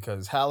argument,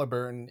 because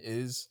Halliburton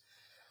is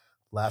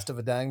last of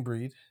a dying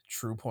breed,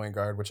 true point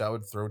guard, which I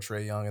would throw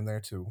Trae Young in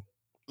there too.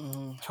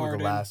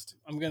 Harden.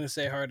 I'm gonna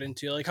say Harden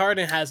too.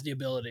 Harden has the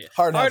ability.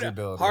 Harden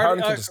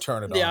can just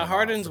turn it on. Yeah,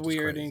 Harden's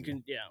weird and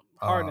can. Yeah,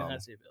 Harden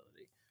has the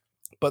ability.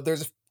 But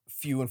there's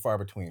few and far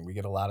between. We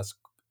get a lot of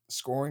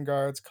scoring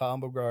guards,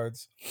 combo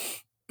guards,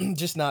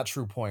 just not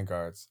true point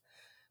guards.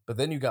 But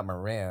then you got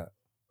Morant,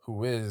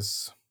 who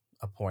is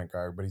a point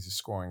guard, but he's a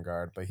scoring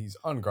guard, but he's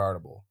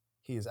unguardable.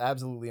 He is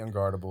absolutely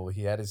unguardable.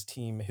 He had his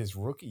team his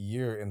rookie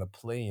year in the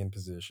play-in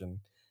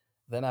position.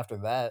 Then after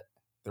that,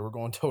 they were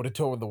going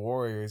toe-to-toe with the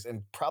Warriors,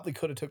 and probably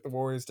could have took the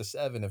Warriors to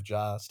 7 if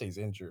Ja stays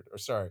injured.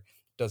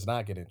 Does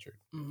not get injured.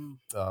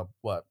 Mm-hmm.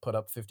 Put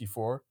up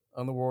 54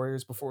 on the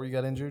Warriors before he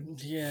got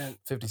injured? Yeah.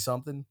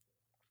 50-something?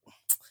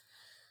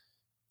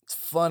 It's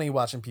funny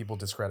watching people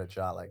discredit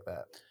Ja like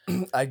that.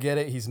 I get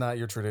it. He's not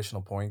your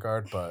traditional point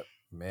guard, but,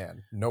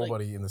 man,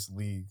 nobody in this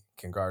league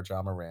can guard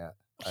Ja Morant.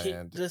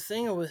 The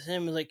thing with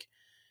him is,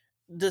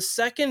 the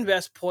second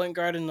best point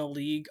guard in the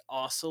league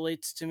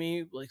oscillates to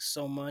me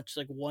so much.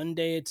 One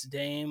day it's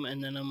Dame,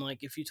 and then I'm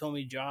if you told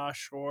me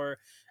Josh,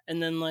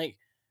 and then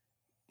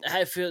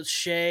I feel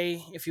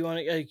Shea. If you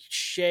want to,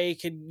 Shea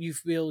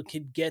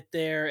could get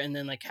there, and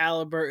then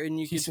Halliburton,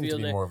 he could seems feel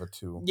to be that. more of a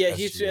 2. Yeah,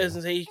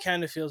 he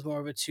kind of feels more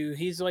of a 2.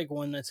 He's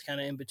one that's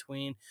kind of in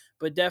between,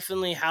 but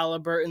definitely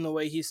Halliburton. The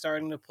way he's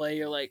starting to play,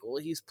 you're well,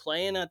 he's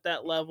playing at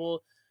that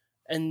level,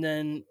 and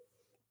then.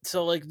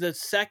 So the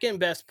second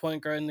best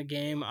point guard in the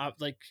game,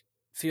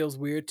 feels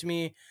weird to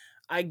me.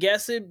 I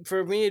guess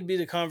for me it'd be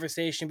the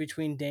conversation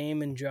between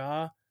Dame and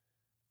Ja,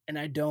 and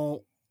I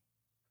don't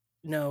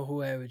know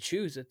who I would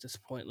choose at this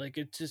point.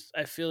 It's just,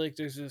 I feel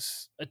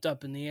there's it's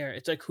up in the air.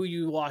 It's who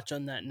you watch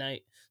on that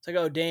night. It's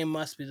oh, Dame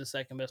must be the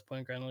second best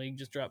point guard in the league.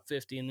 Just dropped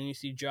 50, and then you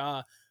see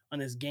Ja on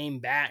his game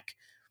back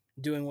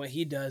doing what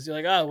he does. You're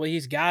oh, well,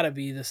 he's got to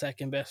be the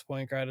second best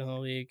point guard in the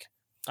league.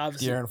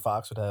 Obviously, De'Aaron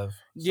Fox would have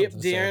something to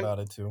say about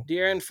it too.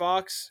 De'Aaron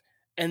Fox,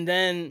 and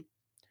then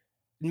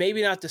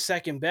maybe not the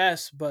second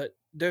best, but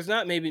there's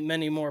not maybe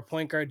many more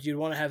point guards you'd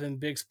want to have in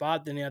big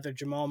spot than either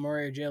Jamal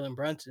Murray or Jalen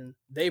Brunson.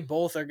 They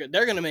both are good. They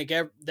are going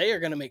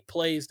to make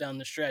plays down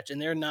the stretch, and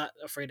they're not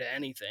afraid of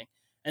anything.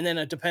 And then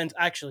it depends.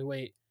 Actually,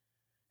 wait.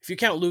 If you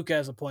count Luka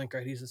as a point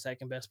guard, he's the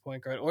second best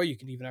point guard, or you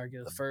could even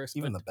argue the first.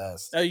 Even the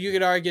best. You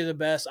could argue the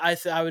best.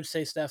 I would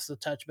say Steph's a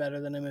touch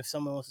better than him. If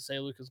someone wants to say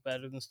Luka's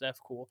better than Steph,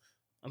 cool.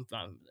 I'm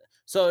fine with it.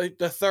 So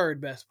the third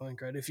best point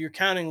guard. If you're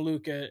counting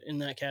Luka in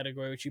that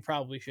category, which you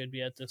probably should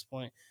be at this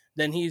point,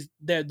 then he's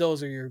there.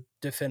 Those are your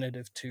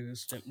definitive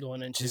twos,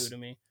 1 and 2 Just to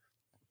me.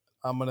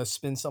 I'm gonna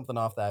spin something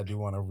off that I do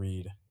want to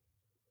read.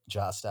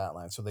 Josh stat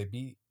line. So they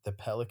beat the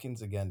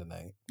Pelicans again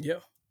tonight Yeah,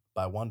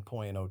 by 1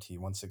 point in OT,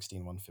 116,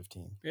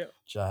 115. yeah.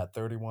 Ja had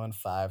 31,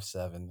 5,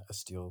 7, a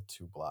steal,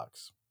 2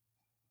 blocks.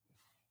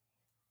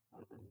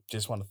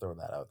 Just want to throw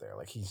that out there.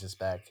 Like he's just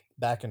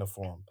back into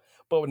form.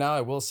 But now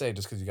I will say,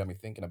 just because you got me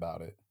thinking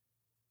about it,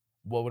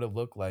 what would it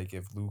look like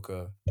if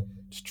Luka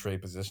just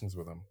trade positions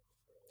with him?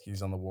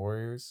 He's on the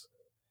Warriors.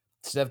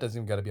 Steph doesn't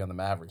even got to be on the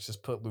Mavericks.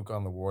 Just put Luka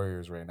on the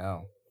Warriors right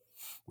now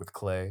with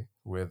Clay,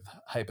 with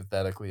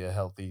hypothetically a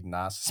healthy,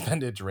 not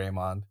suspended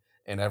Draymond,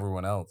 and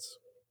everyone else.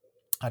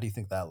 How do you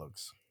think that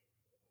looks?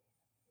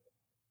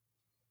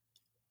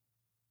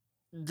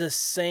 The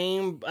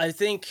same. I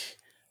think.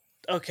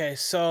 Okay,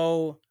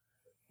 so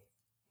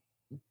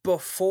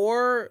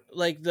before,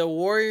 like the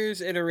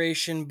Warriors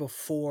iteration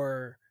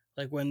before,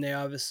 like when they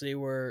obviously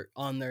were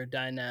on their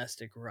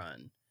dynastic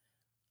run,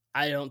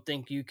 I don't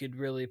think you could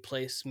really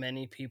place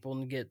many people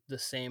and get the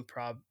same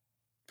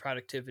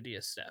productivity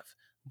as Steph.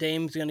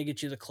 Dame's going to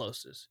get you the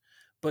closest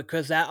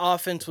because that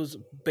offense was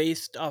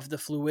based off the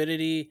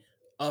fluidity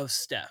of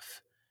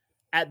Steph.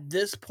 At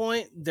this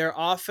point, their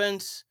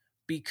offense,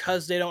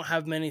 because they don't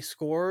have many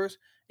scorers,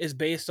 is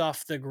based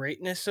off the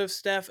greatness of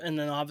Steph, and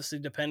then obviously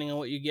depending on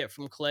what you get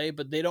from Clay,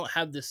 but they don't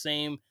have the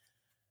same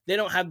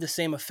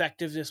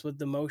effectiveness with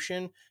the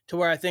motion to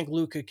where I think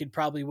Luka could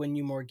probably win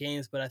you more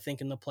games, but I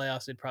think in the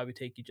playoffs they'd probably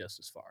take you just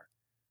as far.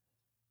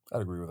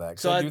 I'd agree with that.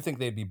 Because So I do think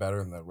they'd be better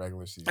in the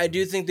regular season. I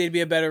do think they'd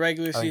be a better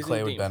regular I think season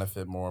Clay would team.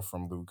 benefit more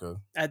from Luka.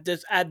 At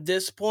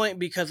this point,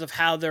 because of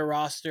how their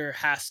roster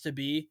has to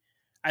be,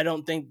 I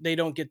don't think they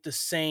don't get the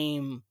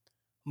same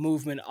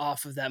movement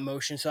off of that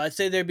motion. So I'd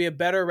say there'd be a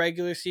better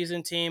regular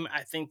season team.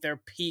 I think their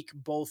peak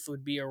both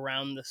would be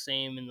around the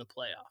same in the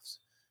playoffs.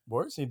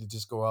 Warriors need to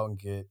just go out and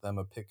get them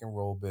a pick and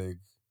roll big,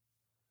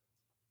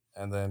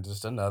 and then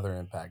just another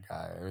impact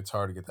guy. It's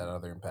hard to get that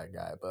other impact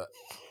guy, but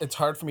it's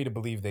hard for me to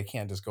believe they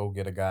can't just go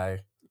get a guy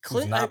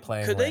who's not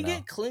playing could right they now.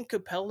 get Clint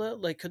Capella?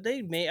 Like, could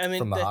they make? I mean,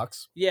 From the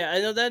Hawks? Yeah, I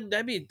know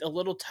that'd be a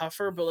little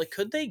tougher, but like,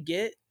 could they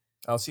get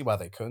I don't see why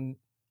they couldn't.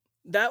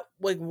 that?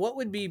 Like, what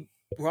would be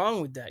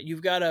wrong with that?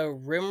 You've got a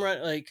rim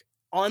run like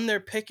on their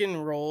pick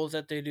and rolls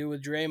that they do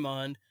with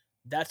Draymond.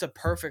 That's a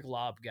perfect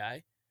lob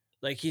guy.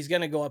 Like he's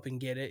gonna go up and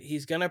get it.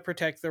 He's gonna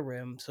protect the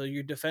rim. So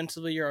you're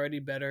defensively you're already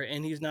better,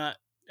 and he's not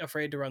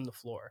afraid to run the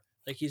floor.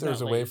 Like he's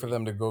There's not a way lazy. for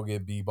them to go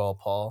get B-ball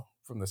Paul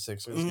from the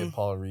Sixers, get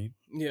Paul Reed.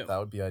 Yeah, That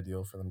would be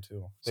ideal for them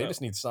too. They So-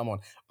 just need someone,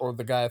 or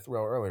the guy I threw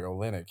out earlier,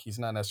 Olynyk. He's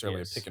not necessarily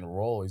Yes. a pick and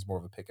roll. He's more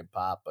of a pick and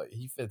pop, but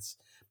he fits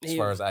as He-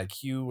 far as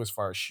IQ, as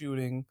far as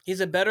shooting. he's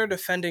a better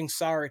defending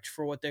Saric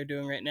for what they're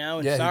doing right now.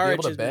 And Yeah, he'd be Saric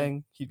able to has been-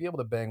 bang. He'd be able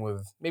to bang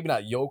with maybe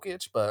not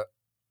Jokic, but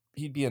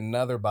he'd be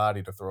another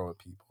body to throw at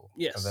people.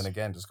 Yes. And then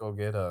again, just go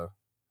get a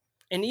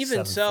and even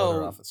 7-footer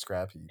so, off a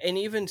scrap heap. and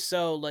even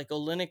so, like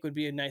Olynyk would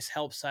be a nice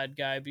help side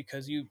guy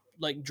because you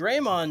like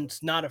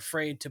Draymond's not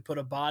afraid to put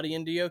a body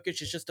into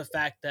Jokic. It's just the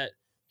fact that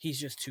he's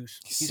just too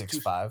He's too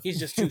 6'5". He's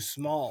just too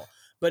small.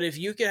 But if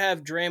you could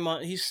have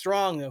Draymond, he's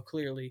strong though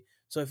clearly.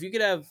 So if you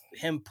could have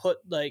him put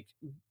like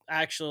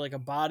actually like a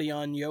body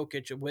on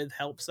Jokic with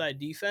help side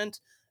defense,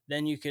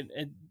 then you could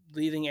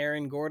leaving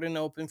Aaron Gordon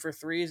open for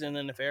threes, and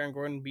then if Aaron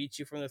Gordon beats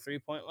you from the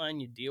 3-point line,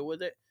 you deal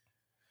with it.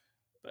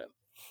 But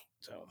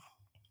so.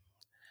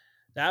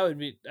 That would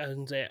be. I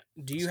would say.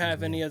 Do you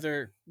have any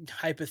other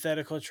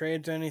hypothetical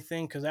trades or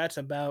anything? Because that's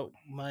about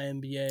my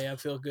NBA. I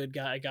feel good.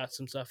 I got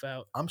some stuff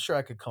out. I'm sure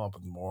I could come up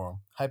with more.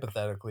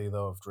 Hypothetically,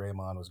 though, if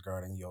Draymond was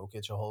guarding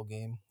Jokic a whole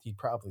game, he'd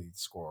probably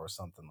score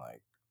something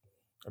like,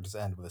 or just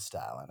end with a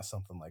stat line of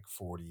something like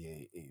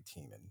 48,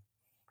 18, and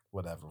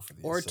whatever for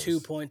the Or assists.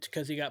 2 points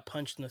because he got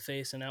punched in the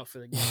face and out for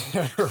the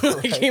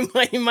game.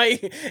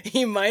 Right.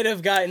 he might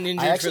have gotten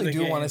injured. I actually for the do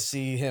game. want to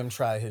see him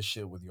try his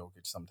shit with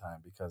Jokic sometime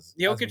because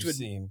Jokic as we've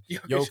seen,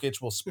 Jokic-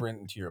 Jokic will sprint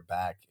into your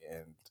back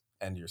and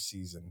end your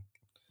season.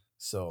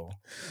 So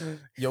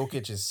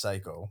Jokic is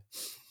psycho.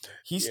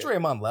 He's Yeah.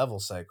 Draymond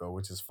level psycho,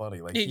 which is funny.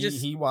 Like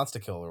he wants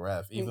to kill the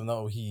ref, even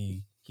though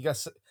he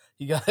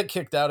got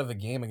kicked out of a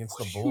game against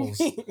the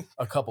Bulls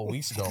a couple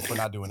weeks ago for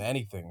not doing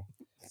anything.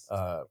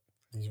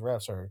 These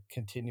refs are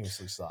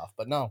continuously soft.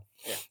 But no,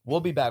 we'll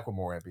be back with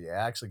more NBA.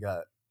 I actually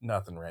got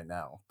nothing right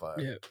now,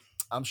 but Yeah.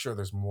 I'm sure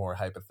there's more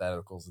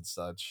hypotheticals and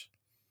such.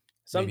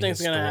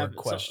 Something's gonna happen.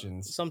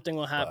 Questions. Something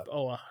will happen.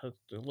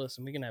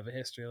 Listen, we can have a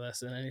history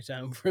lesson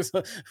anytime for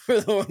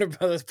the Warner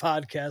Brothers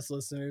podcast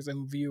listeners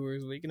and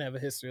viewers. We can have a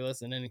history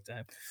lesson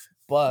anytime.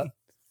 But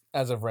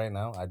as of right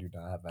now, I do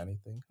not have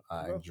anything.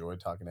 I Bro. enjoyed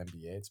talking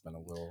NBA. It's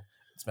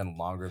been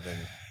longer than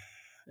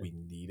we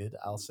needed.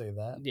 I'll say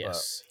that.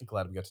 Yes. But I'm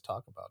glad we got to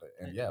talk about it.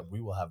 And yeah, we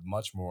will have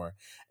much more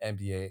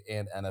NBA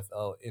and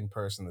NFL in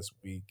person this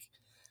week.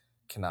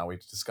 Cannot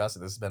wait to discuss it.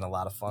 This has been a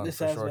lot of fun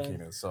for sure,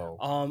 Keenan. So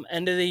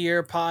end of the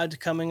year pod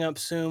coming up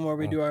soon where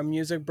we do our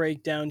music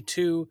breakdown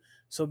too.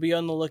 So be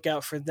on the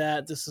lookout for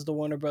that. This is the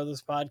Warner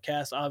Brothers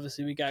podcast.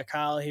 Obviously, we got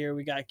Kyle here.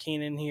 We got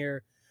Keenan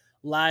here.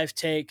 Live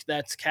take.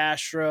 That's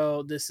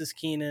Castro. This is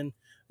Keenan.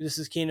 This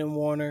is Keenan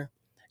Warner.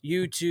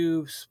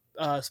 YouTube,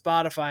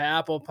 Spotify,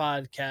 Apple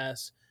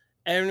Podcasts,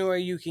 anywhere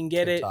you can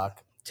get TikTok.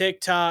 it.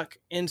 TikTok,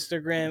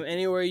 Instagram,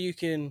 anywhere you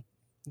can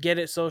get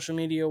it social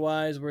media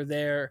wise, we're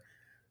there.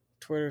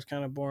 Twitter's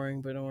kind of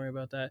boring, but don't worry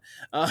about that.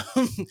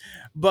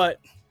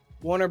 But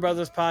Warner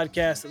Brothers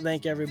podcast.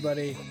 Thank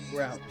everybody.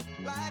 We're out.